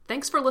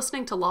Thanks for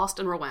listening to Lost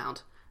and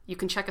Rewound. You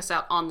can check us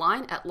out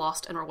online at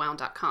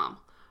lostandrewound.com.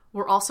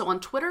 We're also on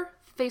Twitter,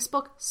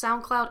 Facebook,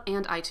 SoundCloud,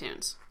 and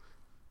iTunes.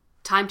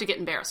 Time to get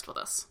embarrassed with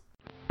us.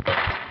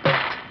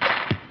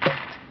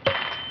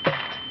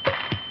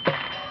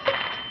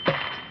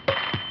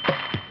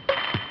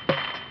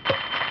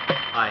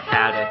 I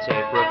had a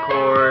tape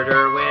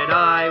recorder when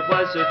I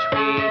was a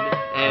tween,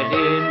 and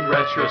in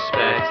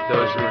retrospect,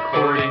 those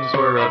recordings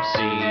were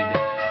obscene.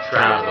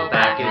 Travel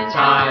back in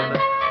time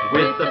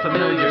with the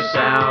familiar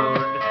sound.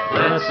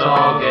 Let's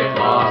all get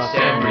lost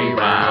and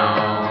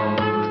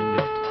rewound.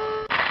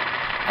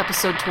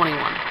 Episode 21.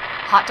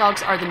 Hot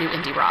Dogs Are the New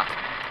Indie Rock.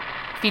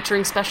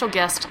 Featuring special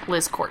guest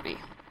Liz Courtney.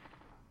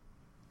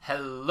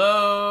 Hello,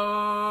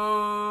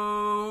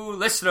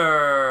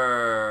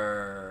 listener!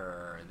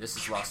 This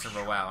is Lost and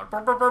Rewound.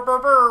 Brr, brr, brr, brr,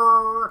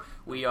 brr.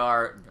 We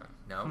are...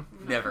 No,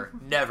 never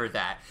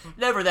that.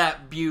 Never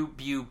that.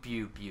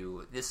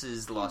 Bew. This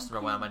is Lost and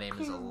Rewound. My name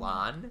is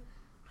Alon.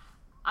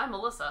 I'm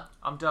Melissa.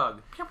 I'm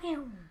Doug.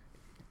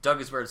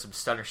 Doug is wearing some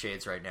stunner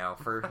shades right now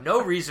for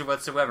no reason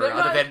whatsoever,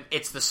 other than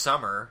it's the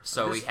summer,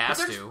 so he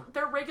has to.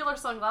 They're regular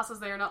sunglasses.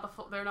 They are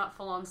not they're not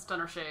full-on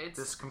stunner shades.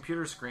 This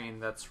computer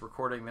screen that's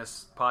recording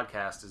this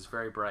podcast is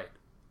very bright.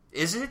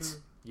 Is it?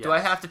 Yes. Do I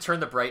have to turn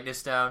the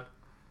brightness down?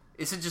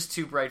 Is it just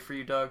too bright for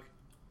you, Doug?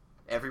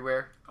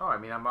 Everywhere? Oh, I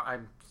mean,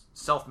 I'm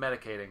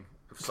self-medicating.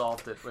 I've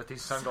solved it with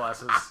these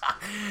sunglasses.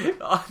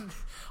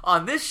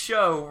 on this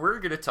show, we're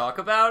going to talk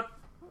about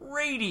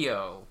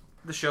radio.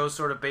 The show's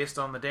sort of based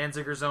on the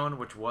Danziger Zone,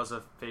 which was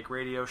a fake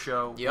radio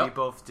show. Yep. We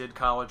both did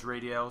college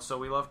radio, so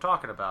we love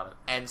talking about it.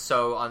 And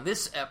so on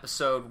this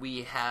episode,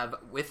 we have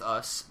with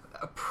us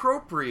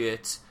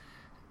appropriate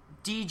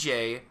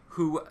DJ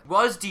who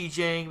was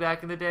DJing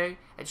back in the day,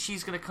 and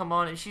she's going to come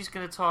on and she's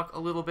going to talk a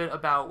little bit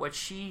about what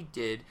she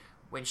did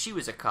when she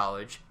was at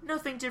college.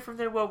 Nothing different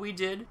than what we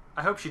did.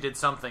 I hope she did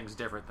some things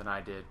different than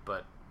I did,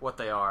 but what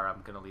they are,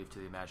 I'm going to leave to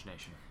the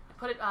imagination.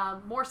 Put it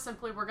more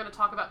simply, we're going to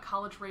talk about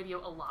college radio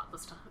a lot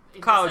this time.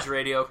 College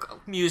radio,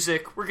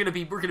 music. We're gonna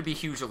be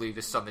huge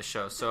elitists on this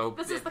show, so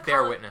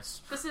bear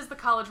witness. This is the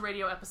college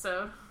radio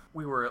episode.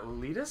 We were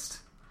elitist?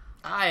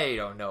 I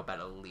don't know about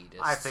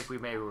elitist. I think we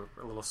may were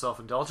a little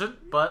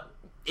self-indulgent, but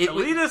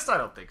elitist? I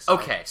don't think so.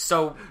 Okay,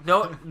 so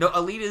no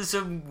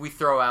elitism we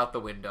throw out the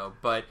window,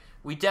 but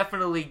we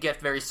definitely get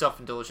very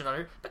self-indulgent on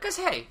it, because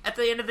hey, at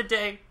the end of the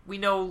day, we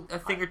know a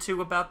thing or two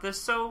about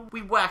this, so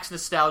we wax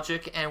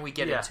nostalgic and we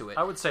get into it.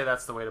 I would say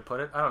that's the way to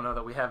put it. I don't know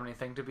that we have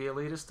anything to be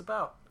elitist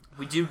about.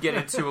 We do get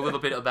into a little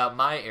bit about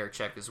my air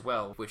check as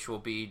well, which will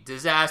be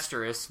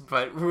disastrous,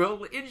 but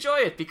we'll enjoy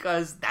it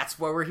because that's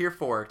what we're here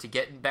for, to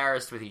get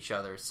embarrassed with each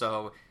other.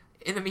 So,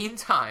 in the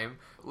meantime,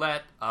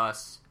 let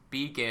us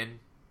begin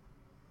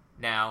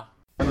now.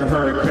 Like a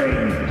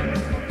hurricane,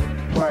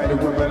 fly the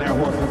whip on that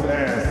horse's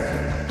ass.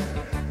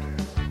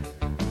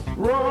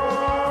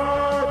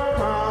 Rock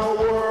power,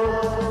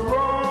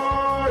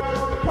 rock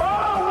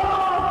power,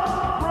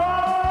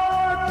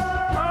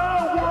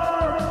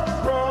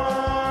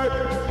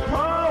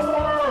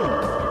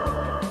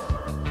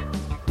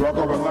 rock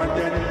over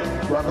London,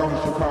 rock over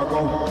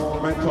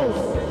Chicago,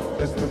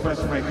 Mentos, it's the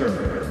fresh maker.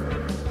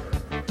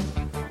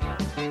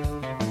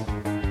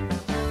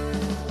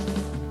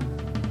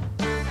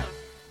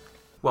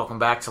 Welcome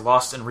back to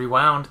Lost and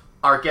Rewound.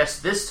 Our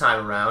guest this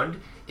time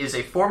around is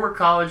a former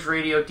college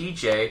radio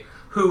DJ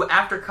who,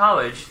 after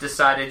college,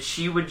 decided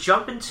she would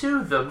jump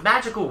into the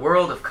magical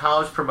world of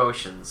college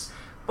promotions.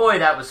 Boy,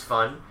 that was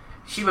fun.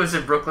 She lives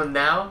in Brooklyn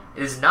now,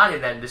 is not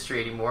in that industry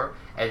anymore,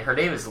 and her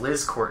name is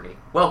Liz Courtney.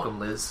 Welcome,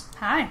 Liz.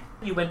 Hi.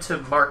 You went to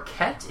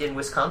Marquette in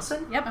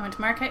Wisconsin? Yep, I went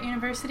to Marquette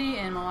University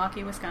in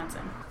Milwaukee,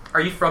 Wisconsin.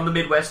 Are you from the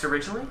Midwest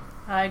originally?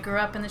 I grew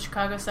up in the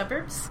Chicago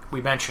suburbs.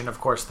 We mentioned, of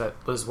course, that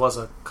Liz was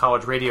a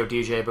college radio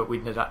DJ, but we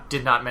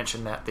did not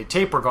mention that the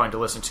tape we're going to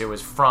listen to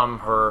is from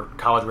her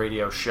college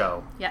radio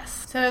show.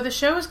 Yes. So the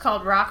show is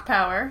called Rock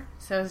Power,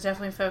 so it's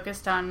definitely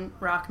focused on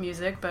rock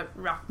music, but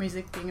rock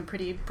music being a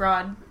pretty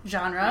broad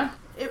genre.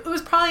 It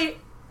was probably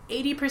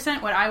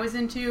 80% what I was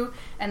into,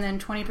 and then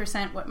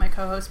 20% what my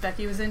co-host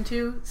Becky was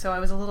into, so I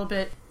was a little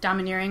bit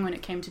domineering when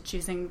it came to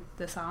choosing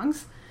the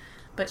songs.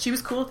 But she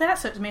was cool with that,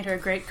 so it made her a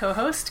great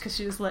co-host, because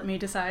she just let me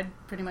decide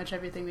pretty much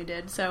everything we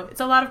did. So it's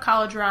a lot of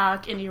college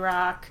rock, indie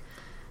rock,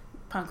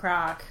 punk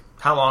rock.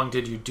 How long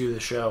did you do the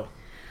show?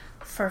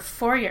 For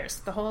 4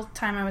 years, the whole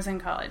time I was in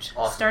college.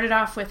 Awesome. Started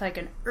off with like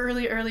an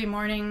early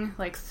morning,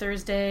 like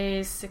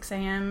Thursdays, 6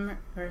 a.m.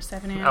 or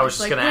 7 a.m. I was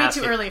just going to ask.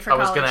 Way too early for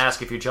college. I was going to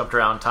ask if you jumped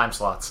around time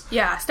slots.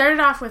 Yeah,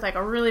 started off with like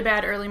a really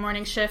bad early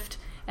morning shift.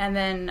 And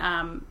then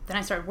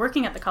I started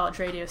working at the college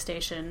radio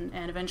station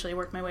and eventually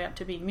worked my way up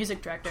to being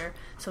music director.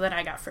 So then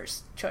I got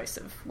first choice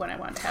of when I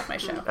wanted to have my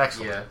show.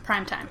 Excellent. Yeah.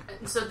 Prime time.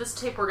 So this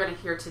tape we're going to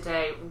hear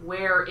today,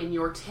 where in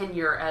your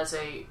tenure as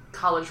a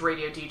college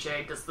radio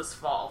DJ does this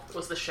fall?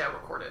 Was the show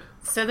recorded?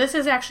 So this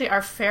is actually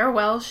our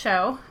farewell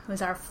show. It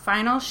was our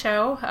final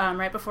show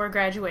right before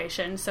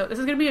graduation. So this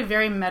is going to be a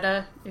very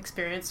meta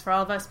experience for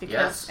all of us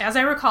because, as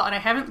I recall, and I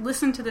haven't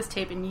listened to this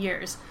tape in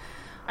years,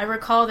 I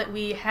recall that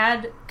we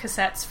had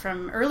cassettes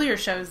from earlier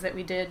shows that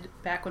we did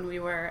back when we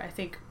were, I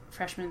think,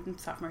 freshman,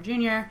 sophomore,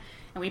 junior,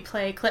 and we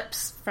play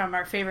clips from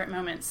our favorite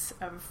moments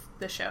of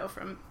the show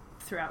from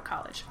throughout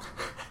college.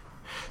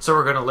 So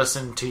we're going to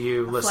listen to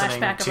you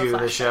listening flashback of a to the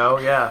flashback. show.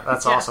 Yeah,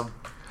 that's Yeah. awesome.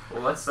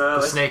 Well,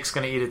 The snake's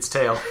going to eat its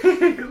tail.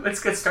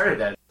 let's get started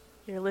then.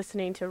 You're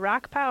listening to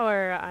Rock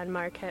Power on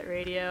Marquette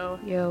Radio.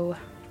 Yo.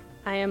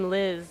 I am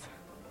Liz,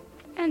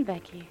 And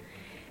Becky.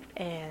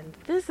 and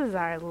this is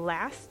our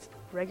last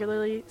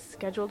regularly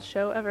scheduled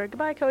show ever.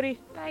 Goodbye, Cody.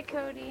 Bye,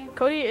 Cody.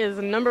 Cody is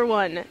number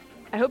one.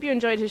 I hope you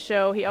enjoyed his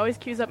show. He always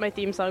cues up my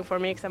theme song for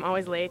me because I'm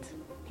always late.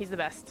 He's the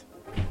best.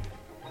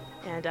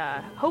 And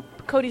hope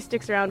Cody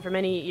sticks around for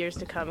many years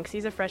to come because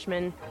he's a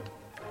freshman.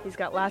 He's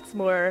got lots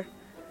more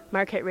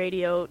Marquette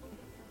Radio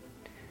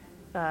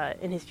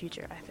in his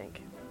future, I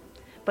think.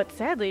 But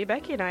sadly,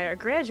 Becky and I are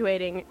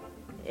graduating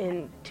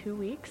in 2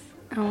 weeks.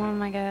 Oh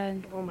my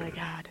god. Oh my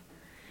god.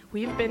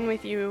 We've been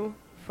with you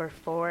for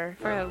 4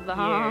 For a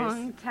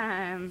long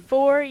time.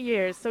 4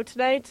 years. So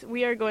tonight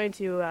we are going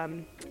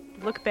to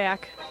look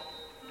back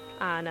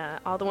on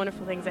all the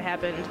wonderful things that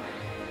happened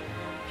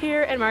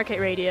here at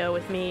Marquette Radio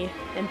with me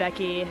and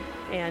Becky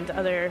and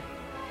other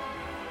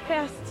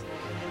past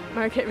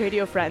Marquette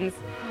Radio friends.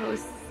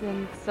 Hosts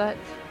and such.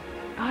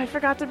 Oh, I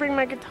forgot to bring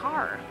my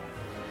guitar.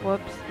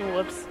 Whoops.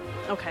 Whoops.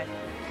 Okay.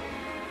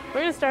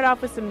 We're going to start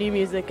off with some new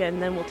music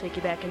and then we'll take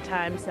you back in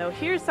time. So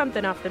here's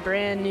something off the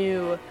brand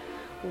new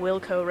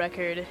Wilco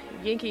record,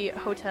 Yankee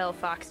Hotel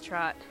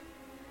Foxtrot.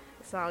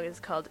 The song is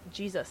called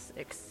Jesus,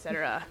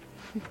 Etc.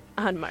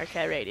 on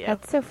Marquette Radio.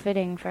 That's so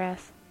fitting for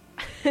us.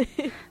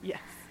 Yes.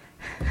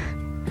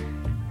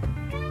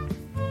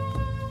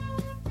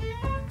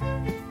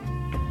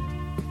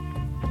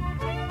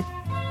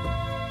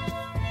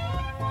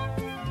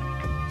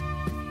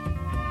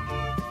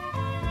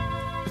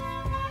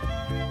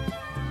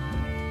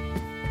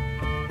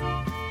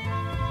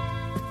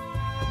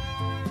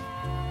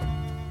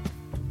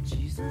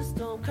 Jesus,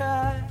 don't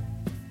cry.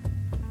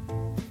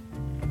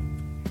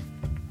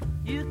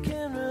 You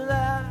can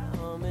rely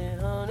on me,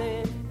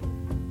 honey.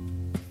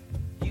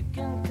 You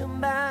can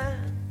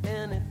combine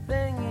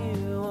anything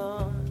you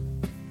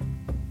want.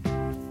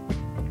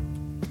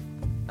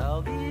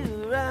 I'll be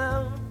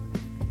around.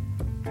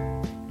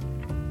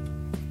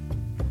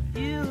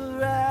 You were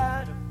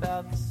right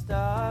about the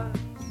stars.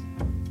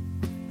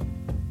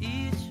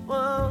 Each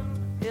one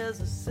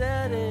is a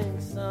setting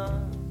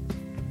sun.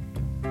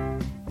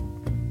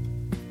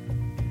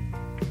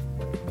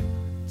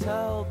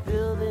 Tall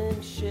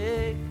buildings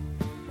shake,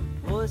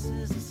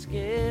 voices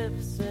escape,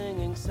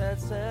 singing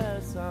sad,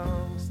 sad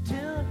songs,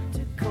 tuned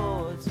to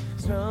chords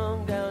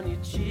strung down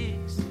your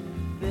cheeks,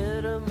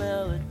 bitter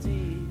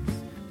melodies,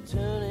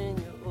 turning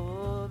your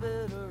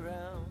orbit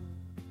around.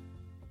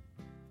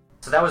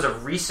 So that was a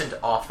recent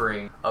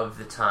offering of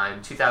the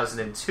time.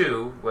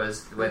 2002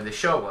 was when the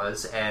show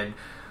was, and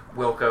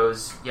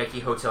Wilco's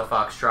Yankee Hotel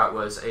Foxtrot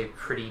was a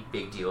pretty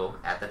big deal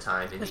at the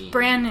time. It was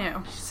brand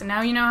new, so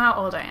now you know how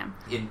old I am.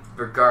 In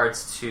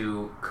regards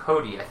to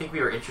Cody, I think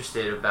we were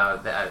interested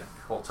about that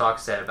whole talk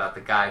set about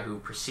the guy who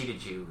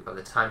preceded you on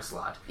the time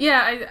slot.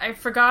 Yeah, I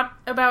forgot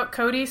about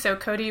Cody. So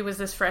Cody was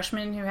this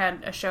freshman who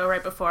had a show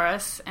right before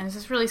us, and he's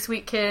this really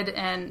sweet kid,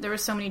 and there were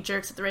so many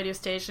jerks at the radio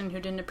station who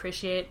didn't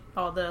appreciate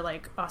all the,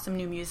 like, awesome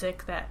new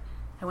music that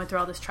I went through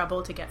all this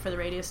trouble to get for the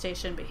radio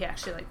station, but he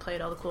actually, like, played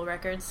all the cool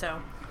records,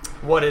 so...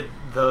 What did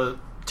the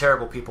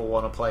terrible people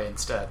want to play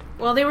instead?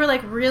 Well, they were,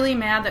 like, really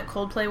mad that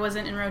Coldplay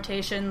wasn't in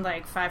rotation,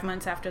 like, 5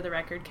 months after the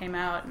record came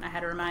out, and I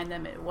had to remind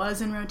them it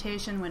was in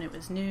rotation when it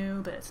was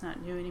new, but it's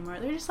not new anymore.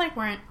 They just, like,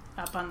 weren't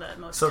up on the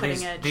most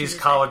cutting-edge these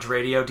music. college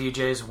radio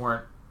DJs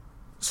weren't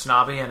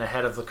snobby and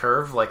ahead of the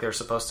curve like they're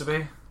supposed to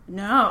be?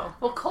 No.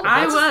 Well, Coldplay...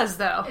 I was,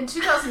 though. In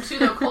 2002,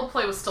 though,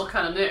 Coldplay was still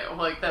kind of new.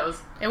 Like, that was...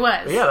 It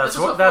was. Yeah, This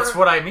was before-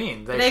 what I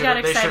mean. They got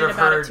excited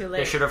about it too late.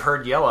 They should have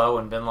heard Yellow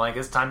and been like,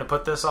 it's time to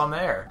put this on the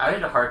air. I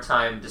had a hard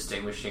time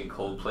distinguishing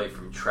Coldplay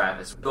from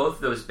Travis. Both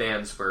those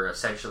bands were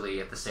essentially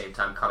at the same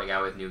time coming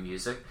out with new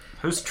music.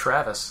 Who's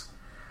Travis?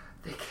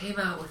 They came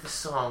out with a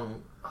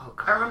song... Oh,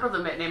 God. I remember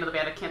the name of the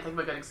band. I can't think of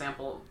a good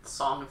example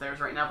song of theirs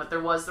right now, but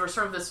there was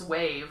sort of this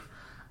wave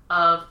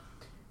of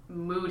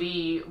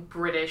moody,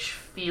 British,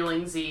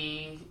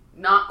 feelingsy,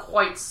 not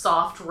quite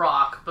soft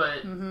rock,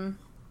 but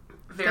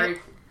very...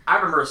 I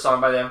remember a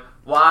song by them.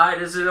 Why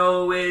does it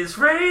always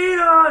rain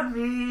on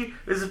me?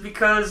 Is it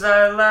because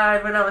I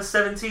lied when I was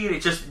 17?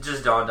 It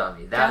just dawned on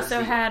me. They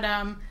also had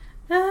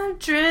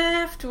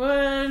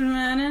Driftwood.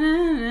 Na, na,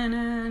 na,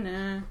 na,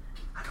 na.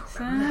 I don't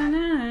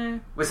remember that.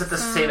 Was it the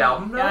same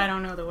album, though? Yeah, I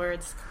don't know the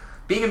words.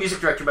 Being a music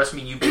director must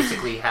mean you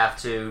basically have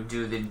to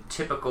do the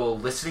typical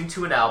listening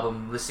to an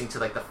album, listening to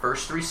like the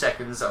first 3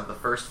 seconds of the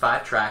first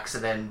 5 tracks,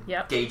 and then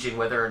gauging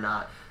whether or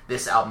not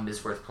this album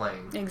is worth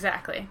playing.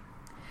 Exactly.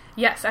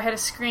 Yes, I had to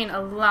screen a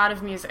lot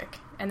of music,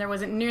 and there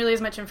wasn't nearly as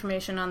much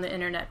information on the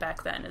internet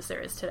back then as there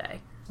is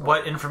today.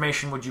 What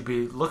information would you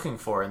be looking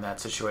for in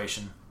that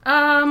situation?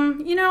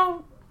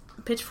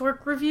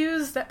 Pitchfork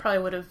reviews, that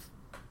probably would have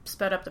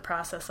sped up the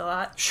process a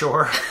lot.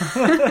 Sure.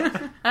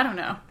 I don't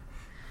know.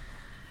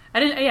 I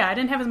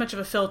didn't have as much of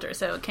a filter,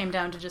 so it came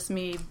down to just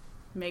me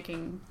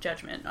making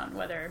judgment on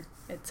whether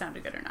it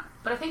sounded good or not.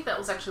 But I think that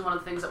was actually one of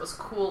the things that was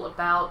cool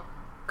about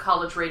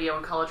college radio,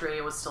 and college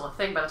radio was still a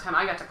thing. By the time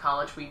I got to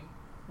college, we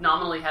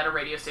nominally had a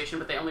radio station,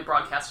 but they only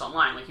broadcast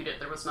online. Like you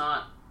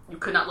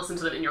could not listen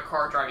to them in your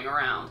car driving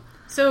around.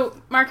 So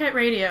Marquette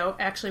Radio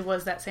actually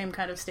was that same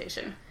kind of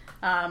station.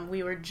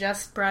 We were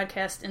just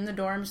broadcast in the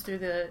dorms through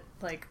the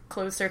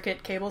closed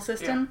circuit cable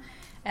system,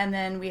 and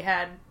then we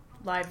had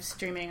live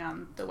streaming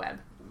on the web.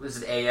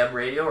 Was it AM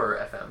radio or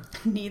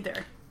FM?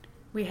 Neither.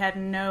 We had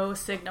no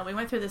signal. We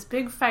went through this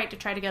big fight to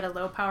try to get a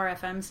low power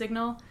FM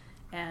signal,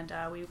 and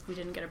we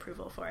didn't get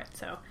approval for it.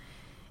 So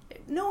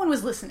no one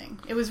was listening.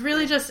 It was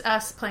really just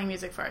us playing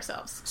music for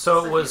ourselves.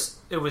 So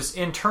it was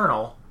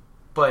internal,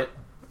 but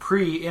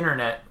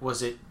pre-internet,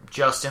 was it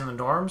just in the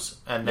dorms,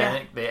 and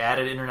then they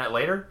added internet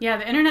later? Yeah,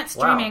 the internet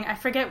streaming, Wow. I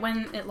forget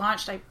when it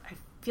launched. I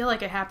feel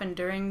like it happened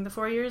during the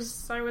 4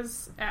 years I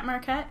was at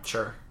Marquette.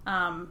 Sure.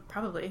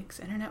 Probably, because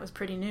internet was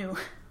pretty new.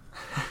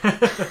 Yeah,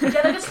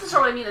 I guess that's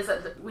what I mean, is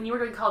that when you were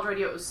doing college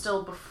radio, it was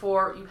still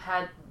before you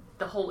had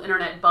the whole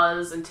internet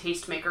buzz and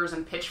Tastemakers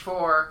and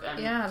Pitchfork. And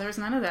Yeah, there was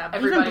none of that.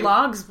 everybody- Even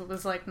blogs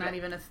was not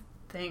even a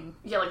thing.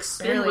 Yeah, like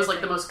Spin Barely was a the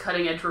thing. most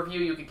cutting edge review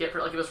you could get for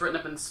it was written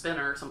up in Spin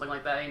or something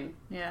like that.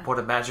 Yeah. What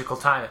a magical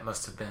time it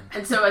must have been.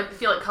 And so I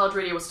feel like college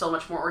radio was still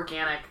much more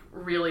organic,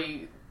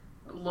 really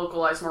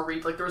localized, more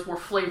there was more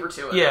flavor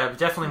to it. Yeah,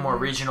 definitely more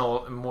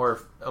regional,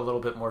 a little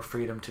bit more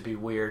freedom to be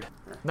weird.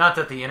 Not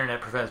that the internet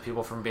prevents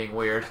people from being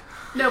weird.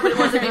 No, but it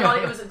was a big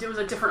audience. It was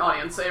a different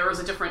audience. It was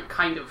a different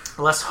kind of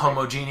Less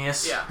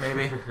homogeneous, Yeah.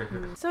 maybe.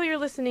 So you're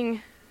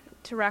listening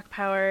to Rock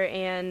Power,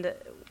 and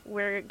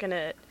we're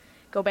gonna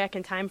go back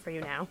in time for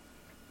you now.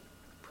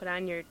 Put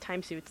on your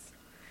time suits,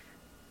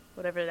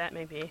 whatever that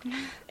may be.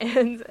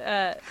 And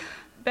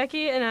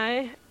Becky and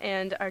I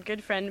and our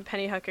good friend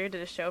Penny Hucker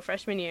did a show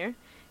freshman year,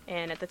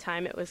 and at the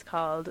time it was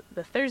called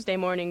the Thursday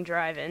Morning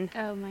Drive-In,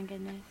 Oh my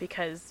goodness.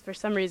 because for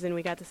some reason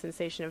we got the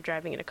sensation of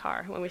driving in a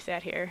car when we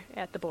sat here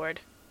at the board,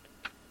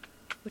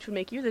 which would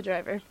make you the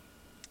driver,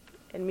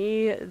 and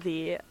me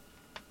the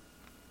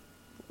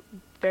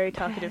very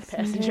talkative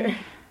passenger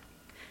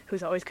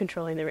who's always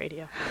controlling the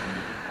radio.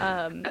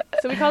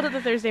 So we called it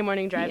the Thursday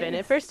Morning Drive-In.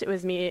 Yes. At first it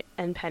was me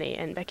and Penny,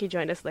 and Becky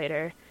joined us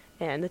later,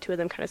 and the two of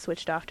them kind of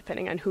switched off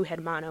depending on who had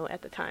mono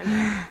at the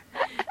time.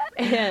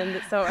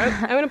 And so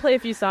I'm going to play a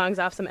few songs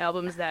off some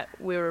albums that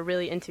we were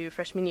really into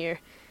freshman year,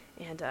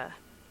 and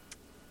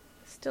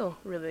still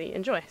really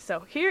enjoy. So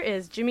here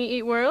is Jimmy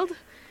Eat World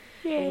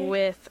Yay.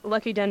 with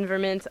Lucky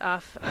Denvermint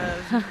off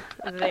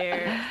of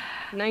their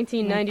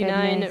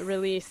 1999 goodness.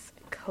 release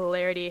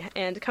Clarity,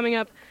 and coming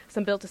up,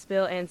 some Built to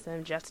Spill and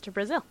some Jets to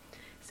Brazil.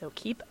 So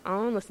keep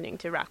on listening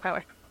to Rock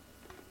Power.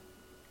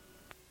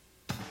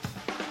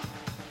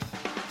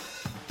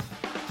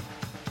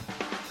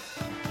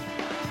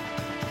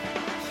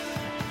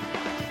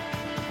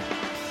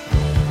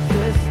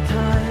 This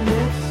time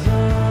it's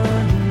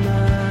on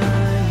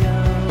my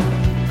own.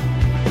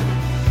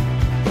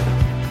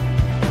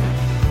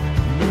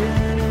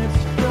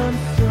 Minutes from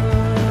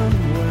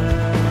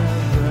somewhere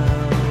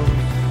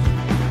else.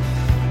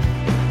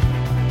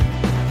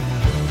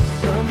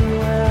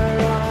 Somewhere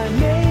I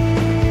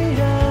made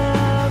a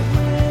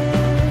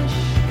wish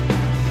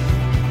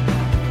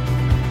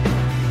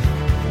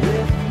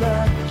with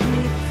lucky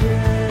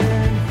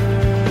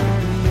Denvermint.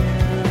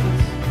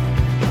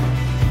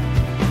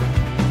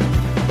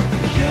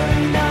 You're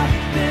not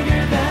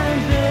bigger than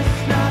this,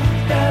 not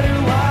better,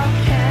 why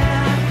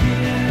can't you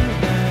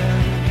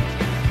learn?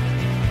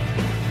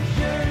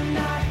 You're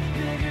not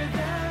bigger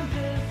than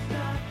this,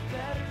 not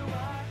better,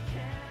 why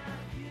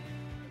can't you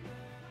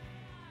learn?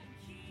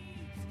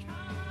 Keeps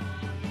coming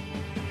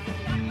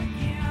up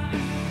again,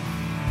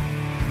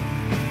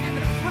 and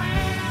the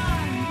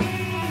plan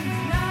means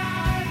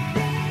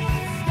nothing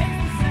stays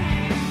the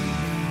same.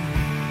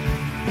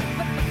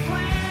 But the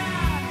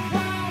plan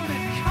won't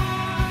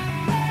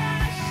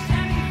accomplish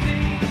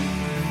anything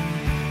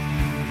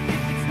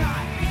if it's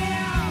not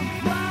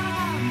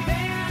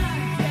implemented.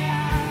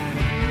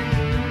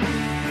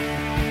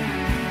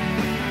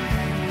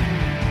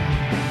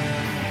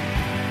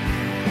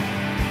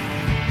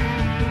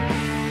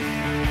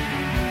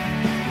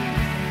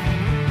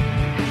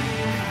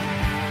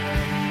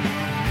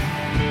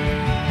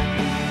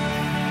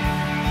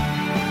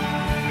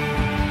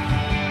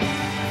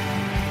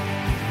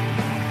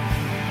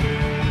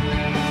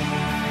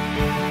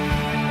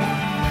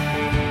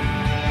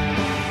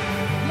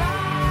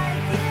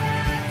 Like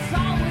it's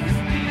always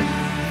been,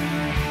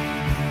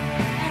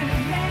 and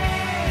it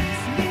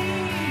makes me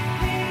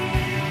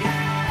think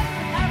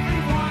of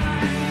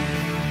everyone.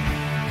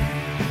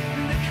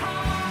 And the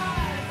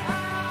cause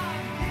of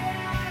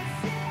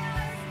this is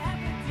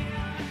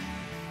evident.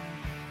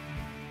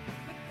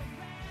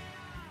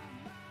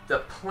 The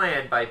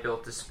Plan by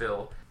Built to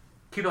Spill.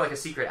 Keep It Like a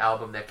Secret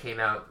album that came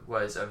out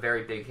was a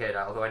very big hit,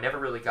 although I never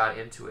really got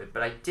into it.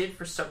 But I did,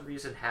 for some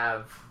reason,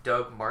 have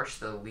Doug Marsh,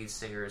 the lead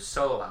singer's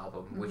solo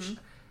album, which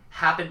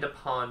happened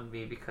upon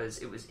me because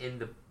it was in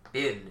the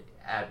bin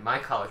at my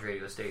college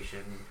radio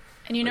station.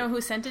 And you know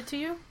who sent it to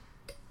you?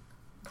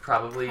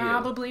 Probably you.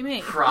 Probably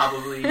me.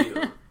 Probably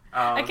you.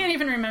 I can't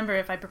even remember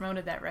if I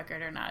promoted that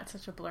record or not. It's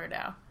such a blur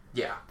now.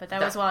 Yeah. But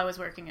that was while I was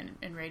working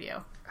in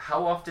radio.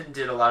 How often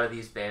did a lot of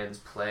these bands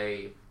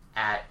play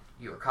at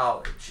your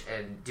college?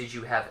 And did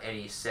you have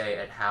any say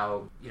at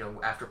how,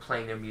 after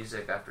playing their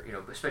music, after,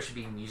 especially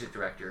being music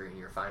director in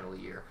your final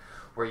year,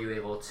 were you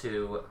able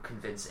to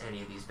convince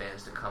any of these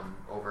bands to come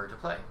over to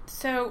play?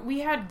 So we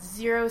had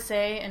zero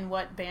say in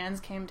what bands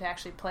came to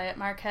actually play at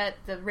Marquette.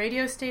 The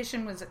radio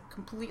station was a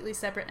completely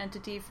separate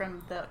entity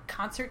from the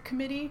concert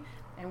committee,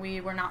 and we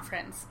were not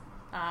friends.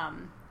 I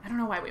don't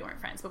know why we weren't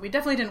friends, but we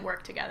definitely didn't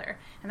work together.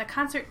 And the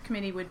concert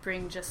committee would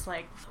bring just,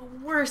 like, the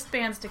worst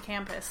bands to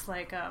campus,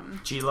 like,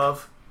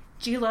 G-Love?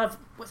 G-Love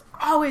was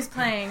always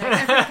playing at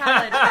every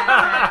college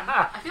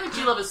back then. I feel like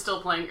G-Love is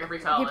still playing every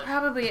college. He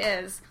probably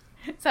is.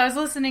 So I was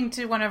listening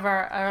to one of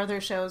our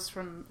other shows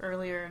from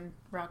earlier in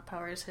Rock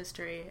Power's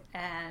history,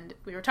 and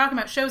we were talking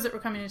about shows that were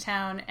coming to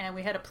town, and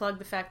we had to plug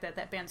the fact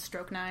that band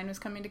Stroke 9 was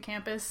coming to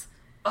campus.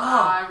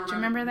 Oh, do you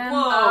remember them? Whoa.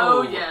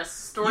 Oh, yes.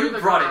 Story you of the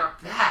brought Car.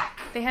 it back.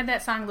 They had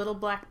that song Little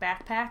Black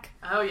Backpack.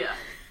 Oh, yeah.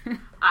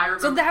 I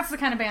remember. So that's the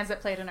kind of bands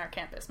that played in our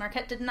campus.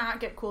 Marquette did not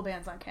get cool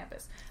bands on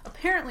campus.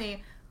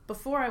 Apparently,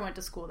 before I went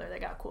to school there, they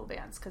got cool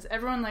bands, because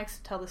everyone likes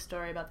to tell the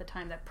story about the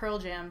time that Pearl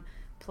Jam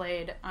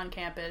played on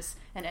campus,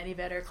 and Eddie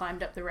Vedder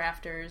climbed up the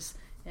rafters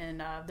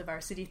in the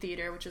Varsity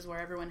Theater, which is where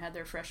everyone had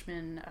their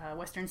freshman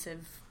Western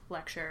Civ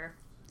lecture.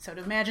 So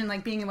to imagine,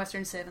 like, being in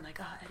Western Civ and, like,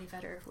 Eddie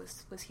Vedder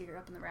was here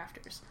up in the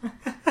rafters.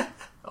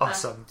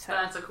 Awesome.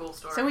 That's a cool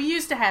story. So we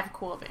used to have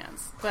cool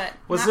bands, but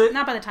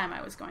not by the time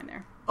I was going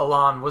there.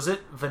 Alon, was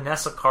it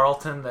Vanessa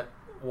Carlton that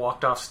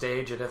walked off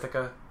stage at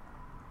Ithaca?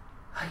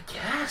 I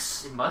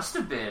guess. It must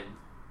have been.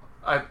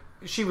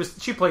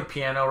 She played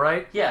piano,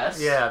 right?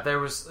 Yes. Yeah, there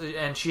was,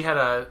 and she had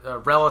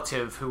a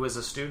relative who was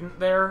a student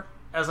there,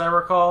 as I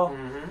recall,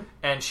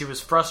 and she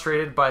was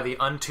frustrated by the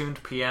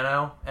untuned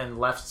piano and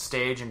left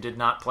stage and did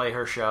not play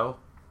her show.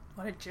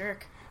 What a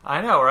jerk.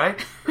 I know, right?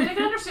 I mean, I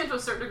can understand to a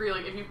certain degree,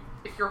 like,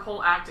 if your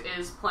whole act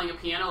is playing a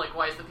piano, like,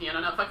 why is the piano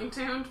not fucking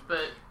tuned?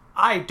 But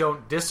I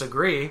don't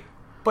disagree,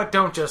 but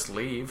don't just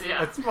leave.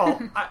 Yeah.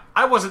 Well,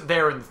 I wasn't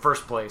there in the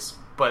first place,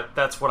 but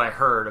that's what I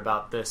heard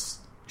about this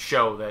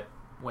show that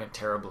went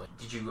terribly.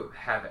 Did you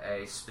have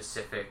a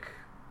specific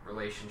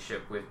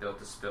relationship with Built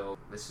to Spill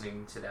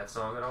listening to that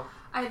song at all?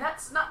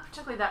 That's not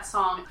particularly that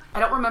song.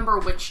 I don't remember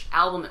which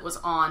album it was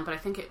on, but I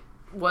think it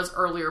was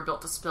earlier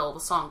Built to Spill.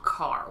 The song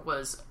Car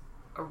was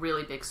a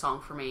really big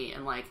song for me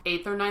in, like,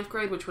 8th or 9th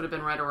grade, which would have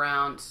been right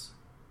around...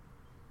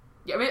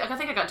 Yeah, I mean, I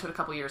think I got to it a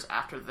couple years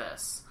after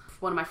this.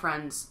 One of my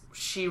friends,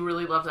 she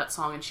really loved that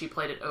song, and she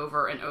played it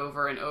over and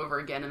over and over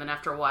again, and then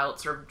after a while it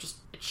sort of just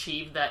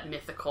achieved that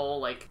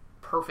mythical, like,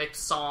 perfect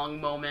song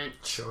moment.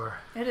 Sure.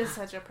 It is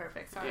such a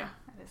perfect song. Yeah.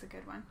 That is a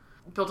good one.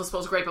 Built to Spill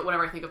is great, but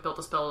whenever I think of Built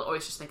to Spill, I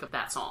always just think of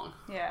that song.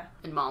 Yeah.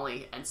 And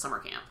Molly and summer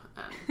camp.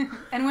 And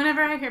And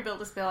whenever I hear Built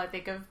to Spill, I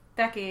think of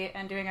Becky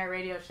and doing our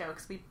radio show,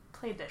 because we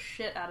played the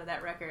shit out of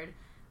that record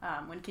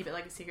when Keep It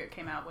Like a Secret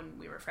came out when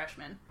we were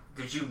freshmen.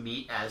 Did you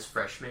meet as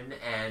freshmen,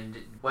 and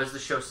was the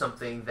show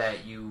something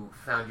that you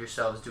found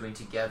yourselves doing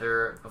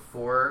together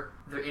before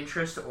the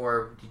interest,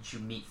 or did you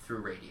meet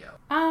through radio?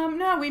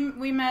 No,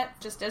 we met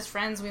just as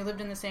friends. We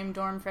lived in the same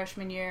dorm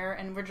freshman year,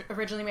 and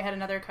originally we had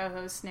another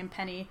co-host named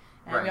Penny,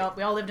 and Right.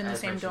 we all lived in the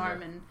As same mentioned dorm,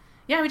 there. and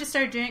yeah, we just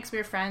started doing it because we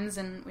were friends,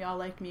 and we all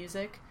liked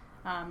music.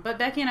 But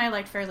Becky and I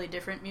liked fairly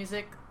different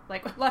music.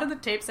 Like, a lot of the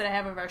tapes that I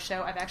have of our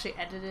show, I've actually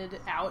edited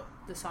out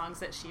the songs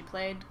that she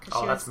played.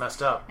 Oh, that's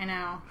messed up. I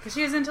know. Because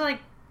she was into, like,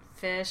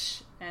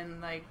 Fish and,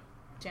 like,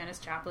 Janis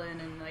Joplin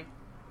and, like,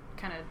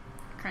 kind of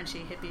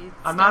crunchy hippie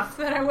stuff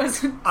that I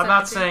wasn't. I'm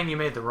not so into. saying you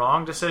made the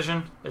wrong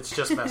decision. It's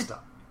just messed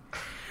up.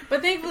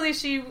 But thankfully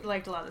she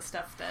liked a lot of the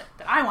stuff that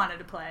I wanted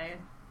to play.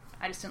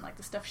 I just didn't like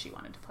the stuff she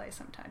wanted to play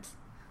sometimes.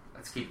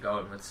 Let's keep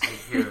going. Let's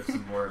hear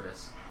some more of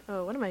this.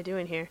 Oh, what am I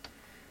doing here?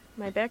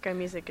 My background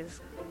music is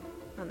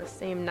on the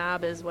same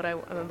knob as what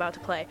I'm about to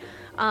play.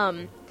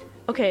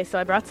 Okay, so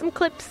I brought some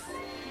clips.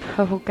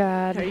 Oh,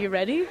 God. Are you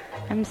ready?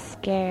 I'm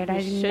scared. You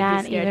I should do be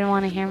not scared. even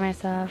want to hear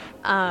myself.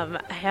 I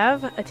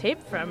have a tape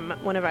from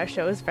one of our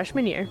shows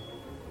freshman year,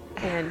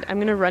 and I'm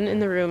going to run in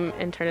the room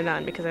and turn it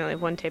on because I only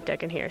have one tape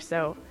deck in here,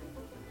 so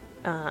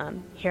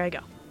here I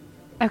go.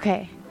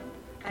 Okay.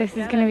 This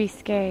is going to be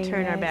scary.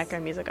 Turn our guys.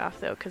 background music off,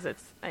 though, because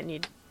I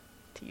need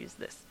to use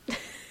this.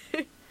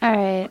 All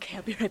right. Okay,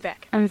 I'll be right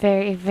back. I'm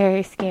very,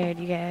 very scared,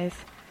 you guys.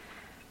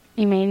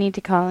 You may need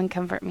to call and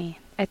comfort me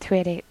at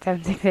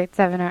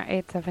 288-7687 or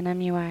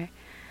 87MUR.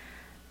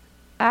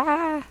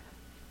 Ah!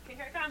 Okay,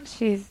 here it comes.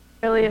 She's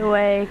Really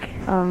awake.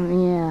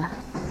 Yeah.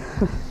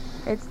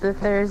 It's the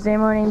Thursday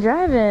morning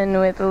drive-in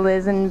with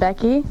Liz and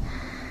Becky.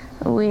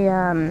 We,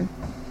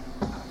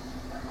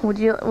 would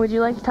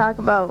you like to talk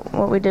about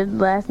what we did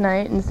last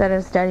night instead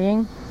of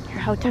studying? Hear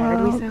how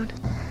tired we sound?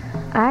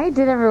 I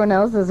did everyone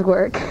else's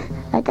work.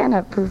 I kind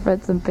of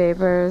proofread some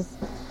papers,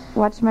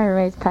 watched my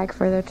roommates pack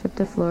for their trip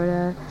to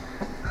Florida.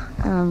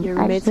 Your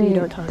roommates who you actually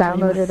don't talk to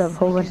downloaded anymore. a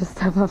whole bunch of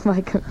stuff off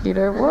my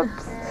computer.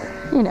 Whoops.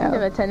 You I have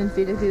know. a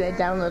tendency to do that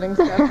downloading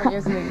stuff when you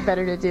have something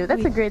better to do.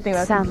 That's a great thing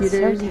about Sounds so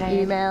computers, tired.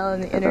 email,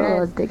 and the It's a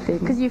little internet. addicting.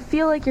 Because you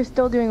feel like you're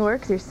still doing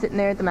work, so you're sitting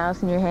there with the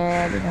mouse in your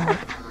hand, and you're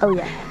like, oh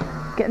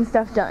yeah, getting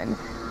stuff done.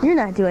 You're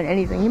not doing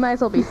anything. You might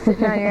as well be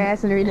sitting on your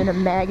ass and reading a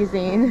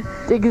magazine.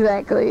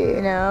 Exactly.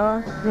 You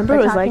know? Remember Or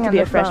what it was like talking to on be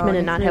the a freshman phone.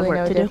 and not It's have really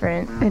work no to do?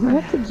 different. And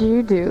what did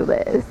you do,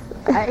 Liz?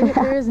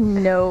 There is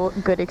no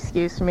good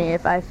excuse for me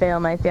if I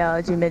fail my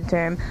theology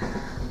midterm.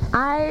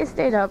 I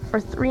stayed up for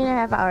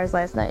 3.5 hours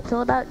last night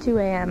till about 2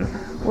 a.m.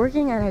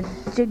 working on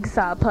a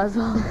jigsaw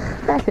puzzle.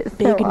 That is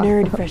Big so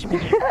nerd awful. freshman.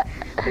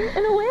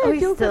 In a way, I We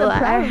feel still kind of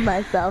proud are. of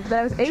myself that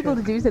I was able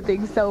to do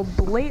something so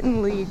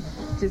blatantly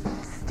just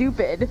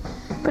stupid.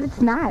 But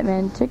it's not,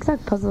 man. Jigsaw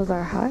puzzles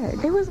are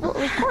hard. It was fun too.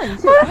 Why I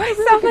do I had a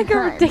sound really like good a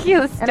time.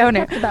 ridiculous And I stoner?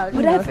 talked about,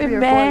 Whatever, 3 or 4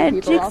 man.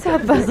 people all Jigsaw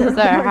sitting puzzles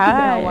there are working on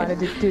hard. wanted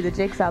to do the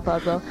jigsaw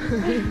puzzle.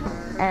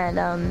 And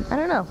I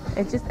don't know.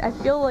 It just I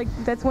feel like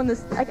that's when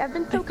this like I've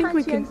been so think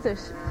we can-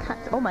 conscientious.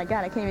 Oh my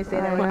god, I can't even say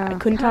that. Well, word. I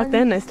couldn't talk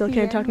then, I still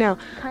can't talk now.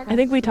 I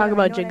think we talk Yeah,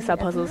 about you know what I jigsaw mean? I've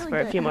puzzles been for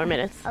really a few good more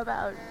minutes.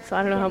 About So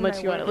I don't know how getting much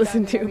my you want to work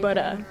listen done to, and but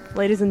everything.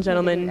 ladies and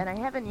gentlemen, And I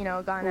haven't,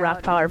 gone Rock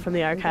out Power and from the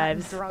gotten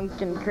archives.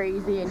 drunk and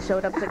crazy and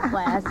showed up to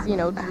class,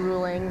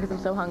 drooling because I'm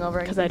so hungover.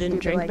 and 'Cause I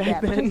didn't stupid drink like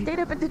back that. But then. I stayed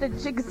up and did a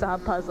jigsaw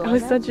puzzle. I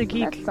was and such a that's-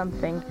 geek. That's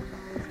something.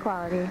 It's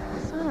quality.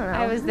 So I don't know.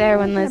 I was there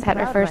when I'm Liz had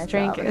her proud of first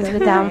drink. myself. It was Here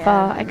the I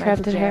downfall. am I in my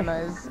corrupted her.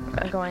 pajamas,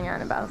 going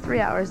on about 3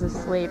 hours of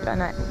sleep,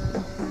 and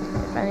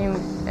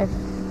if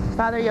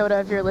Father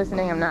Yoda, if you're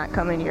listening, I'm not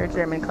coming to your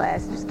German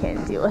class. Just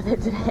can't deal with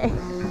it today.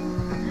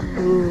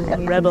 Ooh, I need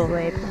some rebel.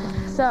 sleep.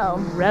 So,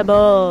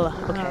 Rebel.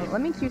 Okay.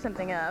 let me cue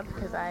something up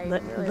because I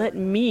really Let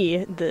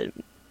me,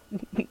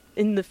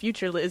 in the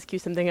future, Liz, cue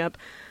something up.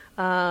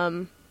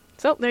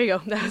 So there you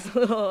go. That was a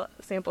little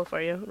sample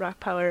for you. Rock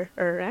Power,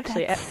 or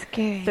actually That's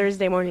scary.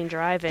 Thursday morning I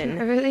drive-in.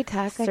 really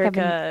talk like I've been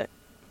Circa,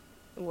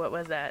 what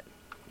was that?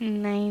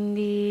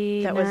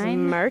 99. That was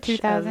March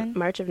 2000. of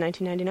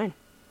 1999.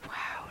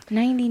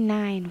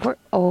 99. We're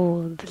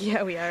old.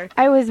 Yeah, we are.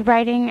 I was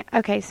writing.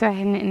 Okay, so I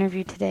had an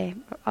interview today,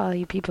 all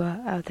you people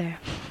out there.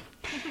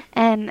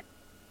 And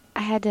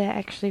I had to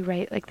actually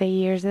write, like, the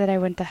years that I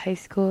went to high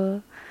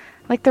school.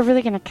 Like, they're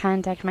really going to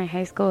contact my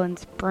high school in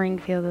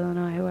Springfield,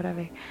 Illinois,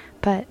 whatever.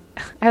 But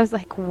I was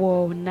like,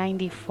 whoa,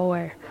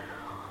 94.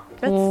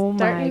 That's Oh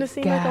starting my to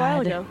seem like a while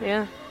God. ago.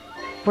 Yeah.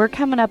 We're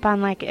coming up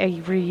on, like, a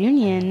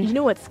reunion. You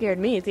know what scared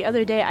me is the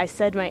other day I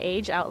said my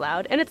age out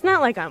loud, and it's not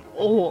like I'm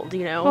old,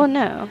 Well,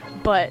 no.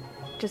 but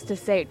just to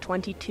say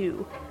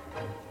 22,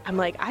 I'm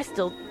like,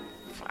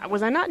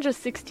 was I not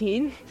just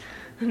 16?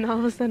 And all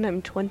of a sudden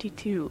I'm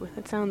 22.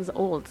 That sounds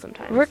old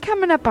sometimes. We're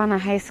coming up on a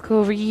high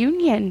school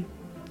reunion.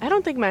 I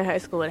don't think my high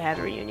school would have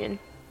a reunion.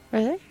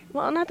 Really?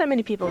 Well, not that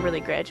many people really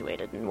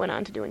graduated and went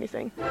on to do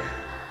anything.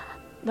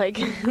 Like,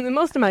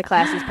 most of my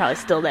class is probably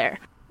still there.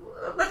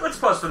 Let's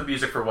pause for the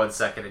music for 1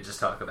 second and just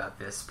talk about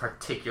this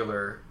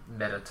particular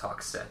meta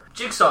talk set.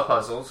 Jigsaw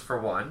puzzles, for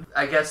one.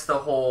 I guess the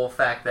whole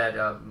fact that,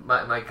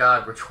 my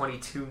god, we're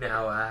 22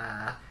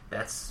 now,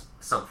 that's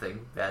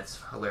something that's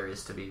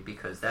hilarious to me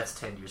because that's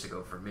 10 years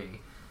ago for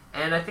me.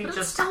 And I think But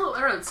just...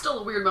 it's still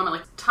a weird moment.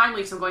 Like, time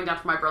leaps, I'm going down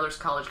for my brother's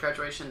college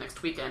graduation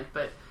next weekend,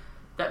 but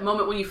that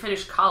moment when you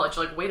finish college,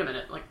 like, wait a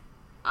minute, like,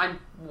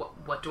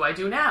 what do I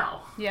do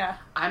now? Yeah.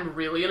 I'm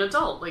really an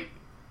adult. Like,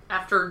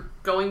 after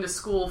going to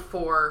school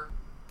for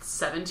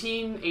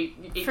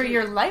 18... For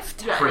your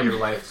lifetime. For your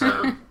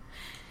lifetime.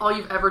 All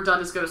you've ever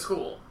done is go to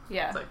school.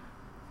 Yeah. It's like,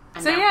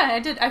 and So now-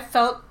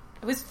 yeah,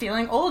 I was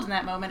feeling old in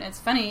that moment. It's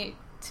funny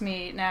to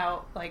me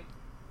now, like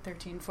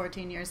 13,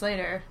 14 years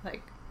later,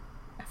 like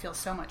I feel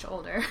so much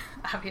older,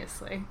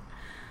 obviously.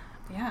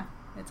 But yeah,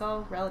 it's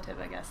all relative,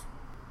 I guess.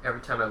 Every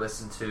time I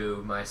listen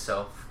to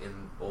myself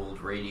in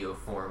old radio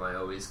form, I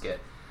always get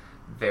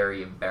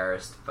very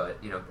embarrassed, but,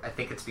 I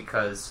think it's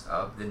because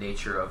of the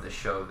nature of the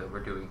show that we're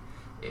doing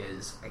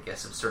is, I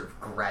guess, I'm sort of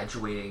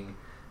graduating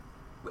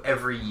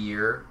every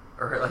year,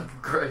 or,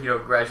 like,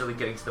 gradually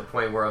getting to the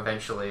point where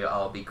eventually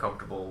I'll be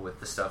comfortable with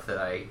the stuff that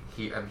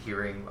I'm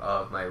hearing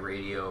of my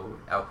radio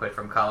output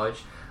from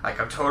college.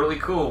 Like, I'm totally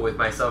cool with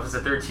myself as a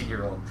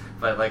 13-year-old,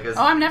 but, like, as...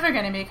 Oh, I'm never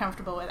going to be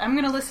comfortable with. I'm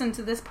going to listen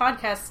to this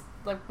podcast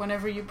like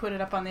whenever you put it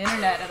up on the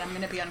internet, and I'm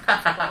going to be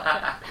uncomfortable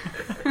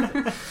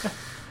with it.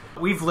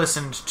 We've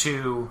listened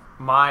to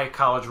my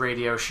college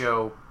radio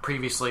show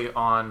previously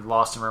on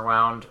Lost and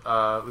Rewound.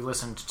 We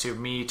listened to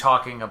me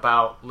talking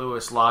about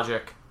Lewis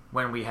Logic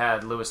when we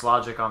had Lewis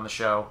Logic on the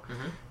show,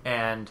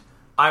 and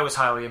I was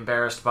highly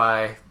embarrassed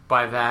by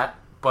that,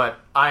 but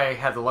I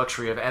had the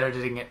luxury of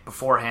editing it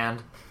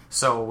beforehand,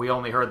 so we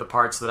only heard the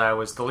parts that I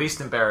was the least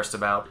embarrassed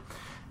about.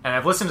 And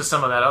I've listened to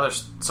some of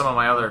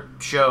my other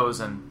shows,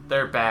 and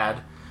they're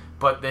bad,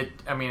 but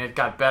it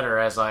got better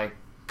as I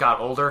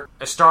got older.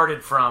 I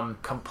started from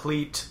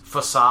complete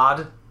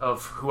facade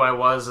of who I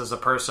was as a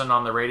person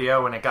on the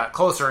radio, and it got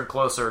closer and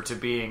closer to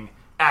being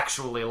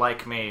actually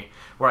like me,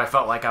 where I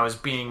felt like I was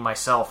being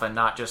myself and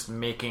not just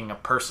making a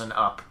person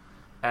up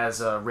as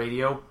a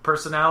radio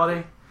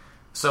personality.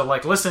 So,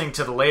 like, listening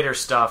to the later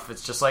stuff,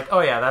 it's just like,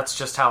 oh yeah, that's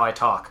just how I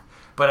talk.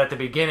 But at the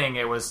beginning,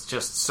 it was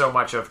just so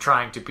much of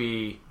trying to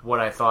be what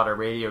I thought a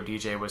radio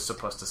DJ was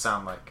supposed to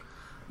sound like.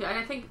 Yeah, and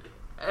I think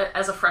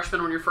as a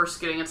freshman, when you're first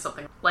getting into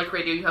something like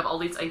radio, you have all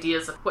these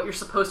ideas of what you're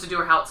supposed to do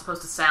or how it's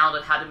supposed to sound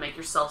and how to make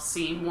yourself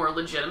seem more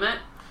legitimate,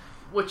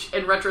 which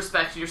in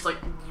retrospect, you're just like,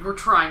 you were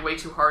trying way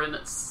too hard and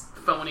it's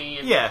phony.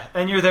 And Yeah,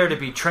 and you're there to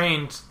be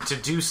trained to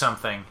do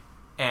something,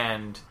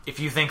 and if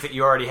you think that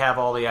you already have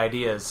all the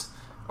ideas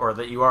or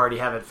that you already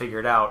have it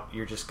figured out,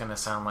 you're just going to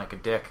sound like a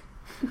dick.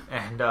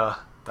 And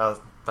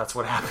that's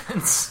what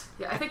happens.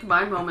 Yeah, I think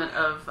my moment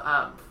of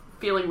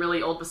feeling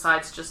really old,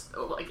 besides just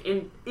like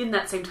in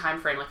that same time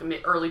frame, like in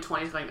the early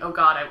 20s, going, oh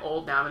god, I'm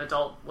old now, I'm an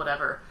adult,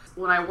 whatever.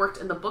 When I worked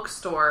in the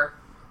bookstore,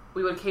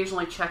 we would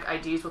occasionally check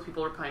IDs with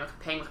people who were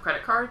paying with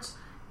credit cards.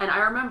 And I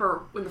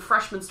remember when the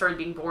freshmen started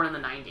being born in the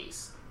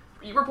 90s.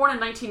 You were born in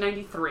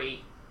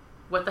 1993.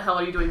 What the hell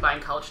are you doing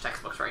buying college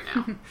textbooks right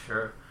now?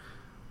 Sure.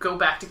 Go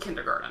back to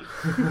kindergarten.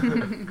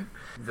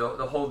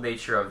 The whole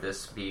nature of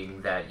this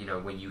being that, you know,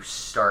 when you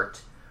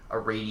start a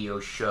radio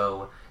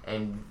show,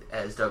 and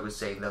as Doug was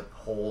saying, the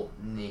whole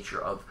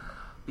nature of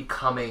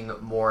becoming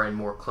more and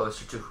more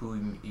closer to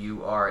who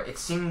you are. It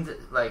seemed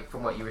like,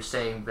 from what you were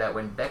saying, that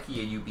when Becky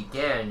and you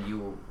began,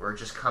 you were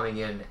just coming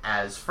in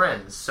as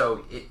friends.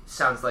 So it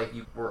sounds like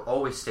you were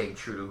always staying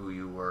true to who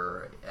you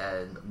were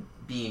and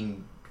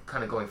being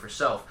kind of going for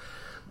self.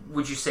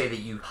 Would you say that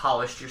you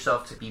polished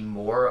yourself to be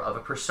more of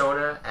a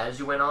persona as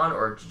you went on,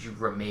 or did you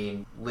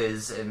remain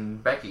Liz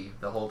and Becky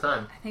the whole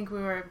time? I think we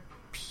were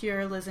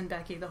pure Liz and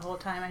Becky the whole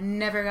time. I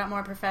never got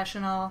more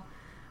professional.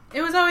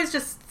 It was always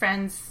just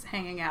friends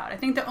hanging out. I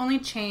think the only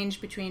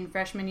change between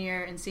freshman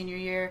year and senior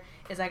year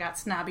is I got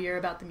snobbier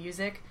about the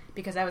music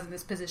because I was in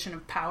this position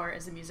of power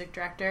as a music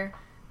director.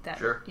 That,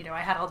 Sure. you know,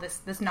 I had all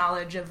this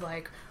knowledge of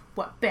like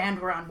what band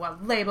were on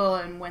what label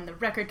and when the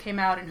record came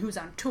out and who's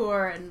on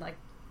tour, and like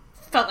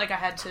felt like I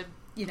had to,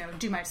 you know,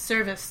 do my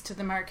service to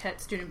the Marquette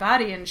student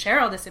body and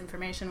share all this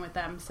information with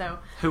them. So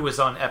Who was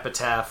on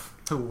Epitaph,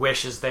 who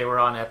wishes they were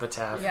on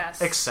Epitaph,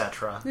 Yes.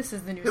 etc. this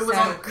is the new Who was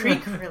Saddle on-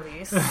 Creek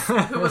release.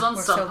 Who was on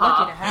We're Sub so Pop?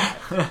 lucky to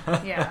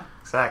have it. Yeah.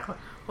 Exactly.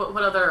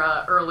 What other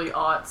early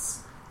aughts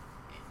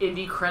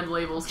indie cred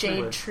labels?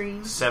 Jade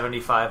Tree.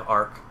 75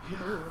 ARC.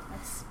 Ooh,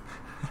 that's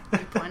a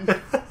deep one.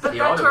 But The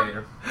back to,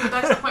 Automator.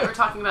 back to the point we were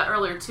talking about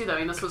earlier, too, though. I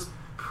mean, this was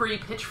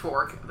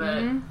pre-Pitchfork,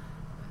 that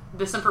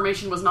this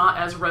information was not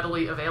as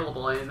readily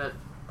available. I mean, that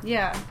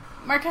Yeah.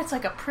 Marquette's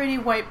like a pretty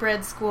white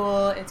bread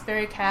school. It's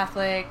very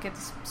Catholic.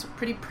 It's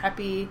pretty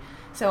preppy.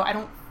 So I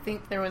don't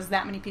think there was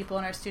that many people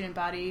in our student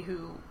body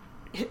who,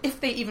 if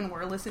they even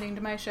were listening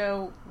to my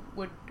show,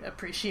 would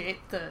appreciate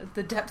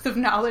the depth of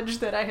knowledge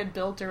that I had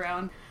built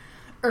around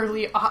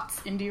early aughts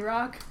indie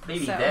rock.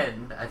 Maybe So-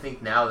 then. I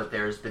think now that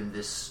there's been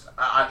this,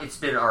 it's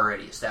been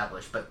already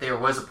established, but there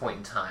was a point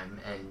in time,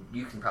 and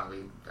you can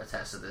probably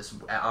attest to this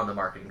on the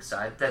marketing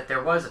side, that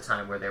there was a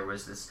time where there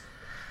was this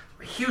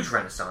huge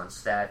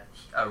renaissance that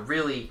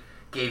really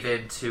gave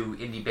in to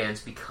indie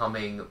bands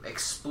becoming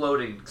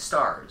exploding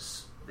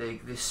stars, the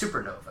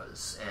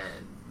supernovas,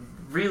 and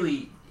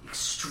really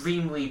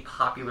extremely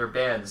popular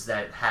bands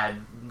that had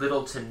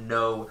little to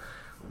no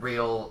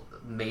real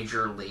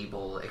major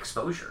label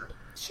exposure.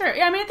 Sure.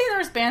 Yeah, I mean, I think there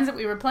was bands that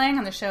we were playing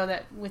on the show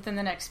that within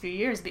the next few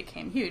years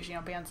became huge. You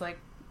know, bands like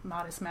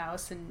Modest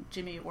Mouse and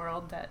Jimmy Eat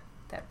World that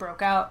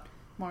broke out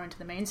more into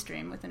the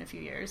mainstream within a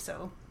few years.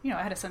 So, you know,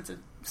 I had a sense of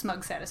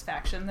smug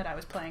satisfaction that I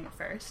was playing it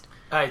first.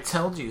 I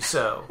told you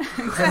so.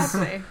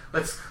 Exactly.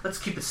 Let's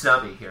keep it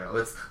snobby here.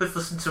 Let's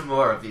listen to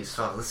more of these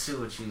songs. Let's see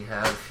what you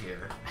have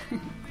here.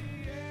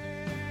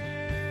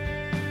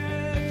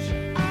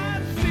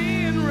 I'm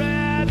seeing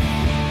red.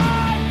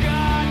 I've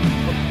got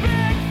a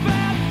big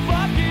fat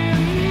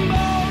fucking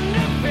bone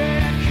to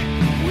pick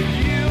with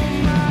you,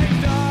 my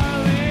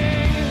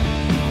darling.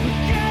 In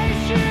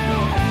case you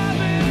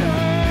haven't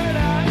heard,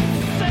 I'm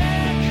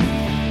sick.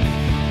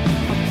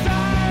 I'm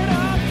tired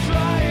of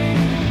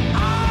trying. I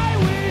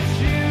wish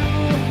you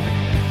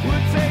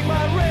would take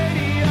my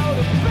radio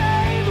to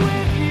bathe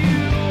with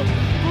you,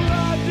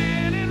 plugged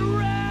in and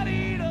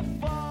ready to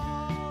fall.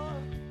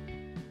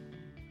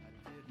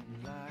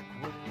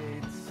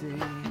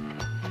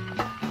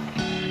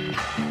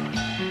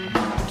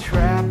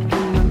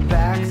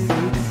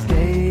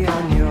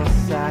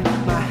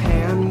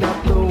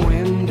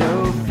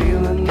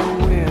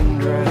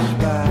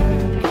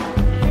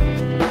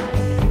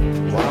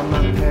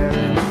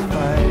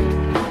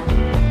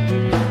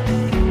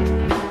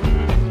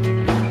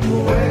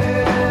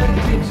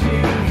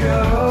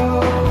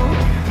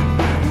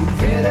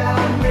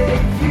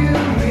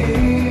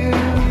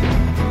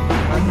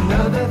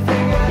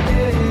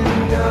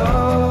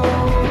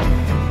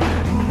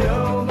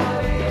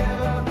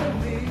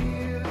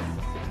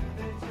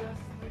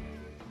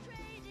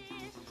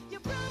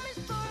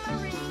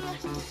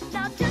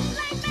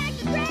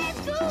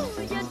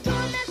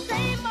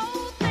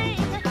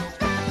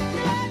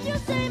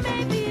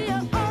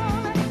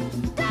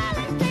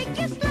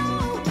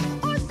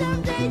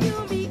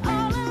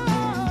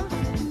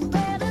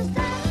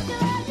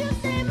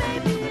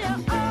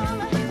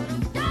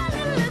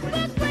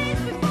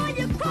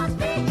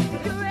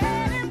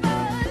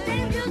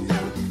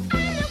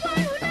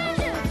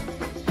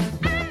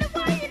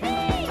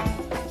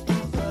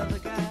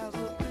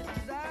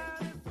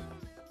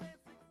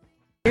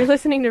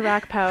 listening to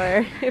Rock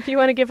Power. If you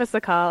want to give us a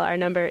call, our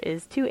number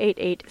is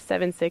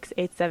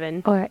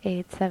 288-7687. Or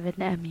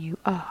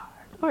 87MUR.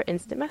 Or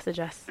instant message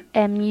us.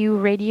 MU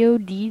Radio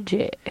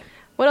DJ.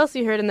 What else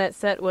you heard in that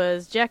set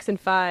was Jackson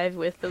 5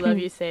 with The Love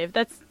You Saved.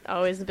 That's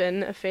always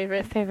been a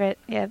favorite.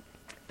 Yep.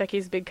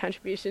 Becky's big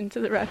contribution to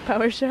the Rock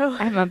Power show.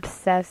 I'm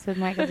obsessed with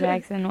Michael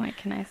Jackson. What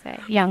can I say?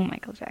 Young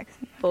Michael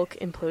Jackson. Folk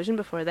Implosion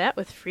before that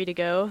with Free to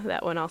Go.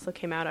 That one also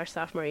came out our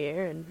sophomore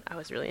year, and I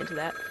was really into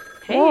that.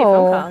 Hey, Whoa.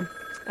 phone call.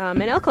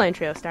 And Alkaline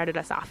Trio started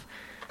us off.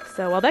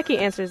 So while Becky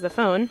answers the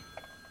phone,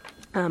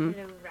 in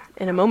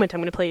a moment I'm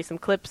going to play you some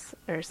clips,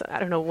 or I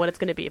don't know what it's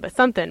going to be, but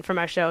something from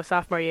our show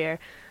sophomore year.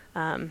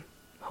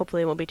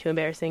 Hopefully it won't be too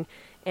embarrassing.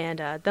 And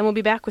then we'll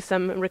be back with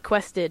some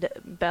requested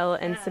Belle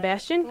and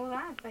Sebastian.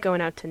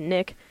 Going out to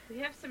Nick. We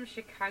have some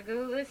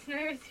Chicago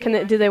listeners.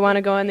 Do they want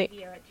to go on the... Do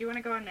you want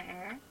to go on the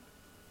air?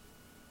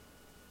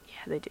 Yeah,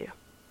 they do.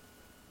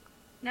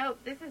 No,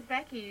 this is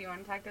Becky. You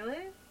want to talk to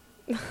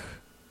Liz?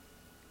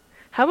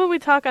 How about we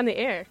talk on the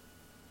air?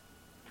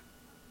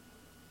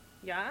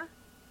 Yeah?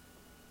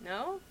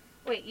 No?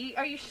 Wait,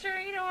 are you sure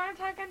you don't want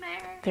to talk on the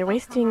air? They're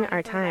wasting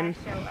our time. It's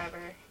the best show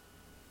ever.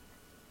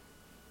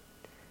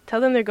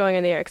 Tell them they're going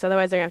on the air, because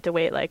otherwise they're going to have to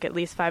wait like at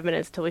least 5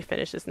 minutes till we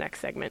finish this next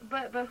segment.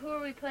 But who are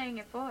we playing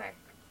it for?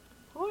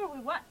 Who are we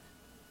what?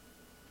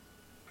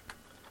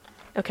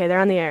 Okay, they're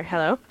on the air.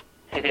 Hello?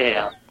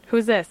 Hey,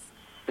 Who's this?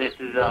 this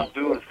is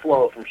Boo and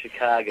Flo from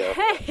Chicago.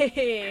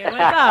 Hey, what's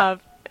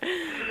up?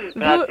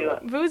 Not too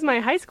much. Boo's my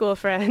high school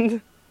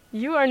friend.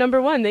 You are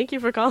number one. Thank you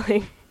for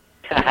calling.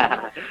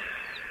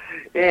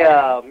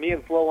 Hey, me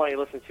and Flo want to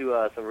listen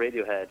to some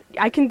Radiohead.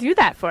 I can do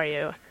that for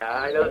you.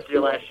 I know it's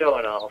your last show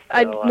and all.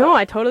 So, No,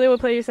 I totally will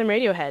play you some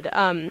Radiohead.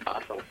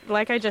 Awesome.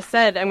 Like I just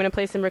said, I'm going to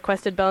play some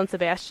requested Belle and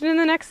Sebastian in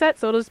the next set,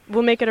 so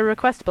we'll make it a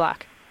request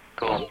block.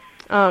 Cool.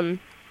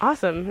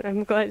 Awesome.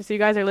 I'm glad. So you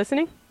guys are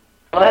listening?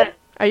 What?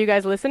 Are you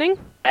guys listening?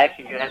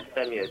 Actually, you're going to have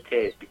to send me a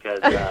tape because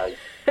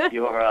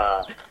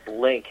your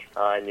link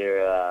on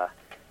your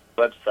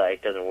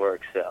website doesn't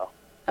work, so.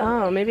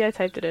 Oh, maybe I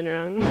typed it in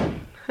wrong.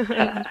 Just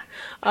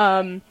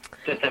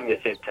send me a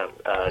tape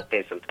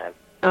sometime.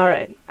 All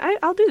right.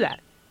 I'll do that.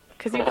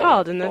 Because you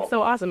called, and that's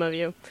so awesome of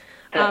you.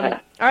 All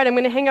right, I'm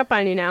going to hang up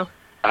on you now.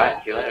 All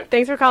right, see you later.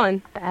 Thanks for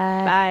calling.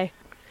 Bye.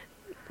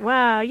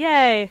 Wow,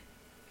 yay.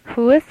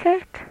 Who is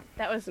it?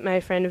 That was my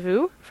friend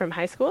Vu from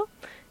high school,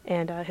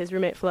 and his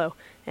roommate Flo.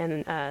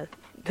 And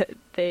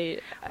they...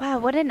 Wow,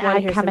 what an wanna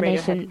odd hear some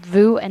combination. Radiohead.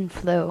 Vu and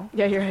Flo.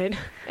 Yeah, you're right.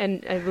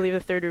 And I believe the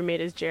third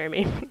roommate is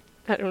Jeremy.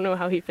 I don't know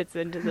how he fits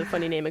into the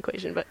funny name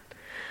equation, but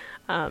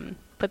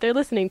they're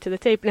listening to the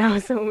tape now,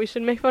 so we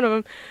shouldn't make fun of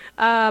them.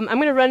 I'm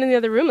going to run in the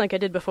other room like I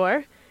did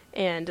before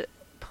and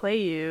play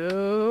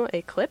you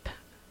a clip.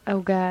 Oh,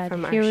 God.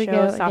 From our Here we show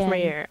go sophomore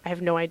again. year. I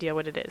have no idea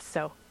what it is,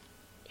 so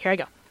here I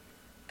go.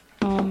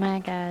 Oh, my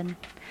God.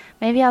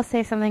 Maybe I'll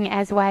say something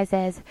as wise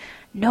as,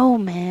 no,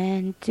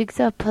 man,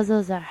 jigsaw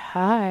puzzles are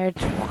hard.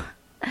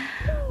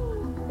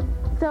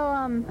 So,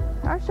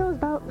 our show is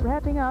about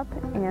wrapping up,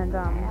 and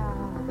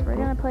we're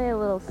gonna play a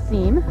little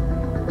seam.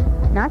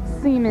 Not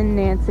semen,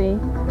 Nancy.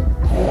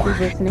 Nancy's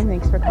listening.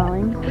 Thanks for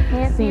calling.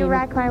 Nancy, you Seam.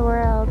 rock my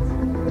world.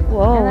 And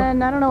Whoa.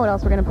 then I don't know what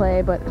else we're gonna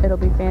play, but it'll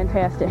be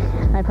fantastic.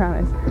 I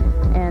promise.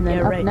 And then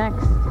Yeah, up right.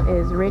 next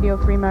is Radio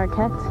Free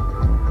Marquette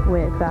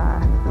with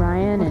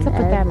Ryan What's and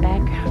up with Ed. that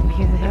background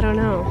music? I don't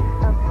know.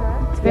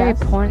 It's very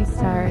Yes. porn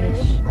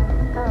star-ish.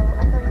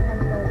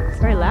 It's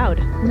very loud.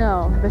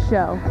 No, the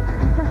show.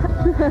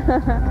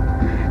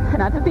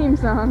 Not the theme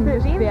song,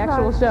 just theme the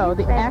actual song, show. you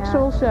The say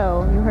actual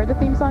show. You heard the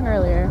theme song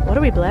earlier. What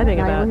are we blabbing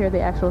Now about? you'll hear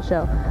the actual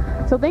show.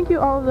 So thank you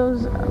all of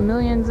those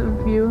millions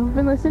of you who've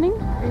been listening.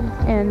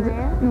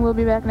 And we'll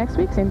be back next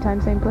week. Same time,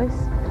 same place.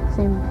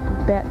 Same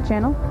bat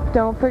channel.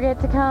 Don't forget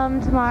to come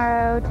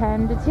tomorrow,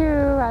 10 to 2,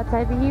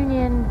 outside the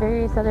Union,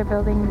 various other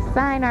buildings.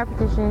 Sign our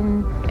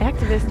petition.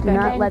 Activist Do Becky.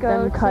 not And let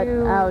them go cut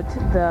to- out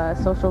the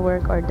social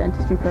work or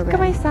dentistry Look at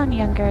program. I sound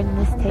younger in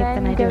this tape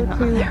than I do Then in go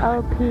the to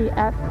other one.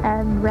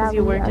 LPFM rally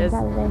you weren't on as-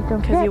 Saturday. Don't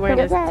 'cause forget, you weren't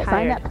don't as forget. Sign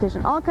tired. that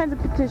petition. All kinds of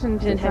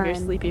petitions You didn't to have your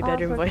sign. sleepy All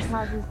bedroom sorts voice. of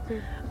causes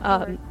to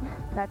Um,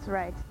 That's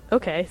right.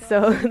 Okay,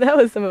 so that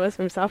was some of us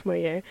from sophomore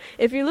year.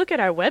 If you look at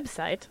our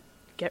website,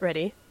 get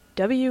ready,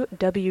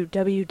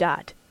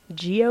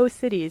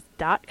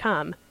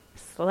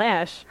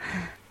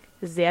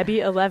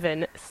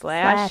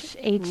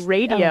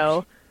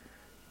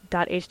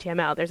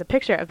 www.geocities.com/zabby11/radio.html. There's a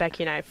picture of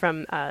Becky and I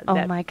from Oh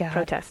that my God.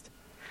 protest.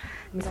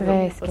 It's So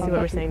very let's see scary. what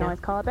we're You saying can now. always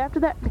call up after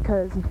that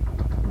because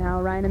now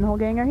Ryan and the whole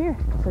gang are here,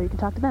 so you can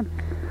talk to them.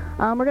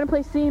 We're gonna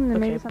play Seam and Okay,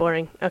 maybe some-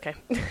 boring. Okay.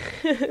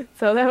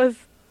 So that was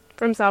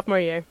from sophomore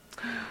year.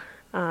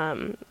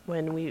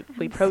 When we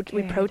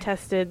scared.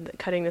 protested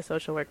cutting the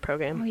social work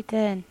program. We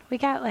did. We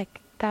got like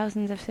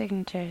thousands of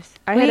signatures.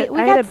 I we had a- we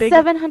I got had a big-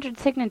 700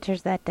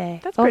 signatures that day.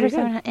 That's Over pretty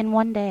good. 700 in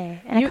one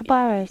day. In You- a couple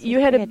hours. You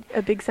It's had pretty good.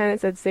 a big sign that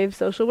said "Save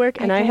Social Work,"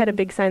 and I I had a did.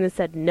 big sign that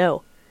said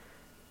 "No."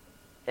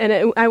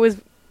 And I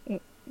was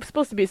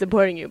supposed to be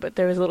supporting you, but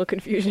there was a little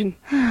confusion.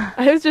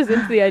 I was just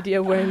into the idea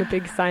of wearing a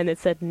big sign that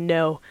said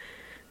 "No."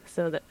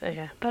 So that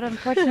yeah. But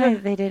unfortunately,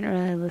 they didn't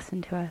really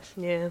listen to us.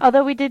 Yeah.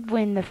 Although we did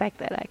win the fact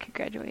that I could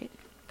graduate.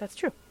 That's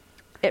true.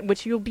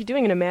 Which you'll be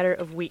doing in a matter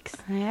of weeks.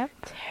 Yep.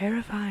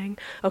 Terrifying.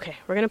 Okay,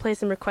 we're going to play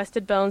some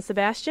requested Belle and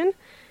Sebastian,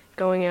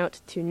 going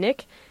out to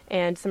Nick,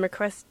 and some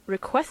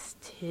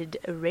requested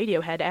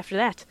Radiohead after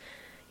that.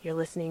 You're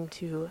listening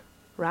to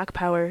Rock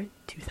Power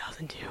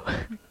 2002.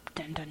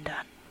 Dun dun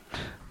dun.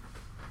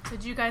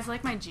 Did you guys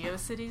like my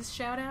GeoCities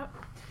shout out?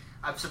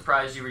 I'm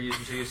surprised you were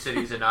using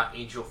GeoCities and not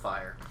Angel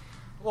Fire.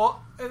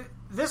 Well,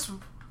 this,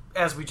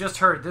 as we just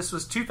heard, this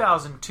was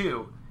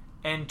 2002,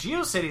 and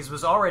GeoCities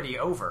was already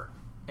over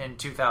in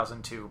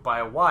 2002 by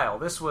a while.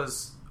 This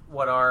was,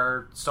 what,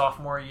 our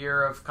sophomore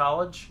year of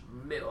college?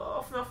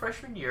 No,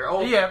 freshman year.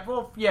 Oh,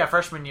 Yeah,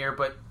 freshman year,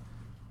 but...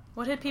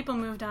 What had people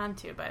moved on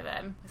to by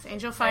then? Was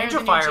Angel Fire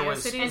Angel the Fire new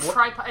was-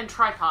 GeoCities? And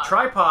Tripod.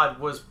 Tripod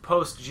was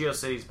post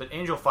GeoCities, but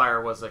Angel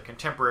Fire was a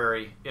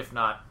contemporary, if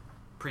not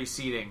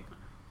preceding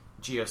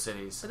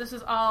GeoCities. So this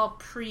was all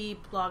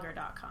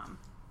pre-blogger.com.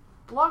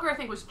 Blogger, I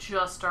think, was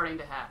just starting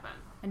to happen.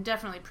 And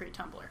definitely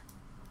pre-Tumblr.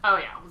 Oh,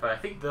 yeah. But I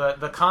think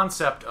The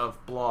concept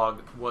of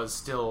blog was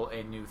still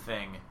a new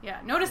thing. Yeah,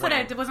 notice that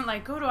I wasn't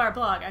like, go to our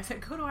blog. I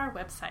said, go to our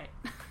website.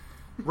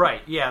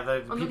 Right, yeah,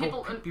 Well,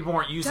 people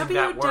weren't using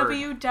that word.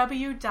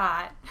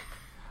 www.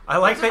 I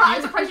like that I'm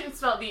you... surprised you didn't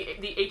spell the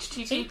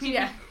HTTP.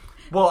 Yeah.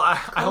 Well,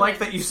 I like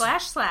that you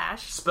 /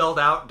 spelled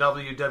out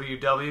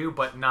www,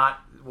 but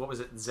not, what was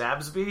it,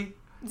 Zabsby?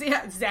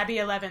 Yeah,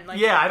 Zabby11. Like,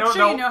 Yeah, I don't I'm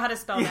sure know. you know how to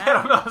spell Yeah, that.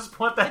 I don't know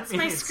what that It's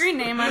means. my screen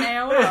name on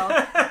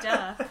AOL.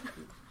 Duh.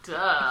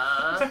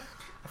 Duh.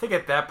 I think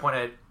at that point,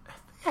 I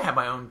had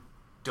my own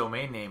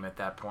domain name at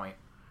that point.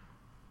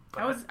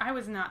 But I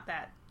was not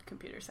that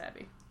computer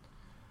savvy.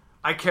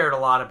 I cared a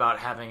lot about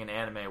having an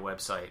anime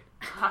website.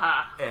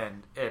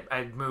 And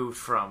I moved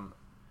from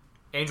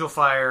Angel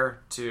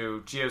Fire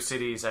to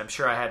GeoCities. I'm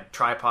sure I had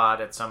Tripod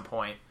at some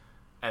point,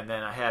 and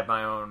then I had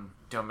my own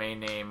domain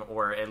name,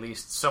 or at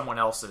least someone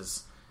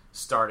else's,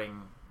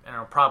 starting, I don't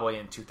know, probably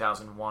in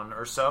 2001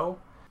 or so.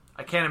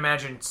 I can't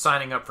imagine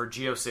signing up for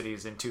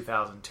GeoCities in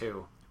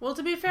 2002. Well,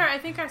 to be fair, I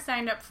think I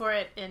signed up for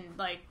it in,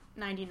 like,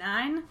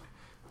 99.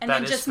 And That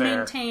then is just fair.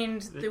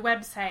 maintained the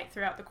website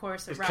throughout the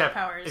course of Rock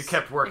Power's it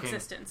kept working.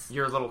 existence.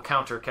 Your little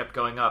counter kept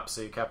going up,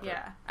 so you kept it.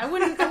 Yeah, I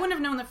wouldn't have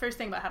known the first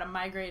thing about how to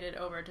migrate it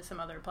over to some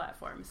other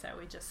platform, so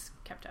we just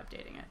kept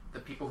updating it. the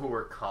people who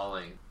were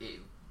calling, it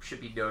should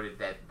be noted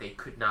that they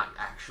could not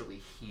actually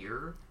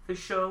hear the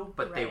show,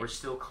 but they Right. were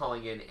still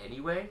calling in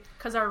anyway.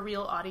 Because our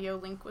real audio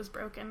link was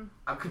broken.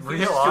 I'm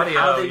confused Real as to audio,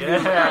 how they knew yeah.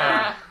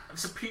 that.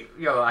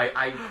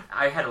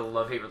 I had a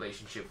love-hate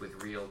relationship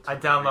with Real. I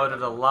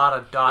downloaded a lot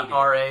of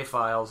 .ra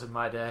files in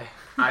my day.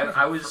 I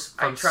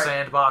From tried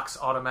Sandbox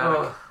Automatic.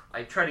 Oh,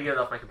 I tried to get it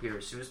off my computer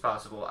as soon as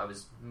possible. I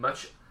was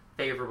much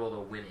favorable to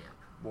Winamp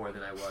more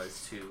than I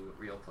was to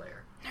Real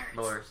Player.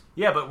 Lower,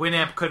 Yeah, but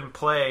Winamp couldn't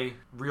play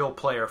real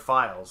player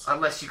files.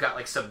 unless you got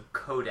like some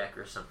codec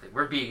or something.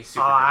 We're being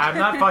super. I'm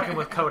not fucking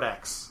with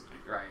codecs.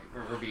 Right,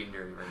 we're being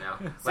nerdy right now.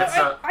 So Let's,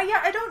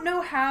 I don't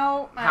know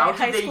how my How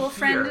did high they school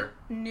friend hear?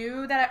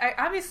 knew that. I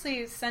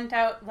obviously sent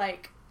out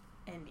like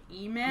an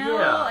email.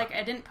 Yeah. Like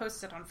I didn't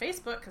post it on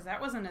Facebook because that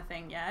wasn't a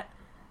thing yet.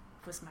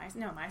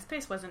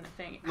 MySpace wasn't a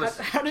thing.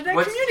 Listen, How did I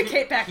what's-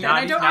 communicate back then?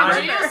 Not- I don't not-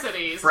 remember.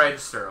 GeoCities.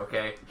 Friendster,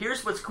 okay?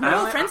 Here's what's cool.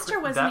 Well, Friendster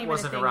wasn't that even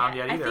wasn't a thing around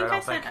yet. yet either, I think I I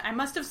don't think. I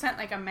must have sent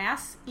like a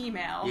mass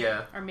email.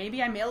 Yeah. Or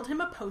maybe I mailed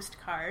him a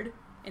postcard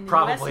in the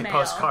Probably US mail.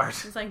 postcard.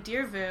 It's like,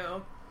 Dear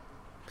Vu,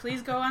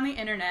 please go on the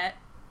internet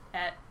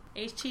at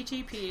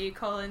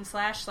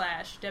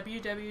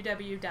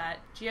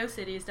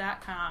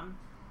http://www.geocities.com/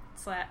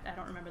 I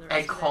don't remember the rest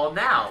And of it. call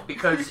now,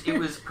 because it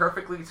was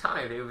perfectly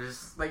timed. It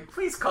was like,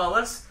 please call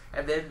us,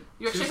 and then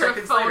You 2 actually heard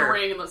the seconds phone later,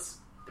 ring. And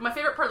my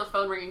favorite part of the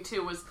phone ringing,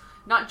 too, was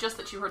not just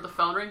that you heard the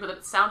phone ring, but that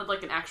it sounded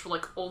like an actual,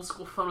 like,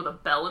 old-school phone with a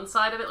bell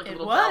inside of it. Like a It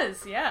little was,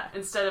 bell, yeah.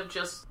 instead of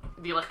just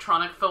the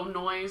electronic phone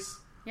noise.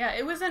 Yeah,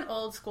 it was an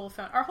old school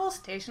phone. Our whole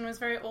station was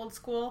very old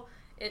school.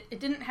 It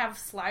didn't have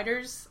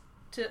sliders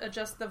to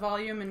adjust the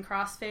volume and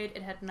crossfade.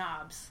 It had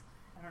knobs.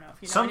 I don't know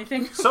if you know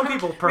anything. Some about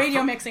people prefer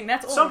radio mixing.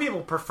 That's old. Some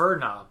people prefer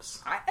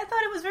knobs. I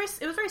thought it was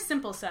very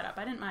simple setup.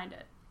 I didn't mind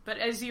it. But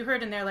as you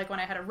heard in there, like when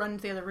I had to run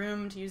to the other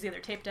room to use the other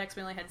tape decks,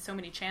 we only had so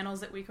many channels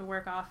that we could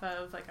work off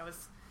of. Like I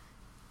was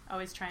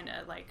always trying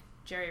to like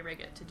jerry rig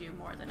it to do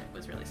more than it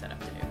was really set up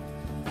to do.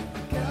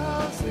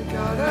 Girls who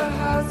got a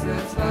house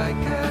that's like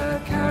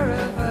a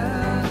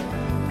caravan,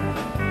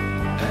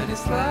 and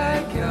it's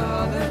like your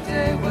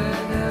holiday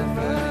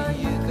whenever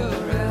you go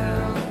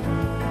round.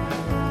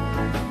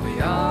 We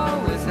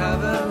always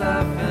have a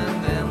laugh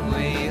and then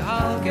we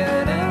all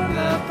get in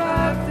the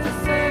park to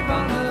save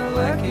on the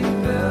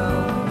working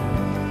bill.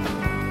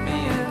 Me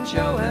and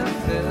Joe and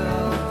Phil.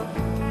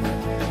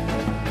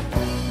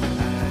 I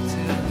had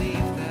to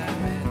leave them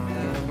in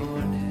the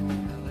morning.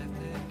 I left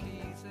the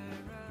keys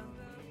around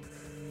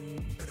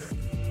the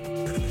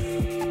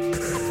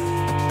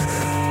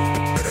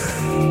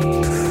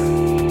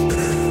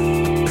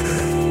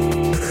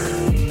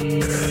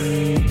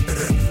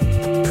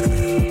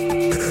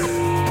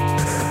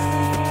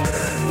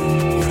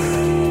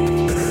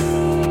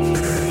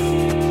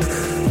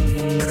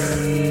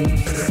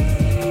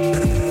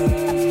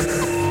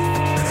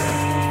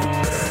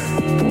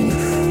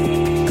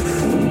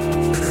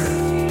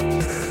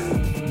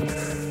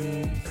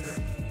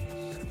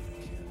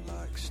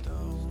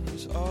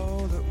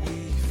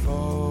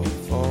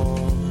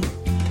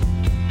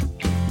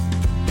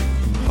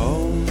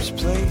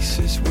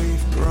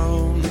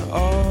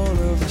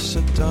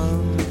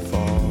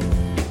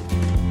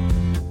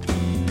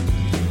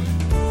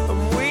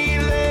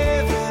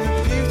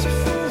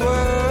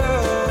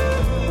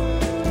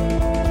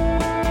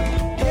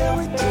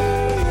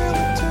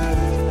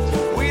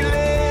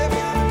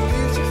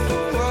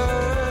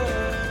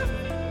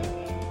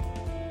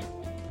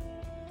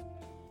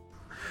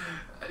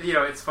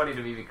it's funny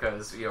to me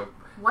because,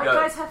 White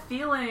guys have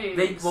feelings.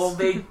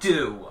 They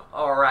do,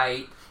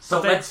 alright. So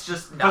let's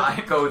just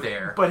not go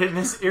there. But in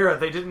this era,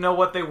 they didn't know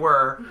what they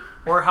were,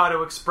 or how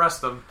to express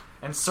them,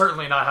 and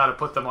certainly not how to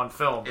put them on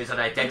film. It's an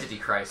identity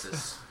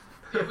crisis.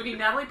 We need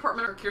Natalie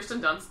Portman or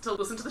Kirsten Dunst to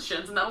listen to the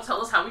Shins, and that'll tell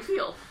us how we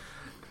feel.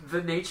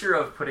 The nature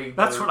of putting...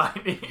 That's what I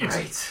need.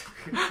 Right.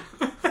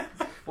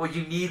 Well,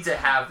 you need to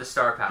have the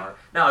star power.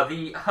 Now,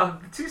 the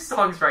two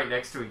songs right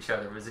next to each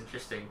other was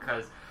interesting,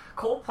 because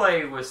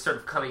Coldplay was sort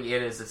of coming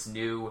in as this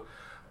new...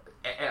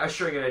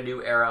 ushering in a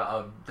new era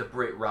of the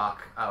Brit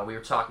rock. We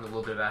were talking a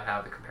little bit about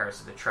how the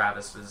comparison to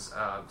Travis was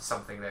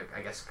something that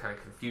I guess kind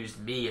of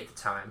confused me at the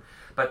time.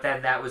 But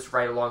then that was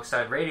right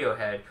alongside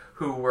Radiohead,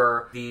 who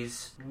were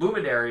these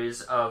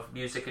luminaries of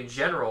music in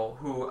general,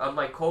 who,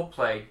 unlike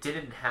Coldplay,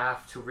 didn't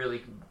have to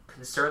really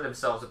concern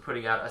themselves with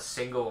putting out a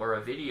single or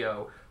a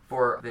video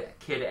for the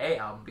Kid A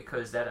album,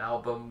 because that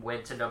album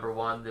went to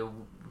 #1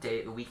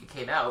 the week it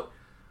came out,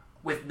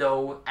 with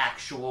no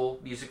actual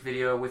music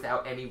video,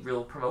 without any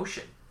real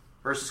promotion.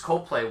 Versus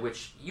Coldplay,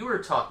 which you were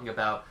talking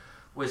about,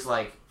 was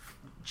like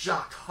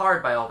jocked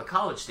hard by all the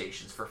college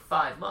stations for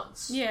 5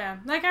 months. Yeah,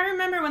 like I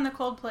remember when the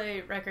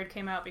Coldplay record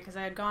came out, because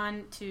I had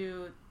gone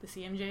to the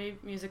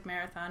CMJ Music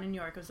Marathon in New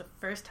York. It was the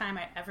first time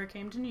I ever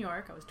came to New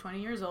York. I was 20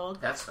 years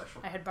old. That's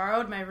special. I had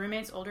borrowed my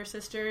roommate's older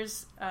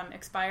sister's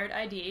expired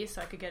ID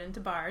so I could get into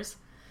bars,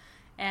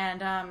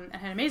 and I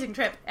had an amazing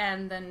trip.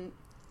 And then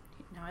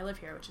now I live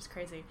here, which is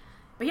crazy.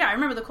 But yeah, I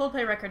remember the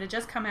Coldplay record had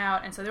just come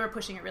out, and so they were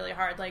pushing it really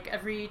hard. Like,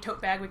 every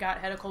tote bag we got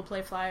had a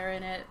Coldplay flyer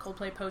in it.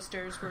 Coldplay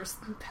posters were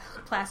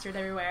plastered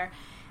everywhere.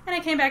 And I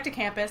came back to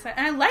campus, and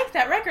I liked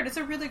that record. It's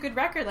a really good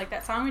record. Like,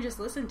 that song we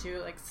just listened to,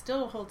 like,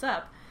 still holds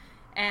up.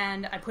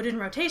 And I put it in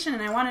rotation,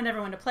 and I wanted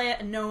everyone to play it,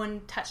 and no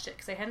one touched it,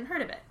 because they hadn't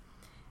heard of it.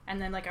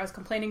 And then, like I was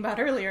complaining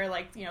about earlier,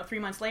 like, 3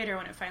 months later,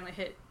 when it finally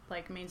hit,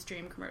 like,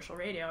 mainstream commercial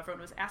radio,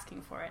 everyone was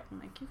asking for it. I'm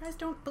like, you guys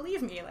don't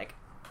believe me. Like,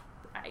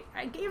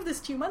 I gave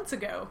this 2 months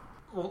ago.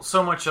 Well,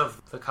 so much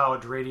of the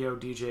college radio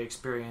DJ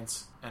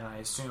experience, and I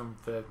assume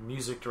the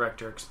music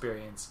director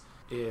experience,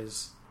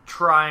 is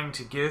trying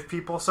to give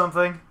people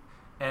something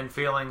and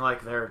feeling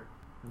like they're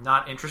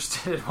not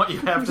interested in what you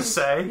have to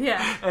say.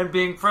 Yeah. And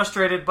being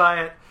frustrated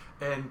by it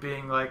and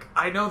being like,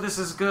 I know this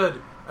is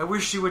good. I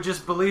wish you would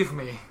just believe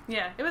me.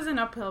 Yeah, it was an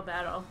uphill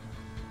battle.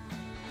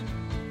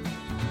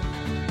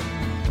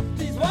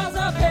 These walls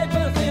are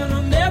paper thin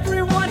and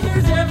everyone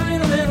hears every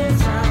little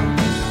sound.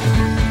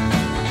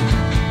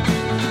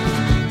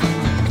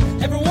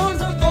 Everyone's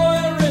a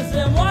voyeur,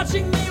 them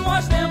watching me,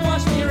 watch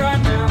me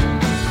right now.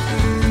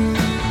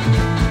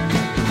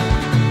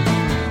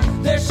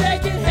 They're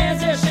shaking hands,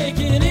 they're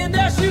shaking in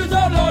their shoes,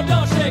 oh Lord,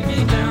 don't shake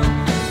me down.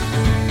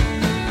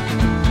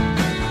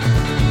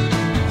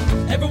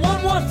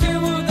 Everyone wants two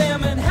of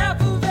them and half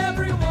of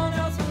everyone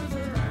else moves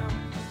around.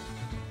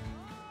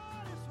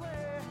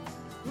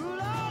 Ooh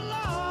la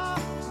la,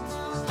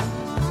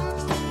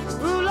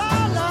 ooh la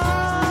la,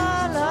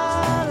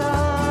 la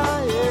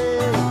la,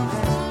 yeah.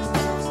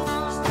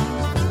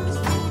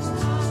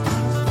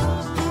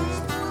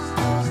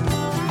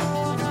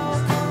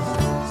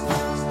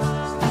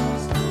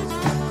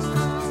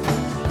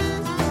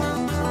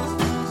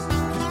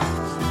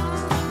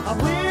 I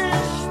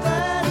wish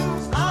that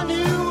I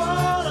knew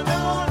all I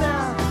know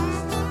now.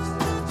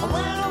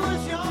 When I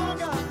was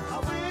younger, I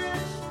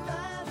wish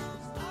that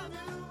I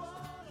knew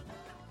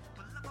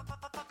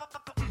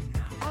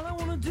all I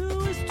wanna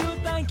do is to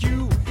thank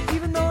you,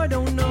 even though I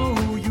don't know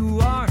who you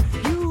are.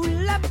 You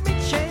let me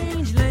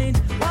change lanes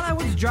while I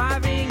was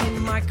driving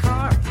in my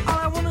car. All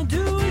I wanna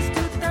do is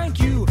to thank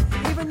you,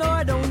 even though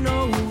I don't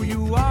know who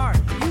you are.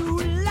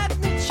 You let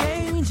me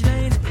change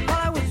lanes while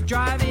I was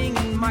driving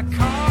in my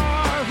car.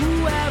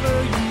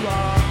 Whoever you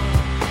are,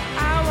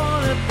 I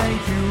wanna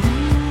thank you.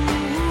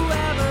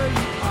 Whoever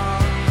you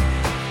are,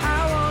 I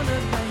wanna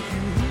thank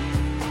you.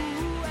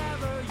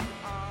 Whoever you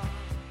are,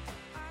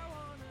 I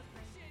wanna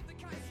appreciate the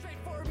kind,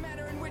 straightforward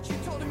manner in which you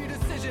told him your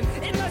decision.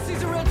 Unless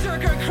he's a real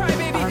jerk or a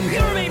crybaby,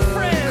 you remain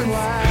friends.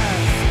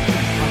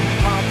 I'm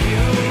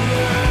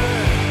popular.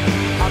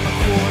 I'm a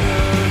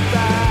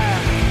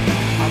quarterback.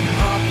 I'm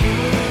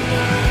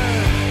popular.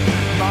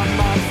 My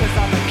mom says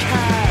I'm a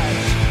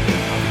catch.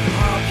 I'm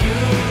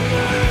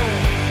popular.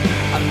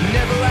 I'm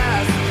never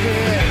last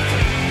picked.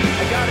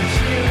 I got a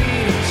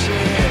cheerleading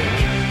chick.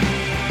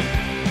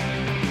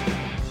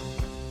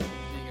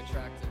 Being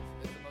attractive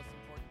is the most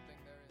important thing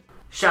there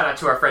is. Shout out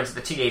to our friends at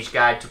the Teenage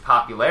Guide to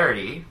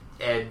Popularity.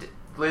 And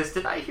Liz,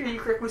 did I hear you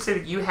correctly say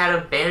that you had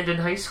a band in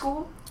high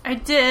school? I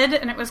did,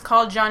 and it was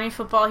called Johnny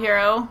Football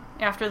Hero,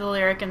 after the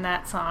lyric in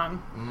that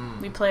song.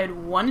 We played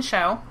one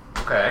show.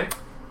 Okay.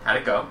 How'd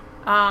it go?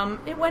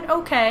 It went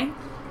okay.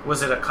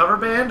 Was it a cover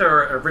band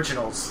or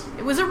originals?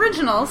 It was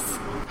originals.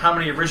 How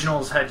many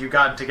originals had you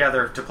gotten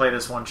together to play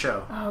this one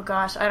show? Oh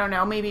gosh, I don't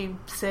know, maybe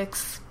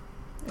 6.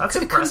 That's It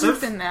couldn't impressive.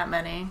 have been that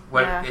many.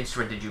 What Yeah.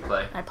 instrument did you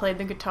play? I played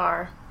the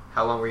guitar.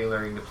 How long were you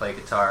learning to play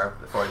guitar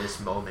before this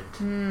moment?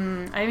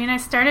 I mean, I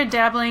started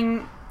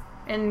dabbling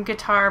in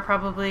guitar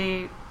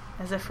probably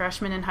as a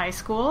freshman in high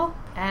school,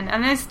 and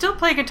I still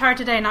play guitar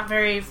today, not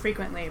very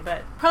frequently,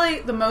 but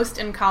probably the most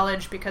in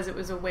college because it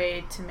was a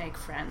way to make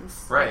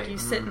friends. Right. Like you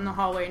sit in the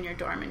hallway in your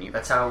dorm and you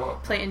That's how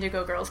play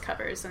Indigo Girls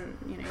covers, and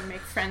you make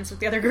friends with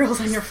the other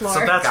girls on your floor.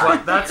 So that's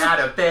get out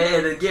of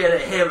bed and get a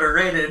hammer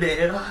in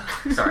it.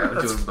 Sorry,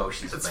 I'm doing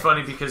motions. It's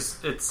funny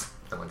because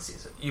no one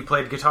sees it. You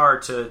played guitar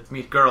to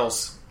meet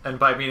girls, and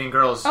by meeting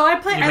girls, you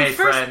made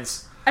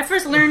friends. I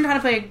first learned how to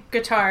play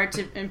guitar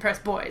to impress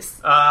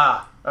boys.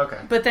 Ah, okay.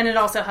 But then it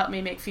also helped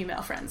me make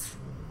female friends.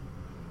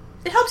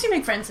 It helps you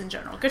make friends in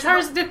general.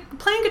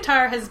 Playing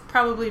guitar has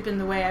probably been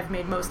the way I've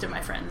made most of my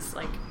friends,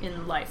 like,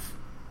 in life.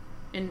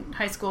 In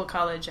high school,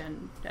 college,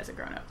 and as a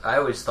grown-up. I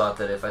always thought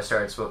that if I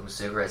started smoking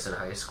cigarettes in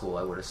high school,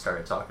 I would have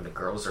started talking to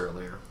girls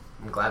earlier.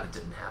 I'm glad it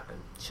didn't happen.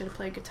 Should have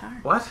played guitar.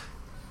 What?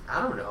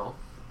 I don't know.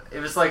 It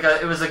was like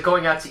a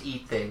going out to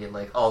eat thing, and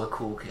like all the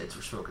cool kids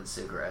were smoking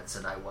cigarettes,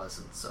 and I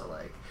wasn't. So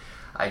like,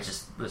 I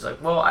just was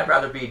like, well, I'd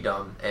rather be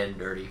dumb and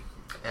nerdy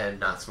and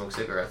not smoke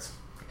cigarettes.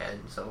 And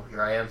so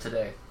here I am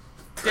today.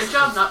 Good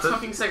job not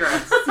smoking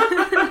cigarettes.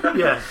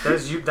 Yeah,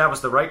 that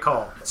was the right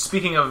call.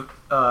 Speaking of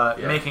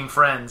making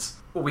friends,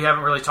 we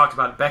haven't really talked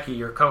about Becky,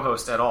 your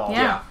co-host, at all.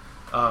 Yeah.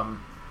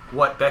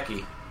 What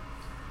Becky?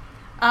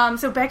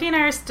 So Becky and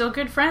I are still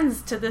good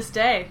friends to this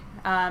day.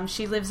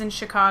 She lives in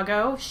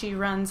Chicago. She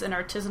runs an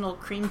artisanal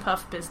cream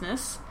puff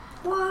business.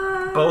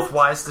 What? Both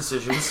wise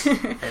decisions.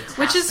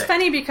 Which is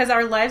funny because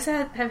our lives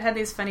have had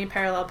these funny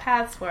parallel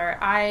paths where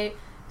I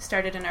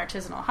started an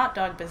artisanal hot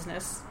dog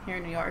business here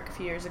in New York a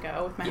few years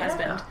ago with my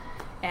husband.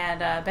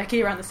 And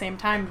Becky, around the same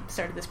time,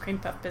 started this cream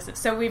puff business.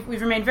 So we've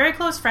remained very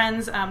close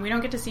friends. We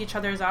don't get to see each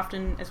other as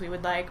often as we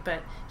would like,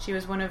 but she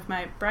was one of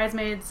my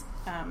bridesmaids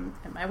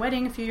at my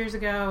wedding a few years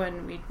ago,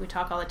 and we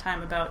talk all the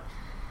time about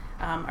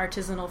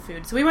artisanal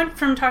food. So we went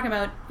from talking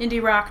about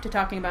indie rock to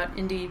talking about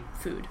indie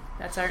food.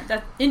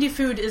 Indie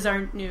food is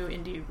our new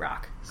indie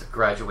rock. It's a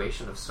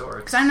graduation of sorts.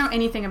 Because I don't know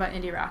anything about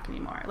indie rock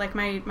anymore. Like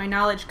my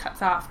knowledge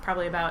cuts off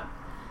probably about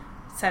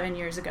 7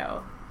 years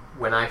ago.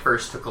 When I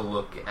first took a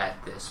look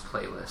at this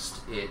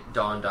playlist, it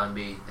dawned on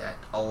me that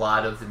a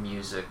lot of the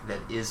music that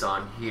is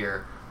on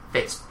here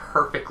fits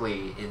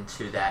perfectly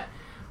into that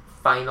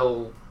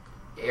final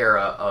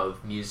era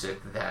of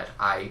music that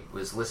I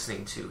was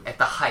listening to, at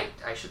the height,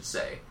 I should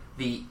say,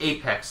 the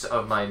apex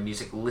of my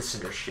music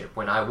listenership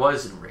when I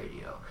was in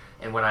radio.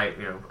 And when I,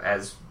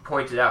 as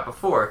pointed out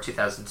before,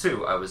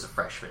 2002, I was a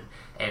freshman,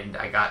 and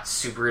I got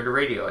super into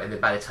radio, and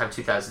then by the time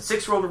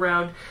 2006 rolled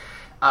around,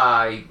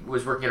 I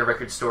was working at a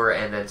record store,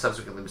 and then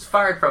subsequently was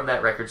fired from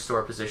that record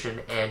store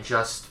position, and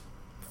just...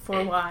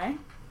 For why?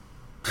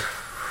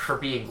 For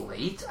being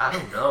late? I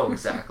don't know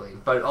exactly.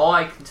 But all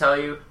I can tell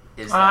you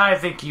is that... I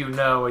think you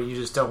know, you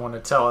just don't want to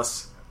tell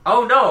us.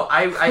 Oh, no,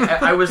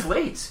 I was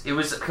late. It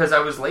was because I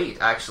was late,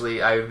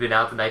 actually. I'd been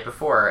out the night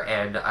before,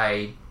 and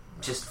I,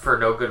 just for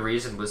no good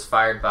reason, was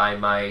fired by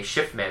my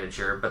shift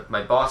manager, but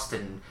my boss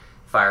didn't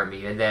fire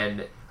me, and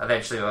then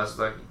eventually I was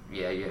like,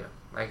 yeah,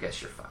 I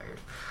guess you're fired.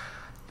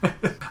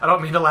 I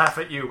don't mean to laugh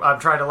at you. I'm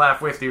trying to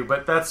laugh with you,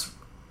 but that's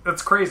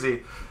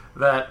crazy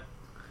that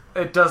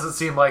it doesn't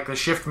seem like the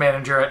shift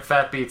manager at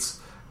Fat Beats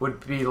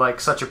would be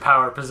like such a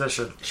power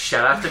position.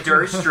 Shout out to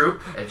Dirty Stroop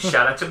and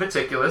shout out to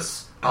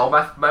Meticulous, all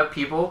my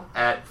people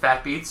at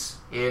Fat Beats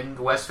in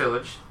the West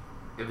Village.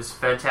 It was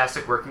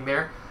fantastic working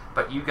there.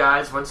 But you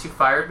guys, once you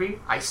fired me,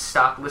 I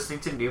stopped listening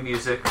to new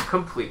music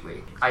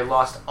completely. I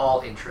lost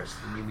all interest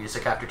in new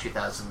music after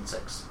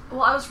 2006.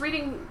 Well, I was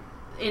reading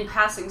in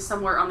passing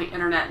somewhere on the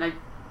internet, and I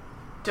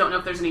don't know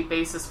if there's any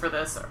basis for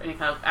this or any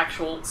kind of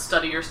actual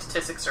study or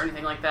statistics or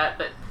anything like that,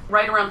 but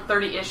right around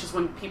 30-ish is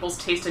when people's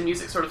taste in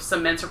music sort of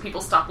cements, or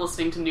people stop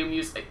listening to new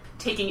music,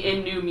 taking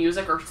in new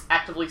music, or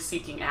actively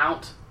seeking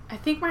out. I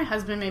think my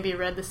husband maybe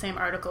read the same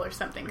article or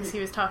something, because he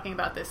was talking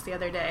about this the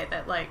other day,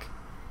 that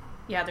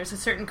there's a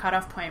certain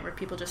cutoff point where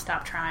people just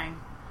stop trying,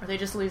 or they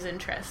just lose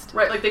interest.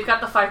 Right, like they've got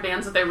the 5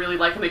 bands that they really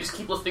like, and they just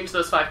keep listening to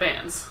those 5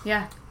 bands.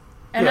 Yeah.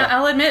 And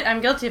I'll admit,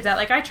 I'm guilty of that.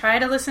 Like, I try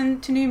to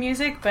listen to new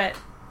music, but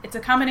it's a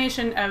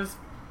combination of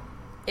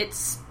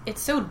it's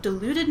so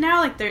diluted now.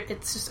 Like,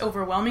 it's just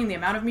overwhelming, the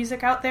amount of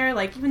music out there.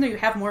 Like, even though you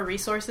have more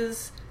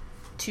resources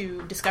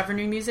to discover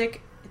new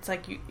music, it's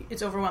like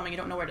it's overwhelming. You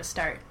don't know where to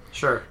start.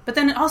 Sure. But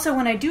then also,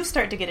 when I do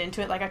start to get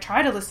into it, like, I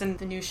try to listen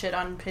to new shit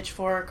on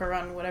Pitchfork or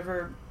on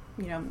whatever,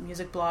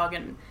 music blog,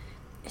 and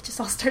it just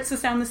all starts to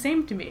sound the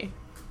same to me.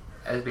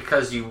 And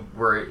because you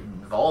were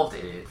involved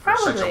in it for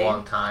Probably. such a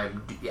long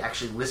time,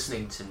 actually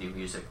listening to new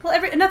music. Well,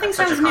 nothing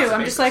sounds new.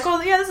 I'm just like, oh,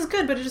 oh, yeah, this is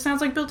good, but it just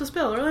sounds like Built to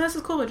Spill. Or this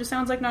is cool, it just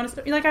sounds like not as...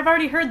 Like, I've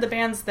already heard the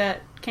bands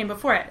that came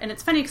before it. And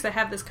it's funny because I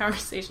have this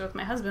conversation with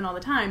my husband all the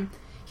time.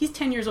 He's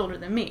 10 years older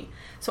than me.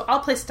 So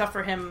I'll play stuff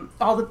for him,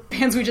 all the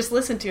bands we just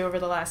listened to over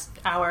the last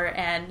hour,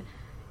 and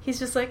he's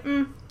just like,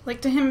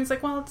 Like, to him, he's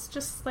like, well, it's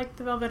just like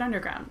the Velvet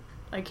Underground.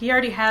 Like, he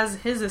already has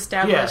his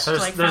established,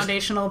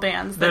 foundational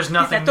bands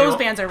that those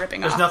bands are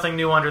ripping off. There's nothing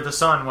new under the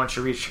sun once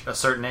you reach a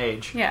certain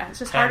age. Yeah, it's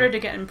just harder to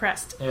get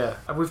impressed. Yeah.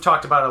 We've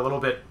talked about it a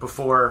little bit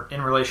before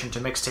in relation to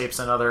mixtapes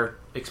and other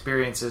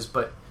experiences,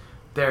 but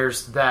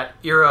there's that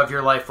era of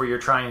your life where you're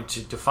trying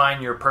to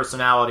define your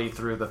personality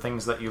through the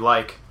things that you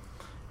like.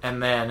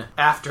 And then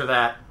after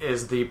that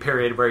is the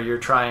period where you're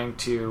trying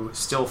to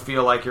still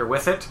feel like you're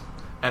with it.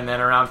 And then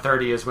around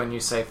 30 is when you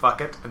say fuck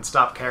it and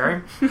stop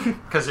caring.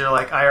 Because you're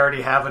like, I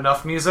already have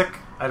enough music.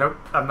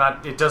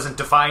 It doesn't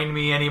define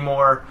me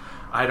anymore.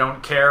 I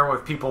don't care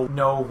if people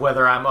know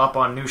whether I'm up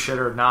on new shit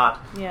or not.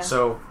 Yeah.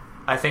 So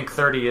I think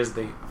 30 is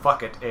the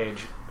fuck it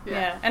age.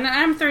 Yeah, and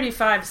I'm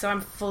 35, so I'm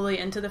fully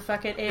into the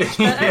fuck it age.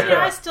 But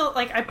I still,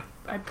 like,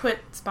 I put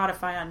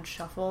Spotify on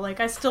shuffle.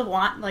 Like, I still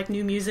want, like,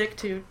 new music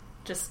to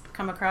just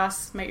come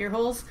across my ear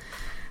holes.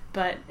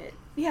 But,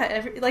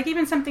 like,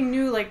 even something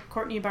new like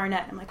Courtney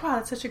Barnett, I'm like, wow,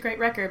 that's such a great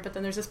record. But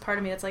then there's this part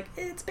of me that's like,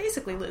 it's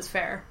basically Liz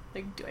Phair.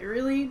 Like, do I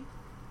really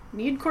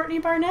need Courtney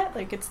Barnett?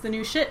 Like, it's the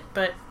new shit,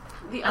 but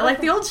I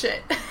like the old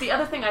shit. The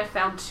other thing I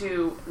found,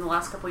 too, in the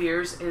last couple of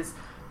years is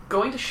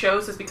going to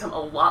shows has become a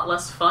lot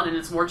less fun, and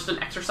it's more just an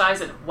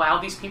exercise in, wow,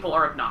 these people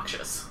are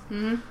obnoxious.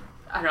 Mm-hmm.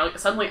 I don't know, like,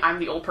 suddenly I'm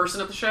the old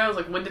person at the show.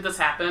 Like, when did this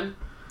happen?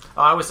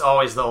 I was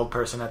always the old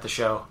person at the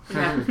show.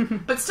 Yeah.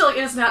 But still, it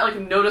is not, like,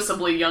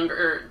 noticeably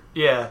younger.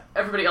 Yeah.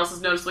 Everybody else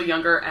is noticeably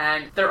younger,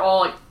 and they're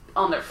all, like,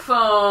 on their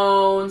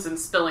phones and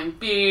spilling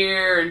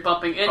beer and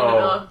bumping into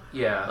them.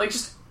 Yeah. Like,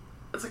 just...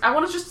 It's like, I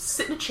want to just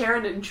sit in a chair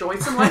and enjoy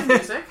some live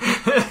music.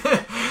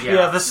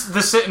 Yeah, the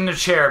sit in a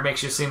chair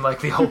makes you seem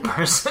like the old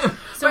person.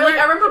 So, like,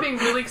 I remember being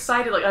really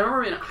excited. Like, I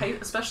remember,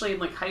 especially in,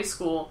 like, high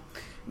school,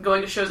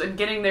 going to shows and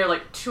getting there,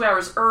 like, 2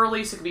 hours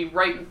early so it could be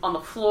right on the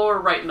floor,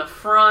 right in the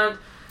front.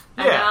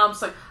 And now I'm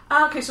just like,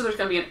 okay, so there's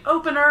going to be an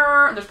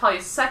opener, and there's probably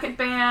a second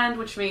band,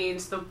 which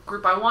means the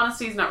group I want to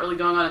see is not really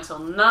going on until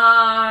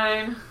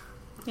 9.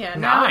 Yeah,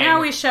 now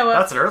we show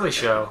up... That's an early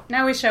show.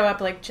 Now we show up,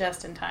 like,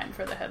 just in time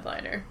for the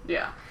headliner.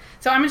 Yeah.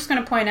 So I'm just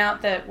going to point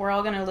out that we're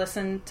all going to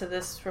listen to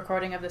this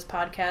recording of this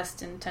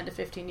podcast in 10 to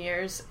 15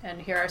 years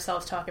and hear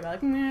ourselves talk about,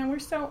 like, man, we're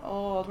so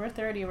old. We're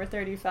 30, we're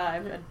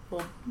 35. And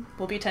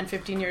we'll be 10,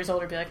 15 years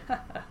older and be like,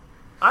 ha, ha.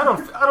 I don't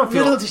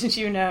feel... Little didn't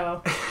you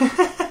know.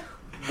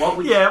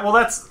 Yeah, well,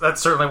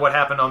 that's certainly what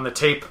happened on the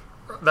tape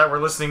that we're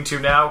listening to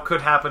now.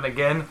 Could happen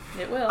again.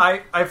 It will.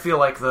 I feel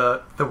like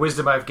the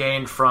wisdom I've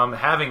gained from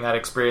having that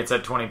experience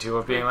at 22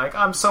 of being like,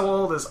 I'm so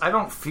old, is I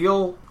don't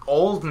feel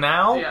old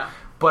now. Yeah.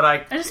 But I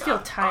just feel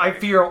tired. I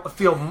feel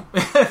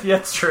yeah,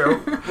 it's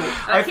true.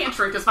 I can't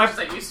drink as much as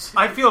I used to.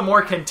 I feel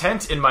more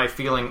content in my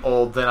feeling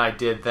old than I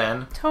did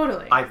then.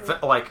 Totally.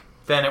 Like,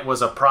 then it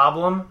was a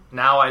problem.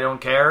 Now I don't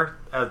care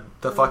at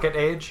the fuck it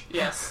age.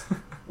 Yes.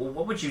 Well,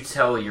 what would you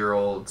tell your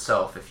old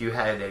self if you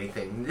had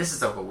anything? This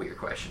is a weird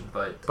question,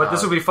 but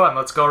this would be fun.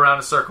 Let's go around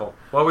a circle.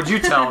 What would you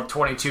tell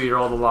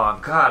 22-year-old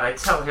Alon? God, I'd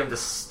tell him to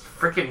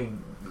freaking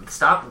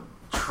stop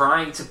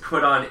trying to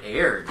put on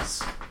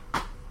airs.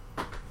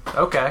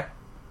 Okay.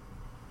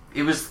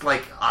 It was,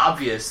 like,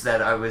 obvious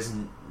that I was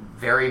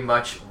very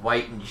much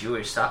white and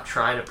Jewish. Stop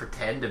trying to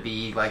pretend to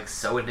be, like,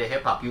 so into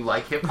hip-hop. You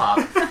like hip-hop.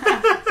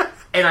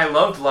 And I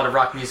loved a lot of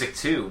rock music,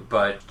 too,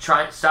 but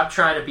stop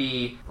trying to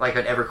be, like,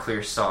 an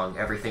Everclear song,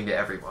 everything to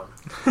everyone.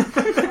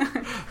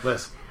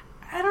 Liz.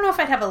 I don't know if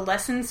I'd have a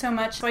lesson so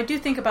much. So I do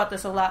think about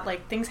this a lot.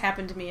 Like, things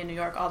happen to me in New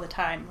York all the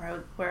time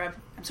where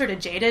I'm sort of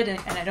jaded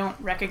and I don't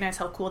recognize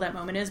how cool that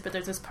moment is, but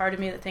there's this part of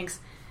me that thinks,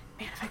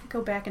 man, if I could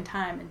go back in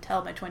time and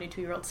tell my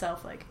 22-year-old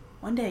self, like,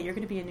 one day you're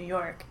going to be in New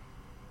York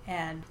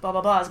and blah, blah,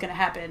 blah is going to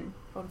happen.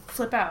 I'll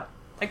flip out.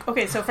 Like,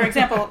 okay, so for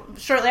example,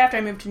 shortly after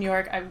I moved to New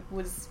York, I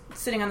was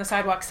sitting on the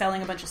sidewalk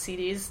selling a bunch of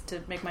CDs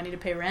to make money to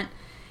pay rent.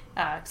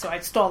 So I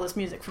stole this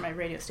music from my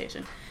radio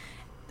station.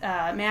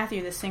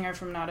 Matthew, the singer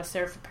from Not a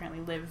Surf, apparently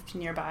lived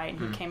nearby, and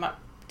he came up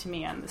to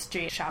me on the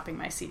street shopping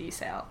my CD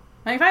sale.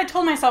 Like, if I had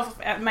told myself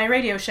at my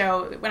radio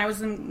show when I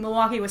was in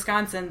Milwaukee,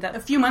 Wisconsin, that a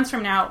few months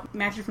from now,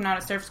 Matthew from Not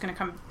a Surf is going to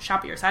come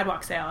shop at your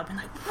sidewalk sale, I'd been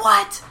like,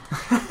 what?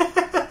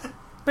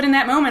 But in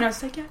that moment, I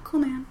was like, yeah, cool,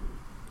 man.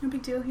 No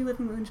big deal. You live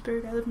in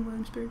Williamsburg. I live in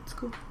Williamsburg. It's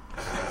cool.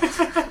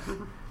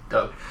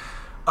 Doug?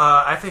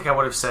 I think I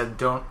would have said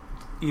don't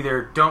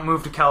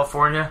move to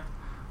California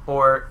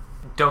or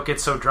don't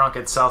get so drunk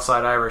at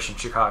Southside Irish in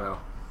Chicago.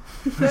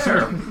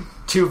 Sure.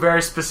 Two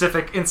very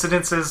specific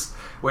incidences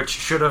which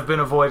should have been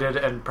avoided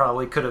and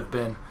probably could have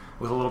been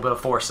with a little bit of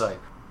foresight.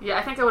 Yeah,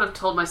 I think I would have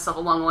told myself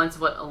along the lines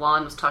of what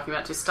Alon was talking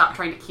about to stop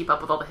trying to keep up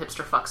with all the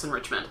hipster fucks in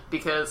Richmond,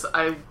 because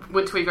I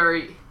went to a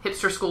very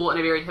hipster school in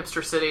a very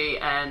hipster city,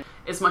 and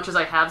as much as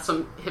I have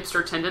some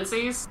hipster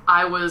tendencies,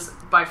 I was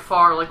by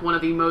far like one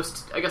of the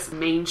most, I guess,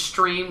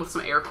 mainstream with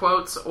some air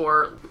quotes,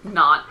 or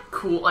not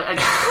cool, like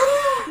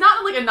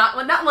not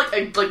like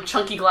a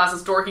chunky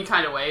glasses dorky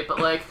kind of way, but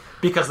like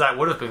because that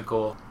would have been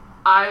cool.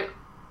 I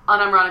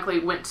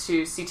unironically went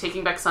to see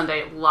Taking Back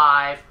Sunday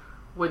live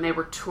when they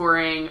were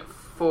touring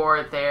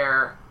for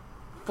their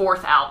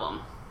 4th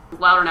album.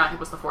 Louder Now, I think,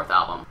 was the 4th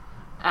album.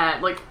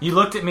 And, like... You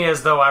looked at me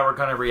as though I were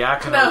going to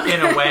react in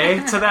a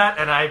way to that,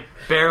 and I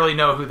barely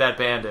know who that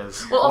band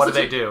is. Well, what do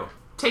they do?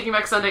 Taking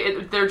Back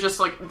Sunday, they're just,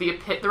 like, they're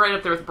right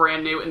up there with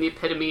Brand New and the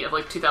epitome of,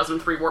 like,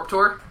 2003 Warped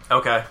Tour.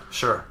 Okay,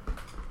 sure.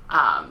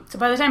 So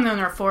by the time they were on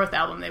their 4th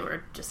album, they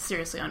were just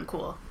seriously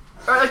uncool.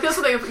 Or like this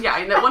thing, yeah.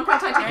 And at one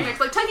point, Tiny Mix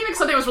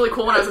Sunday was really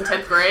cool when I was in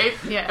 10th grade,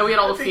 and we had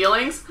all the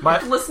feelings.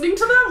 Listening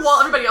to them while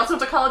everybody else I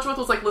went to college with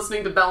was like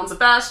listening to Belle and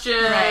Sebastian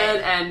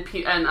and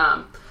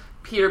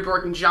Peter,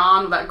 Borg and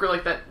John.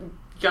 That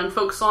young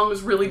folk song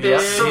was really big.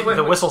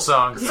 The whistle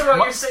songs. So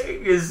what you're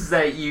saying is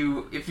that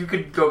if you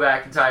could go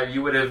back in time,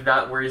 you would have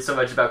not worried so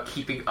much about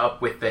keeping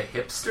up with the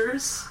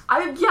hipsters?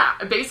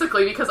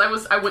 Basically, because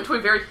I went to a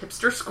very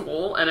hipster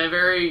school and a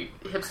very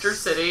hipster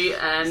city,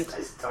 and I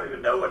just don't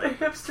even know what a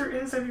hipster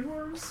is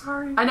anymore. I'm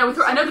sorry. I know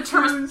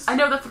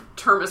the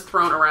term is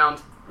thrown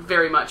around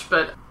very much,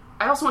 but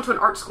I also went to an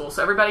art school,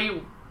 so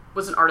everybody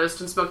was an artist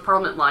and smoked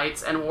Parliament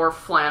lights and wore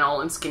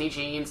flannel and skinny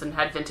jeans and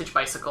had vintage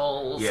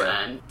bicycles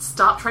and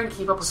stopped trying to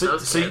keep up with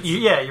those kids.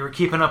 You were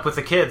keeping up with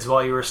the kids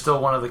while you were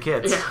still one of the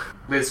kids. Yeah.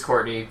 Liz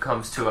Courtney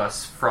comes to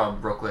us from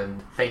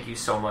Brooklyn. Thank you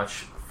so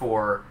much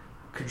for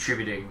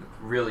contributing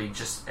really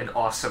just an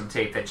awesome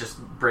tape that just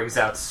brings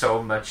out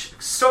so much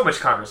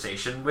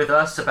conversation with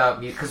us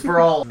about music, because we're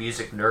all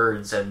music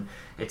nerds, and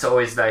it's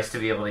always nice to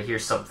be able to hear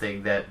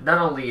something that not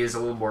only is a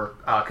little more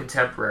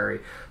contemporary,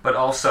 but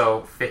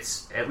also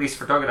fits, at least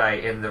for Doug and I,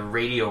 in the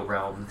radio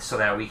realm, so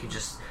that we can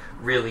just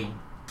really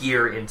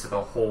gear into the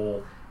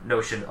whole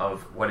notion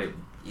of what it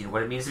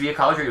means to be a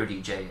college radio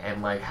DJ,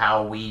 and like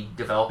how we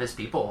develop as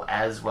people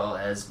as well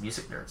as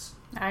music nerds.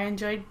 I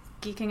enjoyed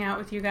geeking out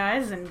with you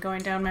guys and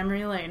going down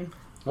memory lane.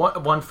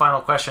 One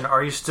final question.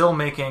 Are you still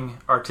making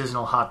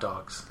artisanal hot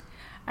dogs?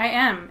 I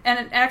am.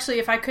 And actually,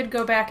 if I could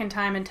go back in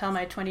time and tell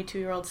my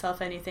 22-year-old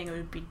self anything, it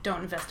would be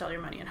don't invest all your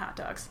money in hot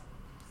dogs.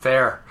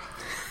 Fair.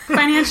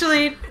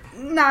 Financially,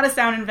 not a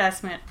sound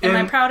investment. Am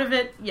I proud of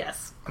it?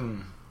 Yes.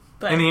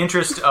 But in the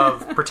interest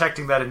of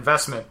protecting that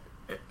investment,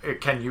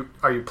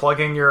 are you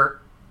plugging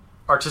your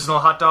artisanal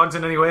hot dogs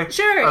in any way?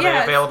 Sure, Are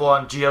they available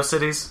on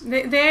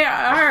GeoCities? They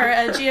are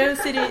at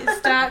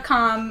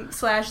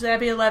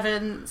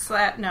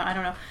geocities.com/Zabby11 No, I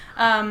don't know.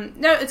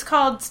 No, it's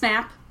called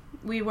Snap.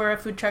 We were a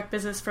food truck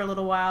business for a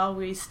little while.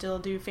 We still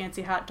do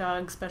fancy hot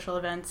dogs, special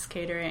events,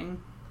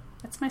 catering.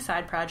 That's my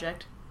side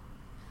project.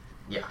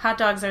 Yeah. Hot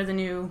dogs are the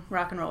new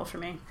rock and roll for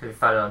me. Can we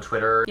find it on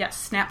Twitter? Yes,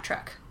 Snap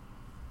Truck.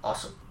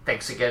 Awesome.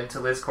 Thanks again to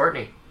Liz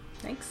Courtney.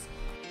 Thanks.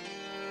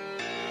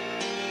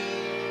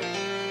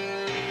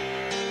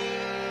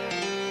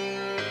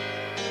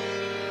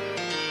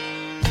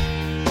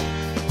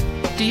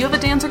 Do you have a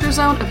Danziger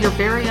zone of your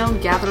very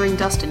own gathering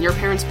dust in your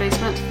parents'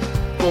 basement?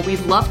 Well,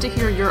 we'd love to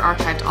hear your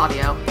archived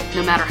audio,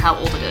 no matter how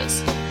old it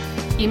is.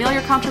 Email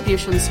your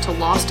contributions to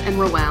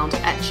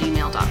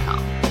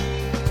lostandrewound@gmail.com.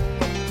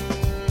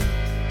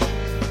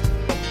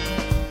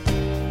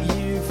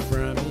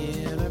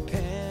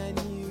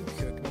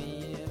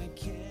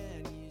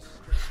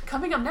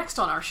 Coming up next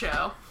on our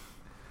show,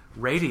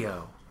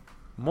 radio.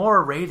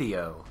 More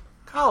radio.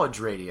 College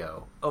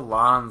radio.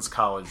 Alon's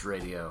College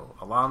Radio.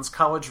 Alon's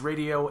College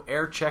Radio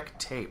air check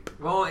tape.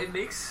 Well, it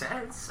makes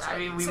sense. I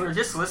mean, we were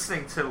just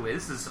listening to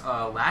Liz's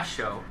last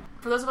show.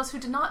 For those of us who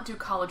did not do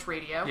college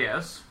radio,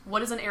 yes.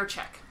 What is an air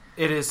check?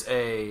 It is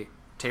a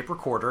tape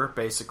recorder,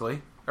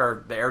 basically.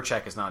 Or the air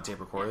check is not a tape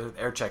recorder.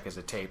 The air check is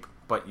a tape,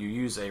 but you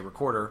use a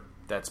recorder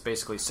that's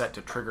basically set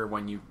to trigger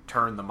when you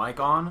turn the mic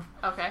on.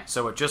 Okay.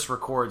 So it just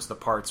records the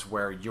parts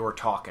where you're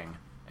talking,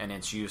 and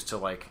it's used to,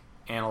 like,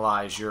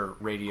 analyze your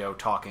radio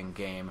talking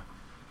game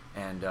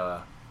and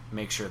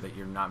make sure that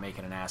you're not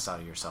making an ass out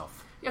of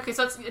yourself. Okay,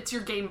 so it's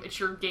your game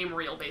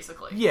reel,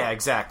 basically. Yeah,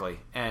 exactly.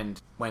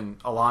 And when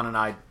Alon and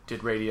I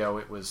did radio,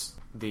 it was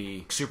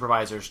the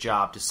supervisor's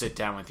job to sit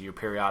down with you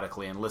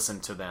periodically and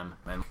listen to them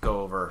and go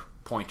over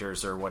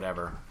pointers or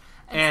whatever.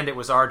 And it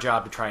was our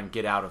job to try and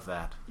get out of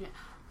that. Yeah.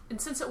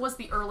 And since it was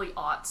the early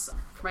aughts,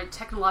 from a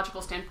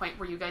technological standpoint,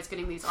 were you guys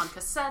getting these on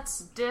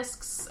cassettes,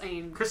 discs?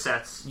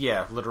 Cassettes.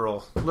 Yeah,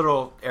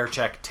 literal air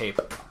check tape.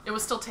 It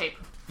was still tape.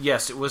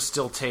 Yes, it was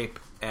still tape,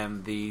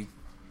 and the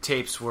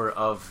tapes were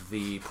of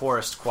the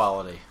poorest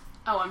quality.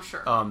 Oh, I'm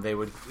sure. They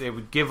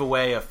would give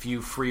away a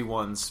few free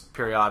ones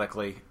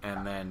periodically,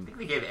 and then I think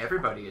they gave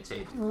everybody a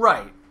tape.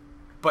 Right,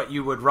 but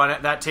you would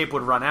that tape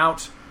would run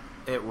out.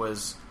 It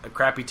was a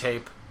crappy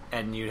tape,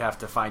 and you'd have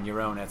to find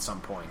your own at some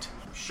point.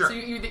 Sure. So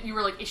you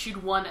were like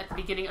issued one at the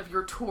beginning of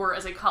your tour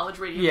as a college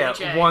radio DJ.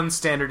 Yeah, one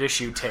standard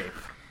issue tape.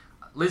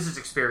 Liz's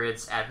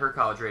experience at her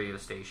college radio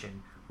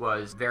station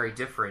was very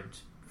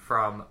different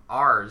from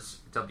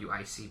ours,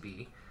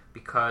 WICB,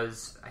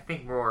 because I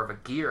think more of a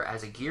gear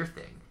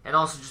thing, and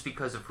also just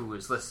because of who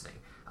was listening.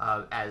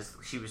 As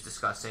she was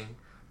discussing,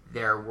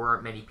 there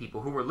weren't many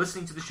people who were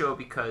listening to the show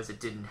because it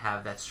didn't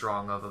have that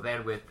strong of a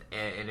bandwidth,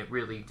 and it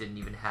really didn't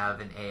even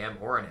have an AM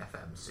or an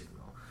FM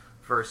signal,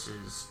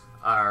 versus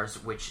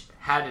ours, which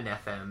had an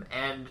FM,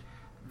 and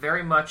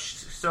very much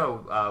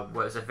so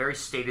was a very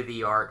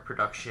state-of-the-art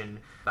production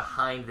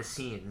behind the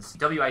scenes.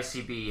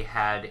 WICB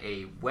had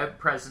a web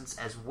presence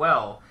as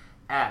well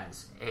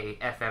as a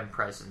FM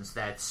presence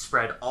that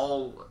spread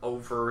all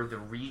over the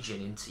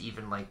region into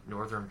even like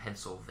northern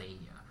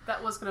Pennsylvania.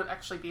 That was going to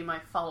actually be my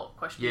follow-up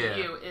question to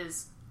you,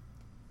 is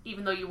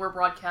even though you were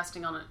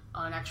broadcasting on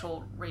an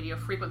actual radio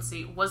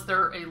frequency, was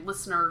there a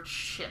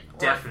listenership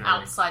Definitely.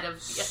 outside of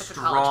the Ithaca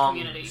College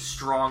community?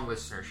 Strong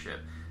listenership.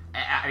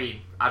 I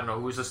mean, I don't know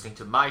who was listening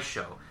to my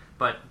show,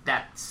 but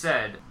that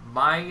said,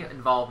 my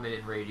involvement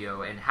in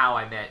radio and how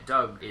I met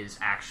Doug is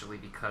actually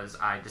because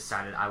I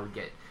decided I would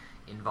get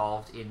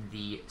involved in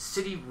the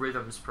City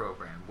Rhythms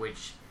program,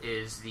 which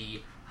is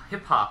the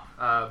hip-hop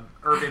urban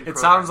program.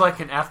 sounds like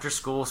an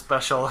after-school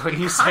special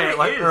when you say it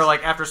like, or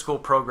like after-school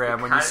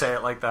program when you say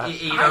it like that.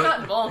 I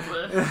got involved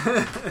with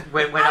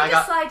when I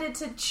decided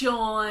to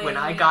join. When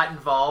I got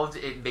involved,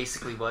 it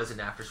basically was an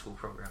after-school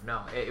program.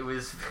 No, it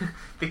was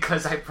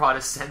because I brought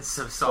a sense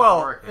of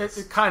self-awareness.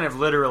 It kind of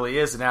literally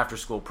is an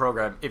after-school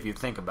program if you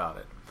think about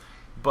it.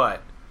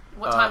 But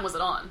what time was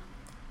it on?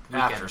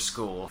 Weekends. After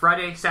school.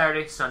 Friday,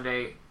 Saturday,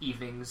 Sunday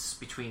evenings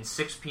between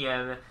 6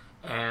 p.m.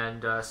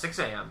 and 6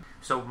 a.m.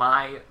 So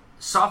my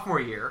sophomore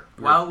year,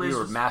 while Liz you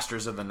were was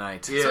masters of the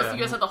night. Yeah. So if you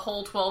guys had the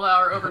whole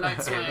 12-hour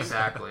overnight swing.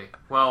 Exactly.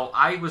 Well,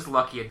 I was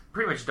lucky. I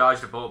pretty much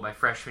dodged a bullet my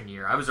freshman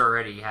year. I was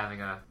already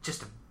having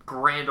just a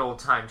grand old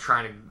time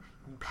trying to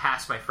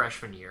pass my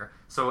freshman year.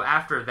 So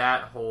after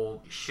that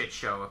whole shit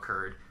show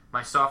occurred,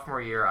 my sophomore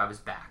year, I was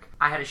back.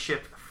 I had a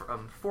shift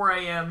from 4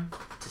 a.m.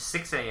 to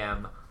 6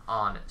 a.m.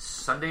 on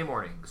Sunday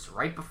mornings,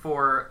 right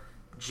before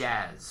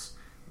jazz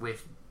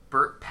with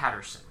Bert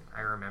Patterson,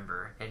 I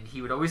remember. And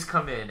he would always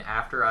come in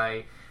after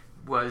I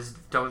was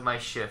done with my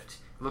shift,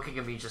 looking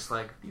at me just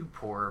like, you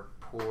poor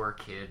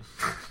kid.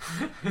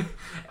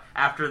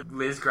 After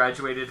Liz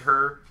graduated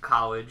her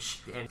college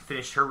and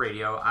finished her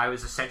radio, I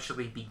was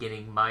essentially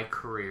beginning my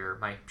career,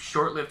 my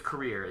short-lived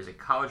career as a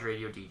college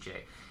radio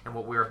DJ. And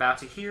what we're about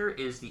to hear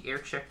is the air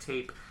check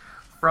tape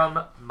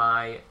from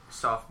my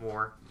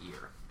sophomore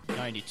year.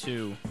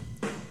 92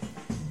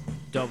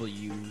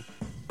 WICB.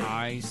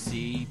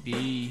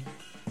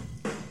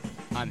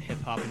 I'm Hip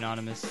Hop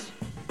Anonymous,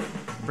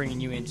 bringing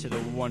you into the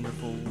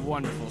wonderful,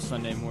 wonderful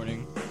Sunday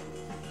morning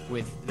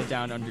with the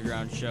Down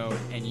Underground show,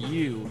 and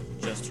you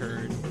just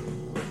heard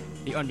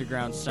the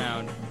Underground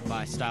Sound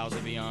by Styles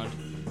of Beyond,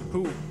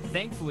 who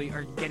thankfully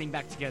are getting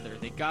back together.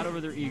 They got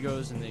over their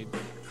egos and they're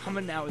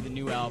coming out with a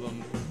new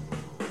album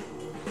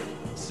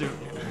soon.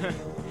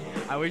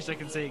 I wish I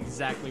could say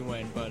exactly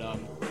when, but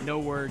no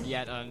word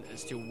yet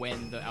as to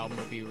when the album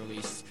will be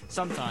released.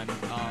 Sometime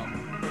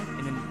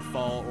in the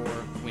fall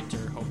or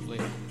winter, hopefully.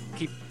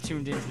 Keep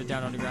tuned into the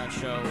Down Underground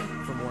show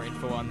for more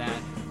info on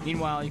that.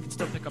 Meanwhile, you can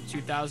still pick up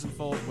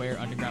 2000-fold where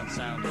Underground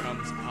Sound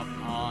comes up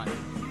on.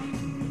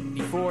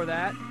 Before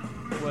that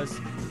was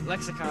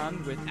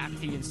Lexicon with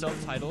Apathy and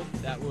Self-Titled.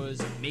 That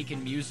was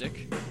Making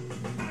Music.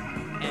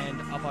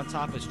 And up on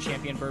top is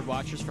Champion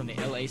Birdwatchers from the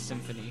LA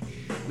Symphony.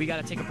 We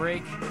gotta take a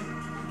break.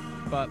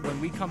 But when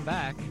we come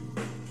back,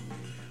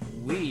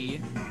 we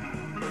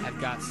have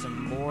got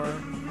some more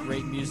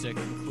great music,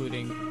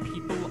 including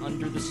People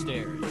Under the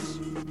Stairs.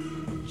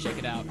 Check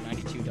it out,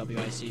 92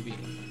 WICB.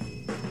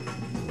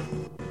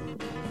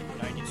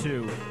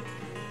 92.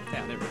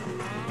 Yeah, there we go.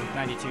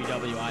 92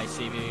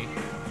 WICB.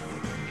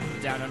 The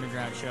Down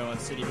Underground show on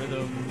City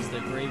Rhythms, the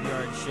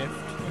Graveyard Shift.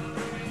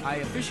 I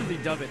officially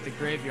dub it the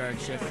Graveyard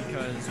Shift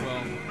because,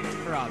 well,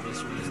 for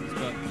obvious reasons,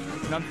 but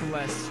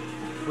nonetheless,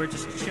 we're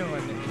just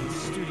chilling in the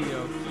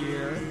studio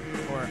here,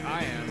 or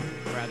I am,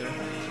 rather.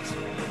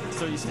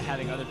 So used to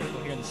having other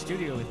people here in the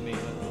studio with me,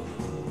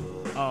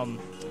 but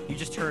you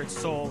just heard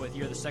Soul with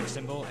You're the Sex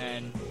Symbol,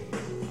 and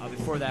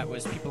before that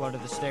was People Under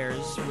the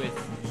Stairs with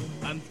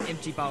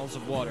Empty Bottles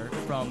of Water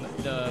from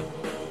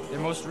their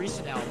most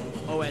recent album,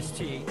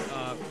 OST,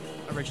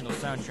 original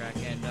soundtrack,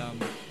 and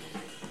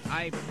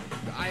I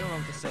don't know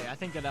what to say. I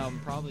think that album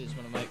probably is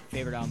one of my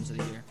favorite albums of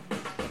the year,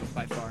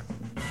 by far,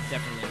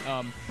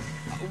 definitely.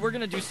 We're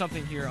gonna do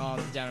something here on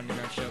the Down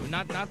Underground show.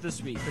 Not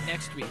this week, but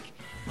next week.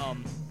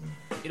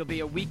 It'll be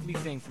a weekly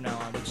thing from now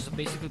on, which will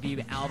basically be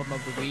the album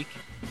of the week.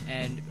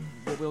 And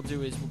what we'll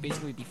do is we'll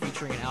basically be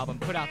featuring an album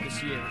put out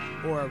this year,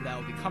 or that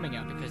will be coming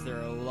out, because there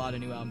are a lot of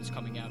new albums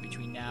coming out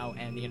between now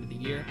and the end of the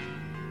year.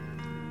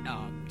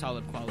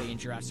 Talib Kweli and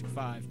Jurassic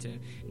 5, to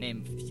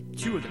name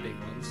two of the big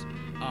ones.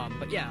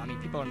 But yeah, I mean,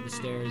 People Under the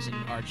Stairs and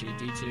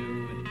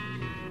RJD2, and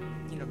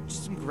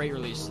just some great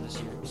releases this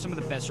year. Some of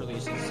the best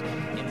releases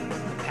in the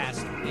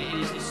past. It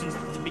is since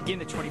the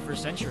beginning of the 21st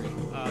century.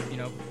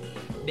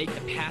 Make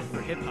the path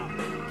for hip hop.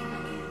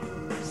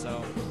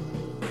 So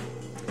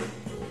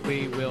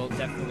we will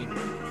definitely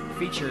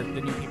feature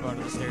the new People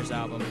Under the Stairs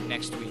album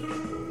next week.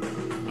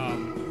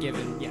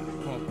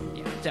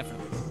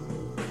 Definitely.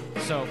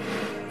 So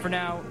for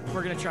now,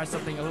 we're gonna try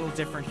something a little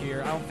different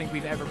here. I don't think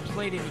we've ever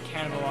played any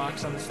Cannibal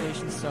Ox on the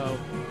station, so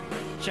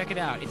check it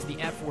out. It's the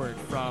F Word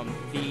from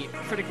the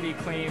critically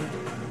acclaimed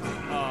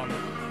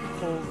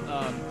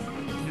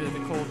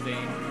the Cold Vein.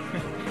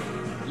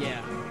 Yeah,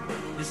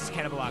 this is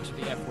Cannibal Ox with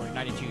the F Word.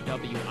 92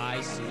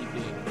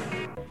 WICB.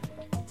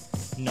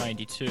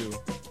 92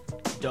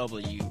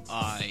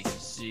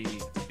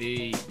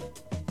 WICB.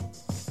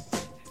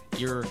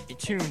 You're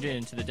tuned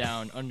in to the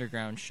Down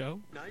Underground show.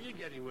 Now you're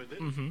getting with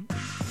it.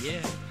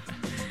 Yeah.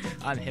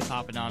 I'm Hip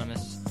Hop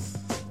Anonymous.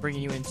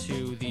 bringing you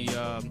into the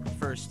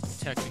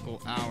first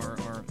technical hour,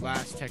 or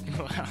last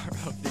technical hour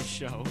of this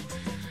show.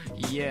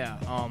 Yeah,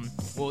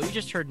 well, you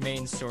just heard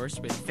Main Source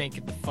with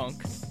Fakin' the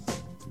Funk.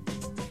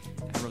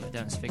 I wrote it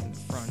down as Fakin' the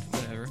Front,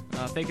 whatever.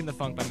 Fakin' the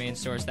Funk by Main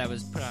Source, that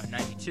was put out in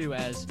 92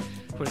 as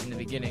put in the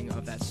beginning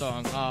of that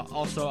song.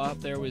 Also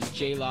up there was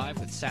J Live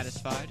with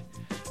Satisfied.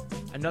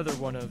 Another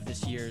one of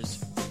this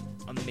year's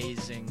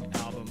amazing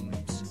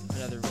albums.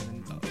 Another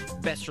one of the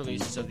best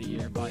releases of the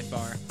year by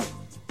far.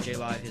 J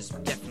Live is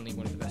definitely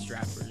one of the best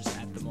rappers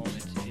at the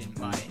moment, in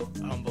my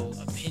humble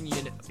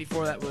opinion.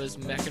 Before that was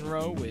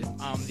McEnroe with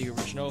I'm the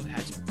Original.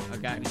 That's a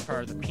guy who's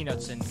part of the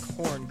Peanuts and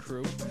Corn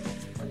crew.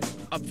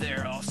 Up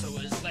there also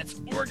was Let's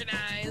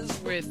Organize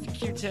with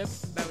Q-Tip.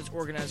 That was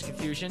Organized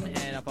Confusion.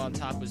 And up on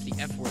top was the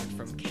F Word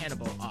from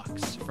Cannibal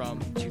Ox from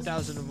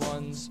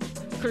 2001's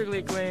critically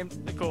acclaimed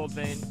The Cold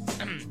Vein.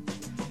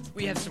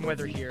 We have some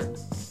weather here.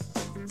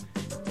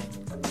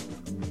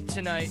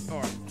 Tonight,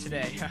 or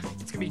today,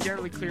 it's going to be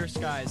generally clear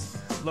skies,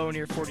 low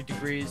near 40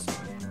 degrees.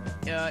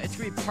 It's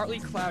going to be partly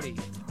cloudy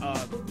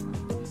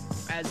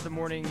as the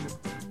morning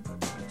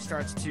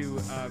starts to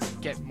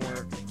get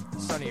more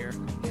sunnier.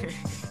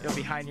 It'll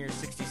be high near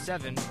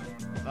 67.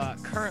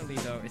 Currently,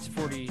 though, it's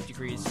 40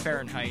 degrees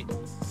Fahrenheit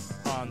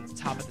on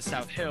top of the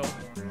South Hill.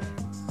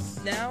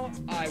 Now,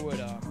 I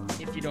would,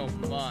 if you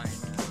don't mind,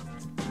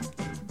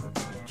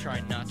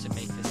 try not to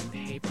make this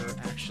paper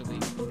actually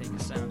make a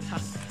sound.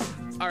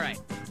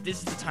 Alright, this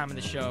is the time of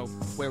the show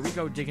where we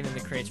go digging in the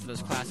crates for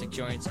those classic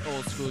joints,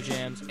 old school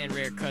jams, and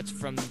rare cuts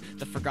from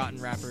the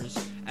forgotten rappers.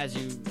 As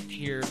you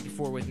hear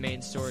before with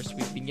Main Source,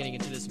 we've been getting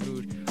into this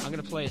mood. I'm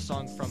going to play a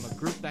song from a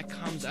group that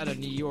comes out of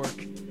New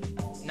York.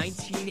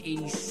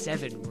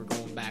 1987 we're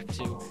going back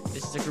to.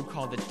 This is a group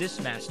called the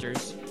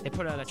Dismasters. They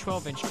put out a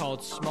 12-inch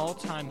called Small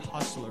Time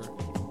Hustler.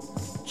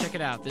 Check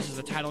it out. This is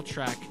the title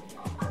track.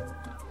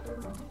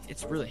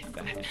 It's really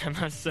fat, I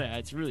must say.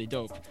 It's really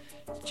dope.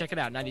 Check it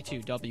out, 92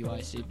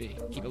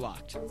 WICB. Keep it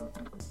locked.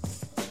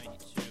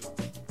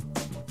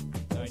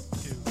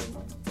 92.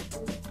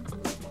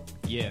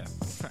 Yeah.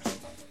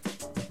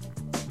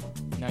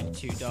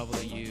 92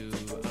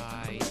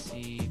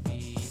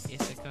 WICB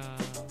Ithaca.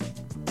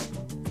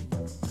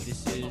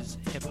 This is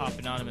Hip Hop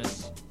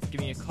Anonymous.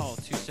 Give me a call,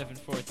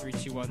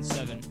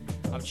 274-3217.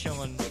 I'm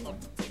chilling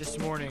this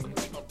morning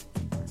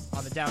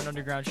on the Down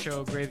Underground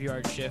Show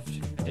Graveyard Shift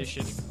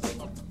edition.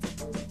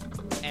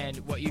 And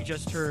what you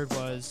just heard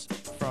was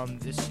from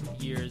this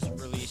year's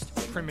released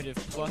Primitive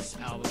Plus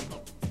album,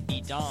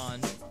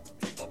 Edon.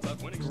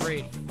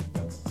 Great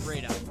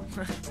album.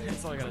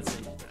 That's all I gotta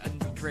say. A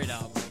great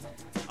album.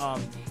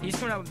 He's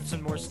coming out with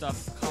some more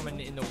stuff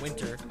coming in the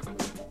winter.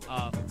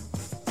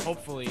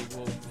 Hopefully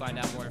we'll find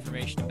out more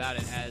information about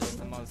it as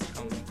the months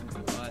come.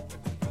 But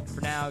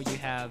for now, you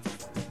have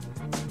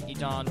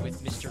Edon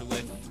with Mr.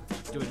 Liff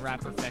doing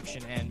Rap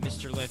Perfection, and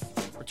Mr. Liff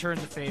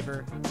returned the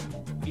favor.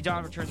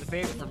 Edon returned the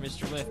favor for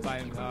Mr. Liff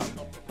by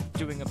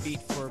doing a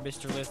beat for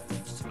Mr.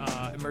 Liff's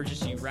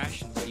Emergency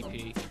Rations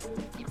EP.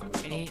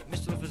 And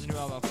Mr. Liff was a new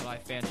album called I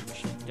Phantom, we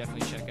should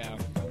definitely check out.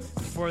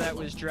 Before that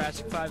was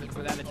Jurassic 5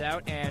 without a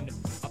doubt, and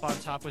up on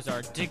top was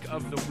our Dig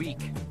of the Week,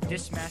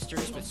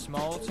 Dismasters with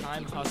Small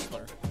Time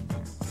Hustler.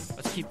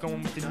 Let's keep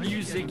going with the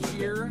music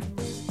here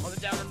on the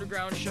Down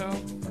Underground Show.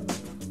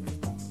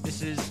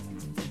 This is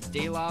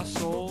De La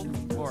Soul,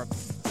 or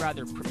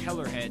rather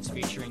Propeller Heads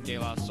featuring De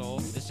La Soul.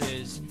 This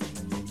is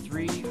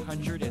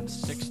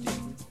 360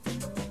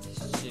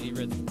 City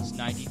Rhythms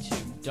 92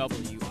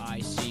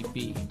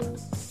 WICB.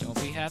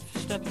 Don't be half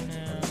stepping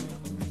now.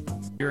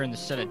 You're in the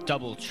set of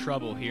Double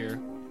Trouble here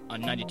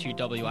on 92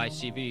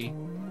 WICB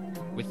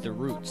with The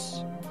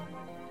Roots.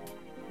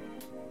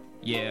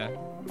 Yeah,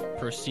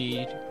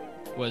 Proceed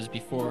was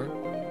before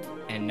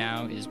and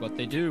now is what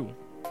they do.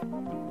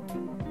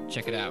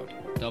 Check it out,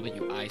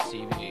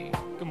 WICB.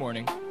 Good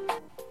morning,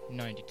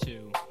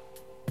 92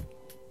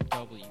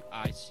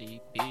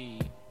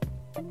 WICB.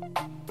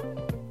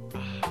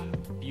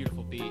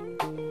 Beautiful beat.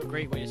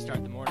 Great way to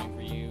start the morning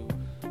for you.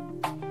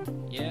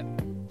 Yep,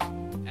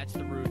 that's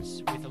The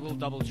Roots with a little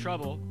Double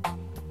Trouble.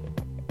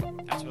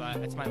 That's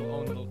my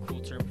own little cool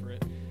term for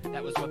it.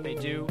 That was what they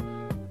do.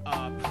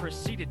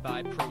 Preceded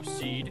by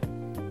Proceed,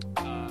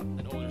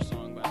 an older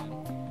song by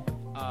them.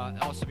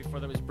 Also before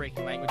that was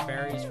Breaking Language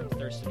Barriers from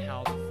Thurston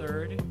Howell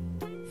III.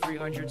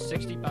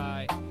 360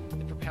 by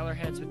the Propeller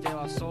Heads with De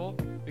La Soul.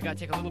 We gotta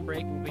take a little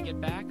break. When we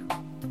get back,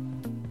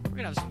 we're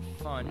gonna have some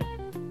fun.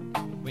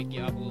 Wake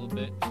you up a little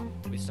bit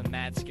with some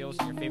mad skills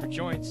and your favorite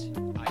joints.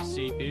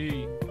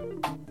 ICB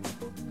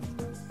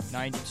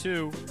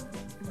 92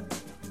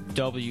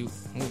 W. Ooh,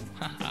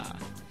 haha.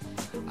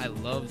 I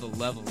love the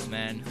levels,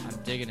 man. I'm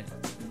digging it.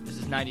 This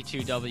is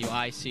 92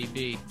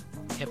 WICB.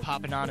 Hip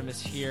Hop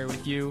Anonymous here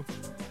with you.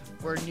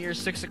 We're near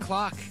 6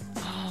 o'clock.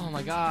 Oh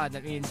my god,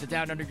 that means the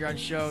Down Underground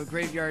Show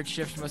Graveyard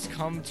Shift must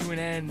come to an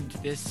end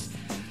this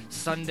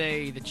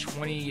Sunday, the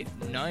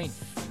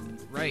 29th.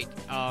 Right.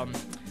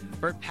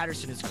 Bert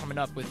Patterson is coming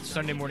up with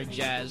Sunday Morning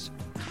Jazz.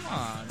 Come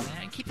on,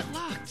 man, keep it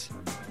locked.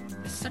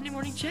 It's Sunday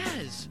Morning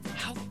Jazz.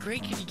 How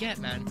great can you get,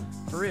 man?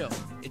 For real,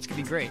 it's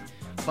gonna be great.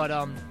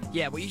 But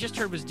yeah, what you just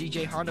heard was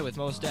DJ Honda with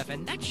Mos Def,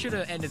 and that should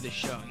have ended the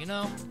show. You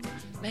know,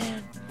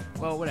 man.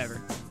 Well,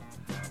 whatever.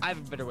 I have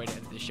a better way to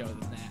end the show than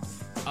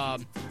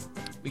that.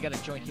 We got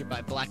a joint here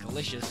by Black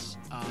Alicious,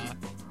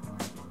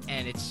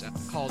 and it's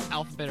called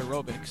Alphabet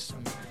Aerobics.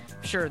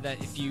 I'm sure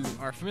that if you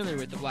are familiar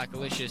with the Black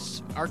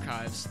Alicious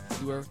archives,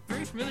 you are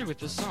very familiar with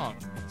this song.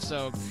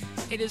 So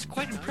it is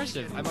quite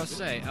impressive, I must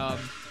say.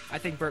 I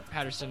think Burt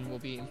Patterson will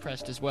be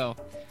impressed as well.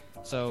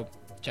 So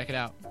check it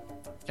out.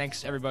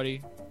 Thanks,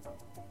 everybody,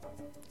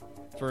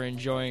 for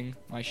enjoying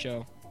my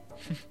show.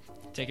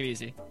 Take it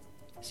easy.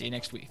 See you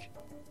next week.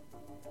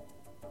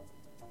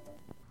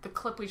 The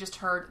clip we just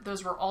heard,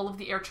 those were all of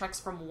the air checks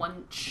from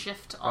one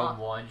shift From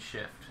one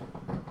shift.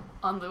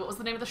 on the, what was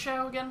the name of the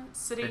show again?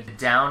 City? The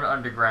Down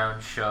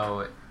Underground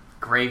Show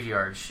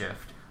Graveyard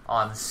Shift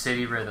on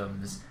City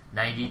Rhythms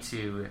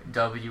 92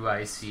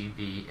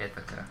 WICB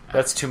Ithaca.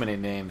 That's too many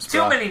names. Too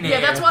bro. many names.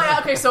 Yeah, that's why,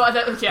 okay, so,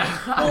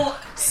 well,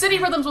 City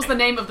Rhythms was the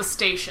name of the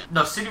station.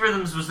 No, City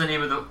Rhythms was the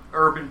name of the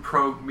urban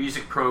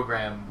music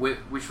program,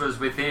 which was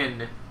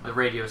within the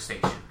radio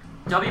station.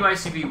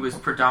 WICB was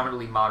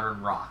predominantly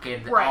modern rock,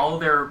 and Right. all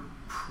their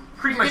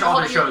pretty much Hold all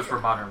on, their shows were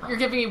modern rock. You're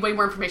giving me way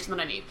more information than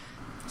I need.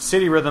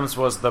 City Rhythms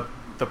was the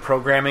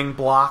programming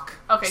block.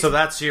 Okay. So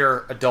that's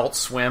your Adult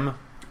Swim.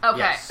 Okay.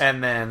 Yes.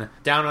 And then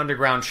Down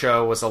Underground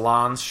Show was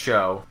Alon's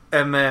show.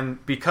 And then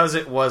because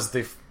it was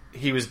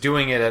he was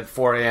doing it at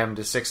 4 a.m.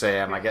 to 6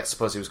 a.m., I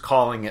suppose he was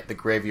calling it the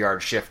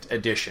Graveyard Shift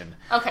Edition.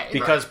 Okay.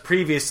 Because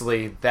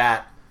previously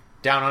that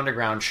Down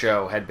Underground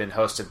show had been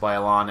hosted by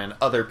Alon and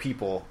other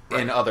people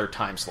in other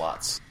time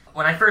slots.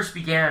 When I first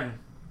began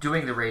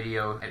doing the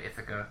radio at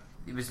Ithaca,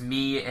 it was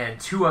me and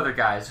two other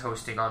guys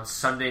hosting on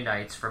Sunday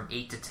nights from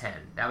 8 to 10.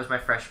 That was my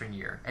freshman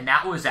year. And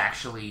that was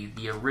actually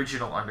the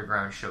original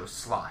Underground Show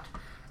slot.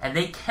 And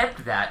they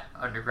kept that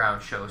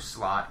Underground Show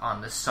slot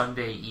on the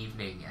Sunday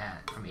evening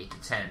from 8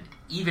 to 10,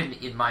 even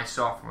in my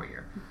sophomore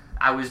year.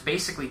 I was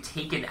basically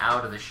taken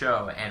out of the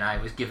show, and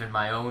I was given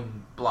my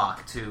own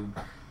block to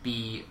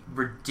be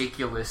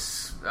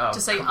ridiculous. To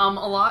say a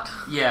lot?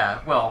 Yeah,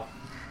 well,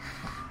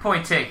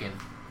 point taken.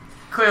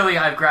 Clearly,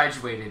 I've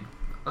graduated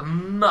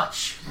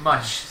much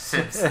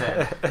since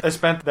then. I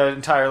spent the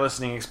entire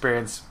listening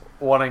experience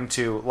wanting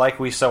to, like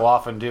we so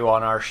often do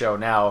on our show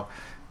now,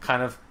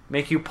 kind of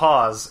make you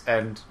pause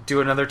and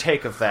do another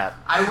take of that.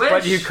 I wish.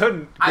 But you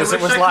couldn't, because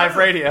it wish was I live could.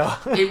 radio.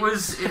 It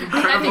was an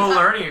incredible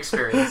learning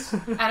experience.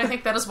 And I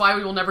think that is why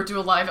we will never do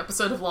a live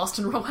episode of Lost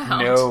and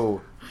Rewound.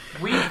 No.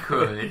 We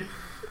could,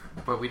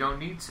 but we don't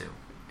need to.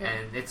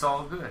 And it's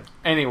all good.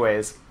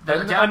 Anyways,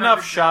 The Down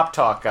enough shop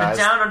talk, guys.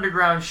 The Down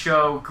Underground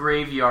Show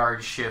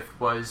Graveyard Shift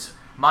was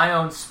my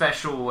own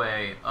special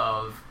way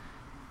of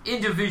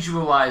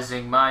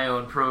individualizing my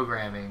own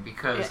programming,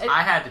 because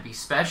I had to be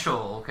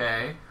special,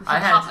 okay?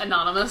 Hip-Hop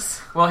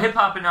Anonymous. Well, Hip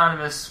Hop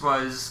Anonymous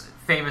was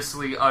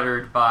famously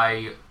uttered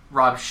by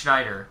Rob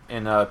Schneider.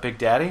 In Big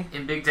Daddy?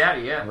 In Big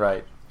Daddy, yeah.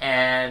 Right.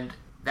 And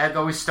that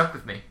always stuck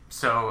with me.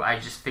 So I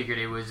just figured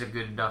it was a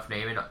good enough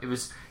name. And it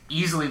was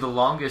easily the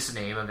longest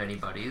name of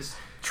anybody's.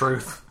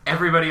 Truth.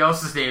 Everybody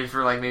else's names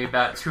were like maybe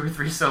about 2 or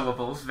 3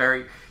 syllables.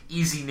 Very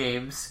easy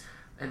names.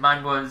 And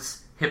mine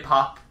was Hip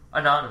Hop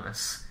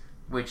Anonymous,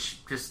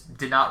 which just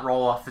did not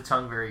roll off the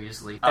tongue very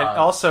easily. It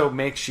also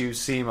makes you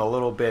seem a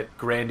little bit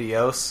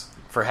grandiose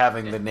for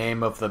having the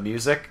name of the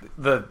music.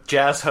 The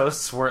jazz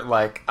hosts weren't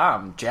like,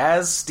 I'm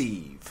Jazz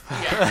Steve.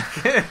 Yeah.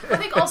 I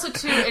think also,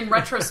 too, in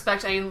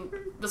retrospect, I mean,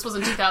 this was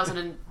in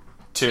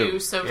 2002,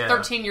 so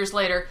 13 years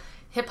later,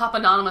 Hip Hop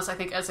Anonymous, I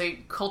think, as a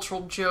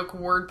cultural joke,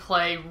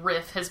 wordplay,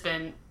 riff, has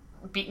been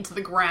beaten to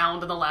the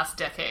ground in the last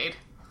decade.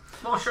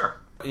 Well, sure.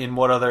 In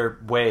what other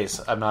ways?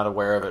 I'm not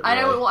aware of it. Really.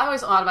 I know. Well, I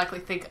always automatically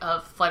think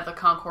of Flight of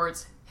the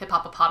Conchords' Hip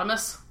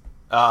Hopopotamus.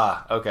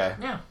 Ah, okay.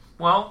 Yeah.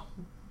 Well,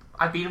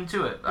 I beat him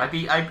to it. I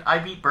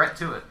beat Brett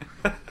to it.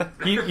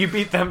 You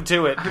beat them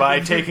to it by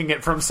taking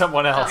it from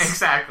someone else.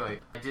 Exactly.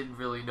 I didn't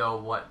really know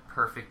what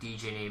perfect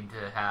DJ name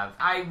to have.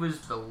 I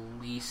was the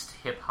least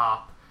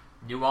hip-hop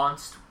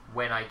nuanced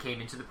when I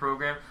came into the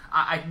program.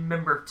 I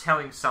remember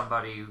telling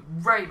somebody,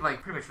 right,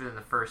 like pretty much within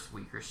the first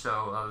week or so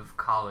of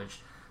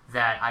college,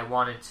 that I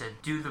wanted to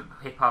do the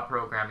hip-hop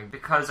programming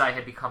because I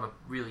had become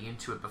really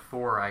into it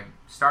before I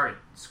started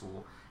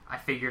school. I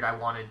figured I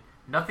wanted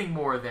nothing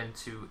more than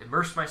to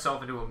immerse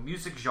myself into a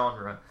music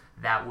genre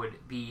that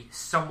would be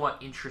somewhat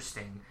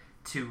interesting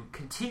to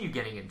continue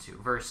getting into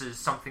versus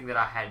something that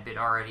I had been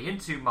already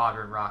into,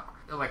 modern rock,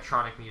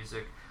 electronic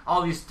music,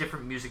 all these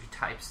different music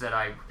types that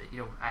I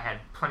had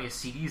plenty of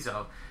CDs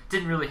of.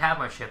 Didn't really have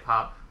much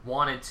hip-hop,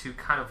 wanted to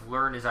kind of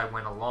learn as I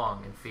went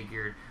along, and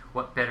figured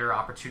what better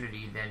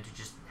opportunity than to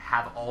just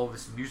have all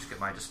this music at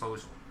my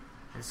disposal.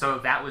 And so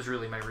that was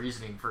really my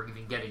reasoning for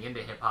even getting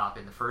into hip-hop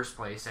in the first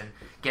place, and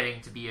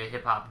getting to be a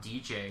hip-hop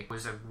DJ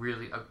was a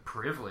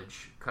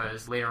privilege,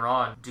 because later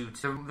on, due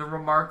to the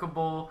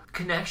remarkable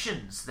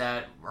connections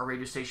that our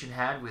radio station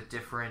had with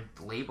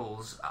different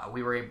labels,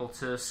 we were able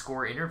to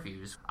score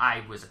interviews.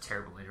 I was a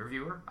terrible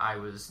interviewer. I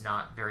was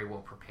not very well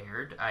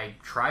prepared. I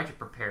tried to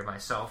prepare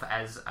myself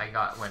as I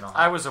went on.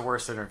 I was a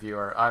worse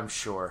interviewer, I'm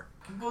sure.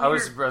 Well, I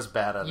was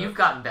bad at it. You've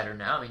gotten better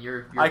now. I mean,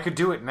 you're I could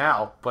do it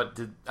now, but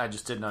I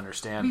just didn't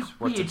understand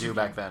what to do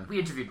back then. We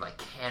interviewed like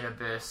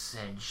Cannabis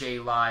and J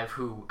Live,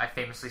 who I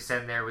famously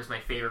said there was my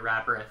favorite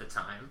rapper at the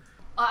time.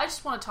 I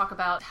just want to talk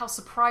about how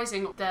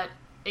surprising that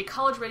a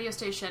college radio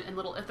station in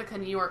Little Ithaca,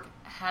 New York,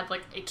 had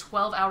like a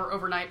 12-hour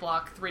overnight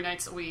block 3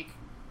 nights a week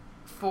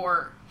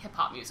for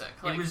hip-hop music.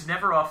 Like, it was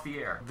never off the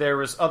air. There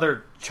was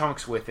other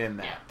chunks within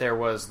that. Yeah. There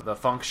was the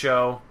funk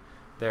show.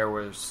 There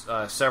was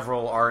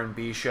several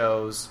R&B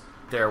shows.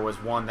 There was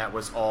one that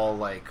was all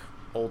like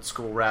old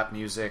school rap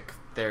music.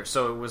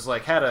 So it was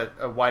like had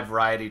a wide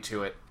variety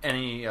to it.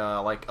 Any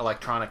like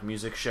electronic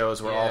music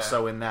shows were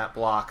also in that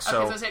block. So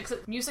okay, so I was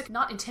saying, music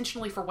not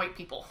intentionally for white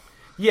people.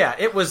 yeah,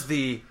 it was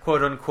the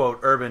quote unquote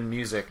urban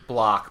music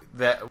block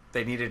that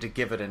they needed to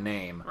give it a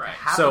name. Right.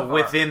 So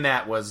within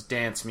that was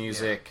dance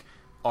music,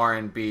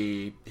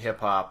 R&B, hip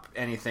hop,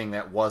 anything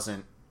that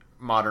wasn't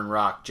modern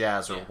rock,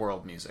 jazz, or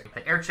world music.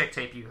 The air check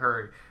tape you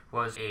heard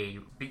was a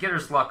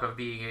beginner's luck of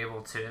being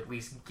able to at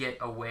least get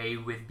away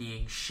with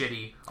being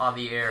shitty on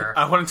the air.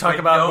 I want to talk when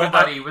about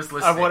nobody was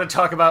listening. I want to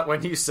talk about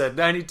when you said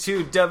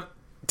 92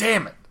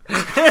 Damn it.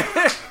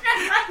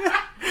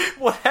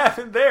 What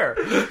happened there?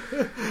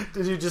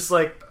 Did you just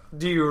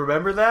do you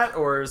remember that,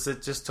 or is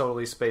it just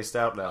totally spaced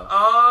out now?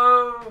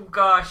 Oh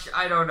gosh,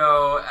 I don't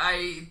know.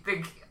 I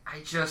think I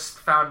just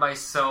found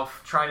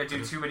myself trying to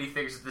do too many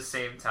things at the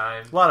same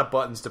time. A lot of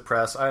buttons to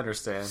press, I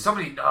understand. So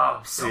many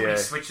knobs, so many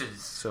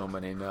switches. So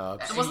many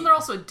knobs. And wasn't there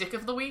also a Dick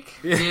of the Week?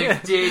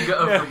 Dig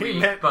of the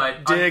week,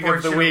 but Dig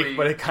of the week, unfortunately-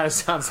 but it kind of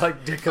sounds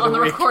like Dick of On the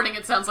the week. recording,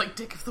 it sounds like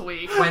Dick of the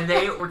Week. When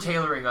they were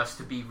tailoring us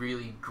to be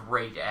really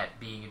great at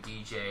being a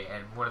DJ,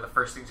 and one of the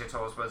first things they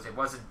told us was it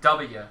wasn't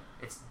W,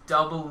 it's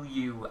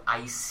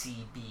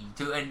W-I-C-B,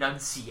 to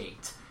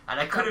enunciate. And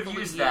I could have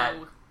used that.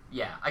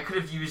 Yeah, I could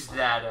have used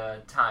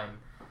that time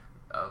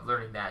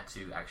learning that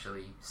to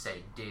actually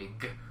say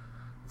dig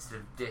instead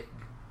of dick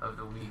of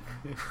the week.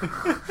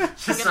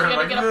 Just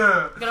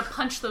You're gonna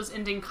punch those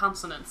ending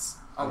consonants.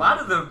 A lot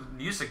of the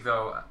music,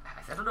 though,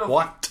 I don't know.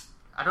 What?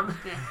 I don't know.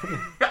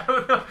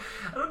 I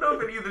don't know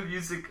if any of the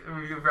music,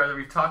 rather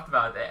we've talked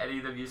about that. Any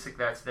of the music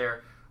that's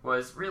there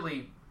was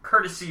really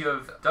courtesy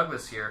of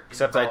Douglas here.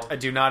 Except I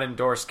do not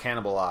endorse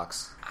Cannibal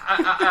Ox.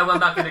 I'm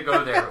not going to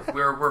go there.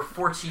 We're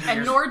 14 years.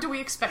 And nor do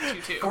we expect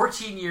you to.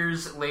 14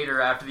 years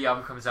later, after the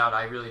album comes out,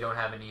 I really don't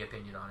have any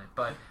opinion on it.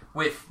 But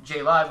with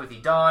J Live, with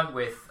Edon,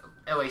 with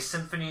LA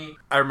Symphony,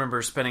 I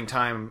remember spending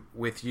time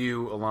with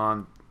you,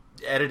 Alon,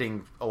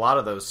 editing a lot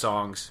of those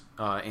songs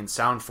in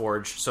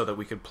SoundForge so that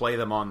we could play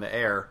them on the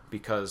air,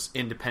 because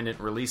independent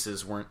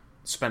releases weren't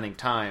spending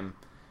time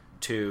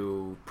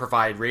to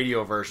provide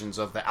radio versions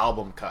of the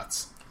album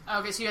cuts.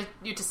 Okay, so you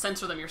had to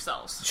censor them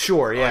yourselves.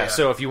 Sure, yeah.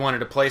 So if you wanted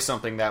to play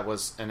something that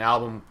was an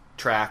album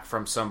track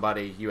from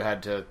somebody, you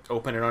had to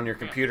open it on your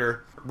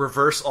computer,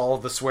 reverse all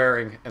of the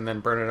swearing, and then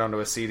burn it onto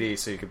a CD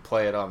so you could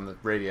play it on the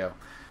radio.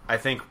 I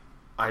think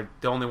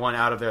the only one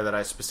out of there that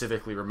I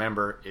specifically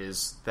remember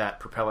is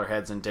that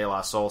Propellerheads and De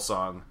La Soul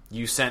song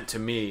you sent to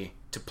me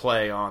to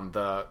play on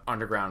the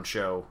Underground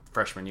show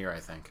freshman year,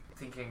 I think.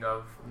 Thinking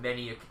of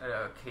many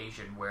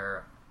occasion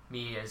where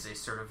me as a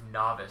sort of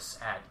novice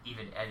at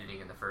even editing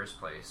in the first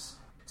place.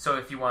 So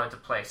if you wanted to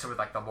play some of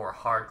like the more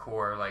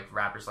hardcore like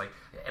rappers like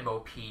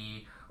MOP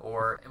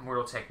or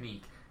Immortal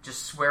Technique,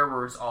 just swear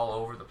words all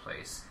over the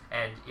place.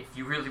 And if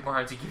you really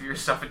wanted to give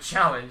yourself a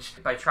challenge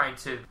by trying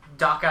to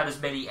dock out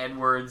as many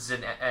N-words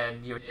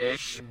and you know,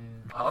 ish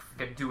and huff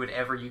and do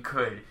whatever you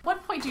could. At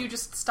what point do you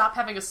just stop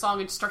having a song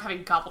and start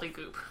having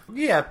gobbledygook?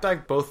 Yeah,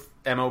 like both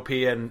MOP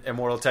and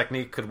Immortal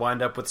Technique could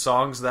wind up with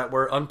songs that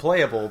were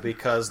unplayable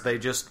because they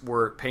just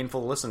were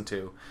painful to listen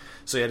to.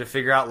 So you had to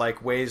figure out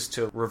like ways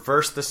to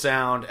reverse the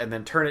sound and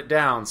then turn it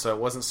down so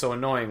it wasn't so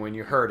annoying when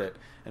you heard it.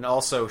 And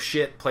also,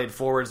 shit played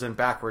forwards and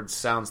backwards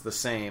sounds the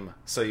same,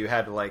 so you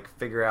had to like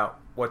figure out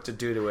what to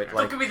do to it.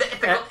 Like, don't give me the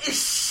ethical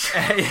ish.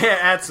 Yeah,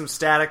 add some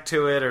static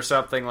to it or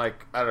something.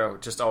 Like, I don't know,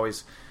 just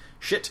always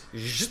shit,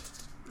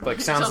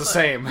 like sounds the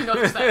same.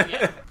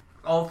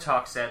 All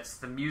talk sets.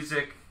 The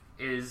music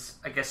is,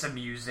 I guess,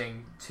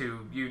 amusing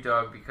to you,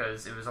 Doug,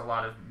 because it was a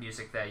lot of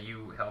music that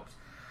you helped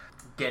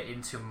get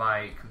into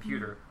my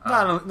computer.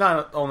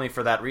 Not only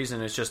for that reason,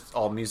 it's just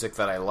all music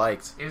that I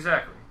liked.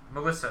 Exactly.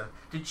 Melissa,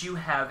 did you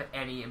have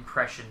any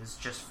impressions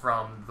just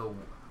from the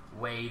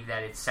way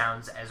that it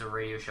sounds as a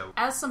radio show?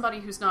 As somebody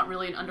who's not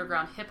really an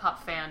underground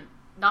hip-hop fan,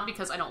 not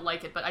because I don't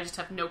like it, but I just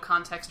have no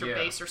context or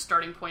base or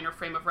starting point or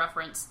frame of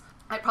reference,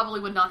 I probably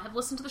would not have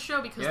listened to the show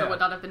because there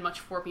would not have been much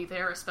for me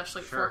there,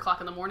 especially at 4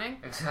 o'clock in the morning.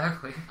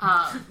 Exactly.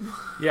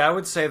 Yeah, I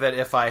would say that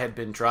if I had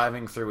been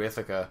driving through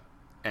Ithaca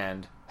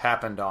and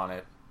happened on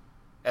it,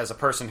 as a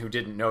person who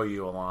didn't know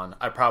you, Alon,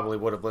 I probably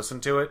would have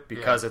listened to it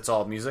because it's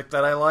all music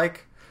that I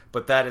like.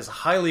 But that is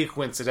highly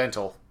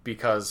coincidental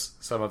because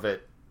some of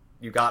it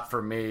you got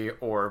from me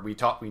or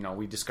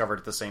we discovered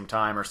at the same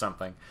time or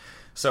something.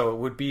 So it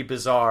would be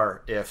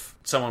bizarre if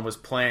someone was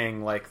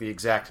playing like the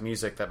exact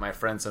music that my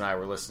friends and I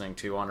were listening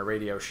to on a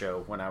radio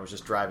show when I was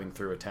just driving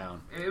through a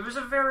town. It was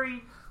a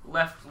very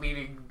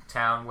left-leaning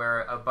town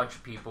where a bunch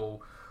of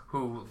people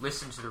who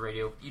listened to the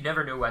radio, you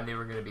never knew when they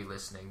were going to be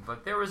listening,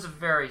 but there was a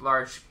very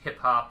large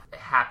hip-hop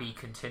happy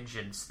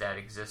contingent that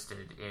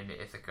existed in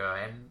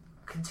Ithaca, and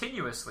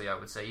continuously, I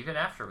would say, even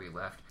after we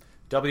left.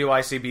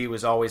 WICB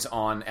was always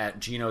on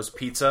at Gino's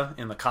Pizza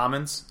in the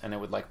Commons, and it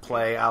would like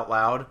play out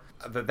loud.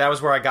 That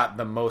was where I got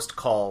the most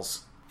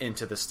calls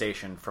into the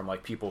station from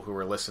like people who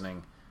were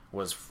listening,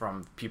 was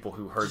from people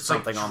who heard Just,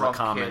 something like, on the drunk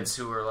Commons. kids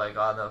who were like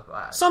on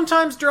the...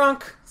 Sometimes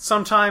drunk,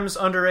 sometimes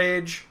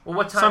underage. Well,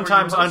 what time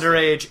sometimes were you hosting?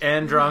 underage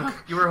and drunk.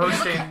 You were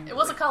hosting... It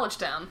was a college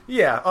town.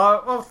 Yeah,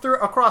 well,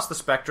 across the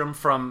spectrum,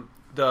 from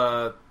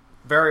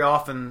very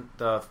often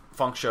the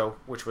funk show,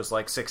 which was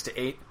like 6 to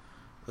 8.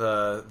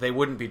 They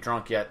wouldn't be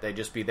drunk yet; they'd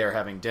just be there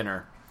having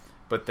dinner.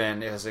 But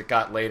then, as it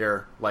got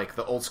later, like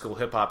the old school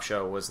hip hop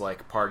show was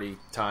like party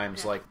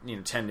times, like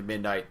 10 to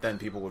midnight. Then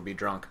people would be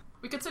drunk.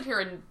 We could sit here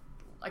and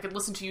I could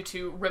listen to you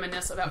two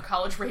reminisce about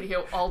college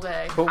radio all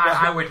day.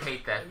 I would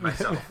hate that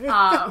myself.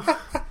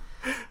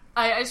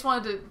 I just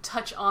wanted to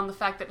touch on the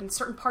fact that in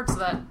certain parts of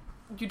that,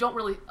 you don't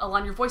really...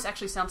 Alon, your voice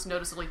actually sounds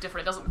noticeably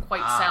different. It doesn't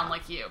quite sound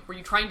like you. Were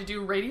you trying to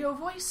do radio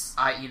voice?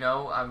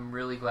 I'm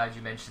really glad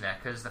you mentioned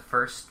that, because the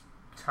first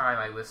time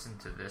I listened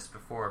to this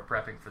before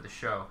prepping for the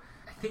show,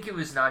 I think it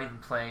was not even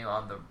playing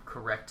on the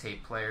correct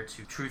tape player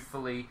to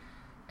truthfully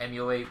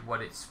emulate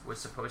what it was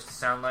supposed to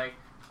sound like.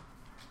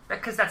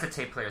 Because that's a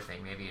tape player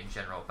thing, maybe in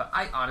general. But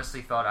I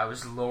honestly thought I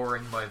was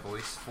lowering my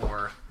voice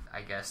for,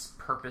 I guess,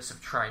 purpose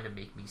of trying to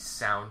make me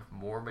sound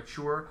more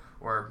mature,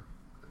 or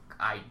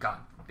I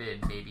got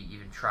bid maybe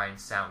even try and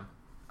sound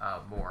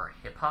more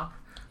hip-hop.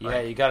 Yeah,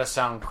 you gotta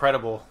sound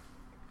credible.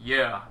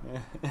 Yeah,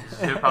 this is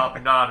Hip Hop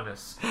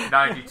Anonymous,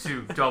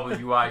 92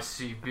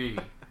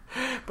 WICB.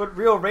 But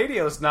real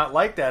radio's not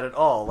like that at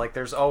all. Like,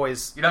 there's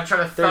always... You're not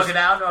trying to thug it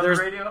out on the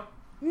radio?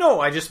 No,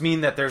 I just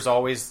mean that there's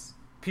always...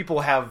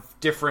 People have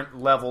different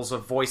levels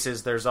of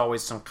voices. There's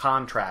always some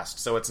contrast.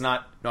 So it's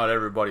not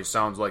everybody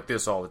sounds like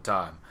this all the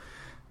time.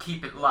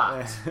 Keep it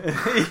locked.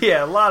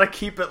 Yeah, a lot of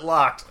keep it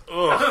locked.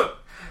 Ugh.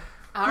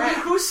 All right.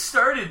 Who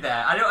started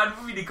that? I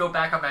don't mean to go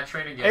back on that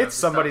train again. It's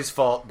somebody's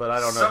fault, but I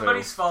don't know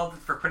Somebody's fault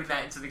for putting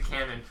that into the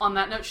canon. On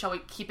that note, shall we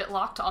keep it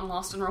locked on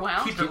Lost and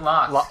Rewound? Keep it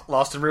locked.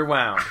 Lost and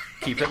Rewound.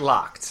 Keep it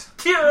locked.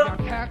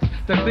 Cats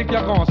that think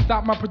y'all gonna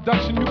stop my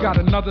production, you got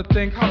another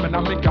thing coming. I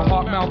make your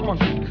heart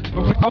malfunction.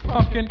 But when I'm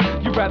pumpkin,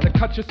 you rather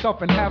cut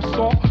yourself and have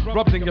salt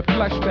rubbed in your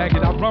flesh bag.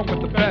 And I run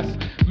with the best,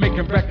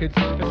 making records.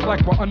 It's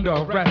like we're under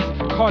arrest.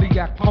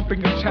 Cardiac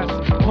pumping your chest,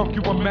 punk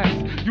you a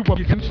mess. You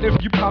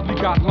probably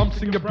got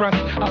lumps in your breast.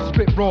 I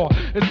spit raw.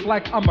 It's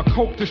like I'm a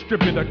coke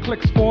distributor.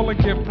 Clicks fall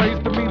and give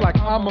praise to me like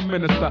I'm a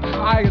minister.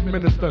 I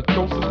administer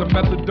doses of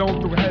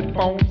methadone through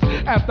headphones.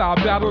 After I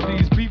battle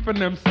these beefing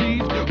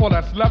MCs, all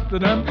that's left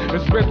of them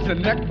is ribs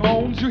and neck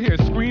bones. You hear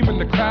scream in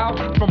the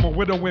crowd from a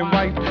widow and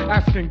wife,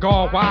 asking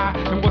God why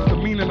and what's the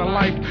meaning of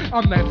life.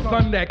 I'm that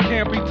sun that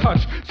can't be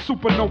touched,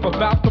 supernova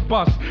about to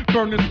bust,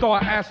 burning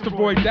star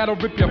asteroid that'll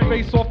rip your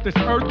face off this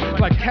earth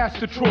like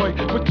Castor Troy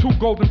with 2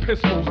 golden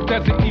pistols,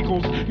 Desert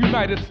Eagles,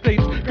 United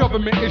States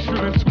government issued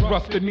in 2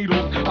 rusted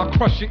needles. I'll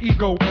crush your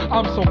ego.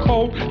 I'm so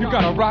cold, you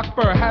gotta rock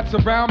fur hats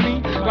around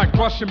me like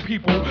Russian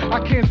people.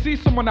 I can't see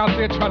someone out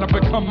there trying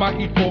to become my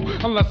equal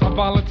unless I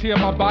volunteer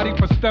my body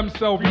for stem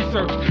cell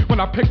research. When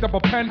I picked up a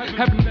pen,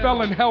 heaven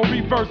fell and hell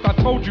reversed. I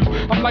told you,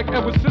 I'm like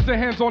Edward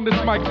Scissorhands on this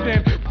mic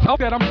stand. Out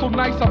that I'm so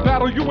nice, I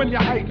battle you and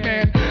your hype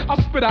man.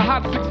 I'll spit a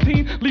hot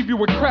 16, leave you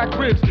with cracked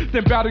ribs,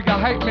 then battle your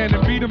hype man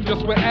and beat him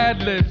just with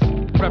ad-libs.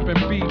 Reppin'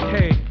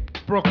 BK,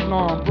 Brooklyn,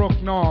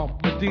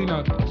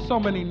 Medina, so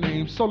many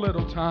names, so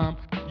little time.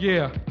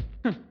 Yeah.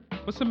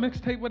 What's a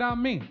mixtape without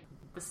me?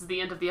 This is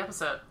the end of the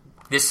episode.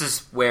 This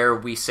is where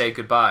we say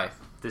goodbye.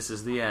 This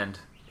is the end.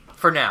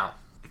 For now.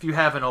 If you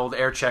have an old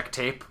aircheck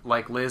tape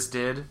like Liz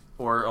did,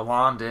 or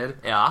Alon did,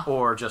 yeah,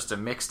 or just a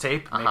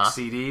mixtape, mix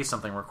CD,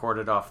 something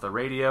recorded off the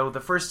radio, the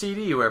first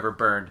CD you ever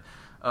burned,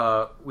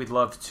 we'd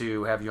love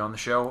to have you on the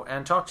show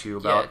and talk to you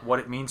about what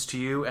it means to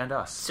you and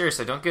us.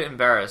 Seriously, don't get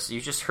embarrassed.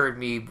 You just heard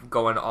me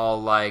going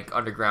all like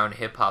underground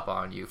hip hop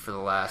on you for the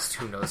last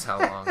who knows how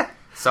long.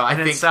 So I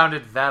think it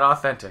sounded that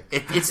authentic.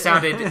 It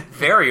sounded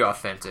very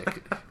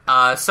authentic.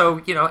 So,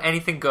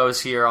 anything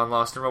goes here on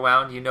Lost and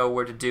Rewound. You know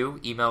where to do.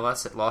 Email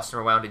us at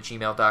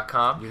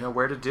lostandrewound@gmail.com. You know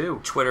where to do.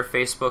 Twitter,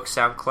 Facebook,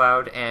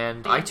 SoundCloud,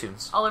 and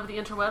iTunes. All over the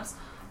interwebs.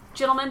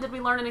 Gentlemen, did we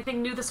learn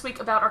anything new this week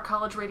about our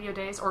college radio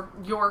days, or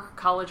your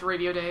college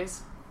radio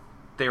days?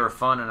 They were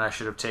fun, and I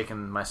should have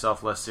taken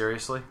myself less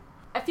seriously.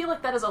 I feel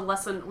like that is a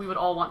lesson we would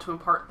all want to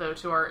impart, though,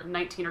 to our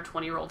 19 or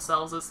 20-year-old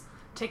selves, is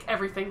take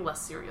everything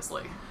less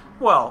seriously.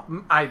 Well,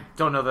 I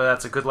don't know that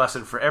that's a good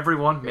lesson for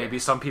everyone. Maybe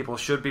some people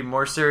should be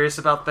more serious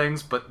about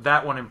things, but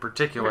that one in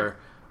particular,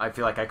 I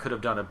feel like I could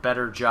have done a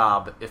better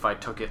job if I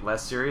took it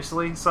less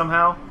seriously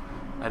somehow.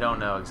 I don't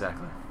know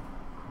exactly.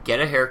 Get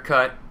a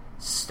haircut,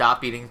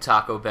 stop eating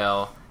Taco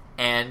Bell,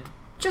 and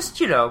just,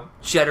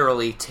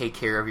 generally take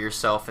care of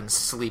yourself and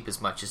sleep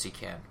as much as you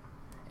can.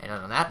 And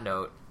on that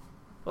note,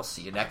 we'll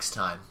see you next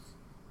time.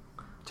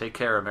 Take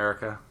care,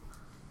 America.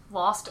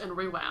 Lost and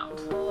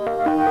Rewound.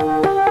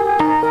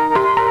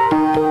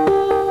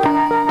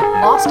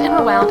 Lost and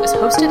Rewound is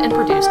hosted and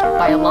produced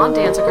by Alon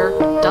Danziger,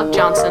 Doug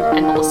Johnson,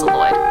 and Melissa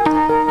Lloyd.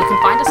 You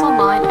can find us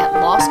online at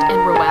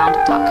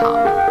lostandrewound.com.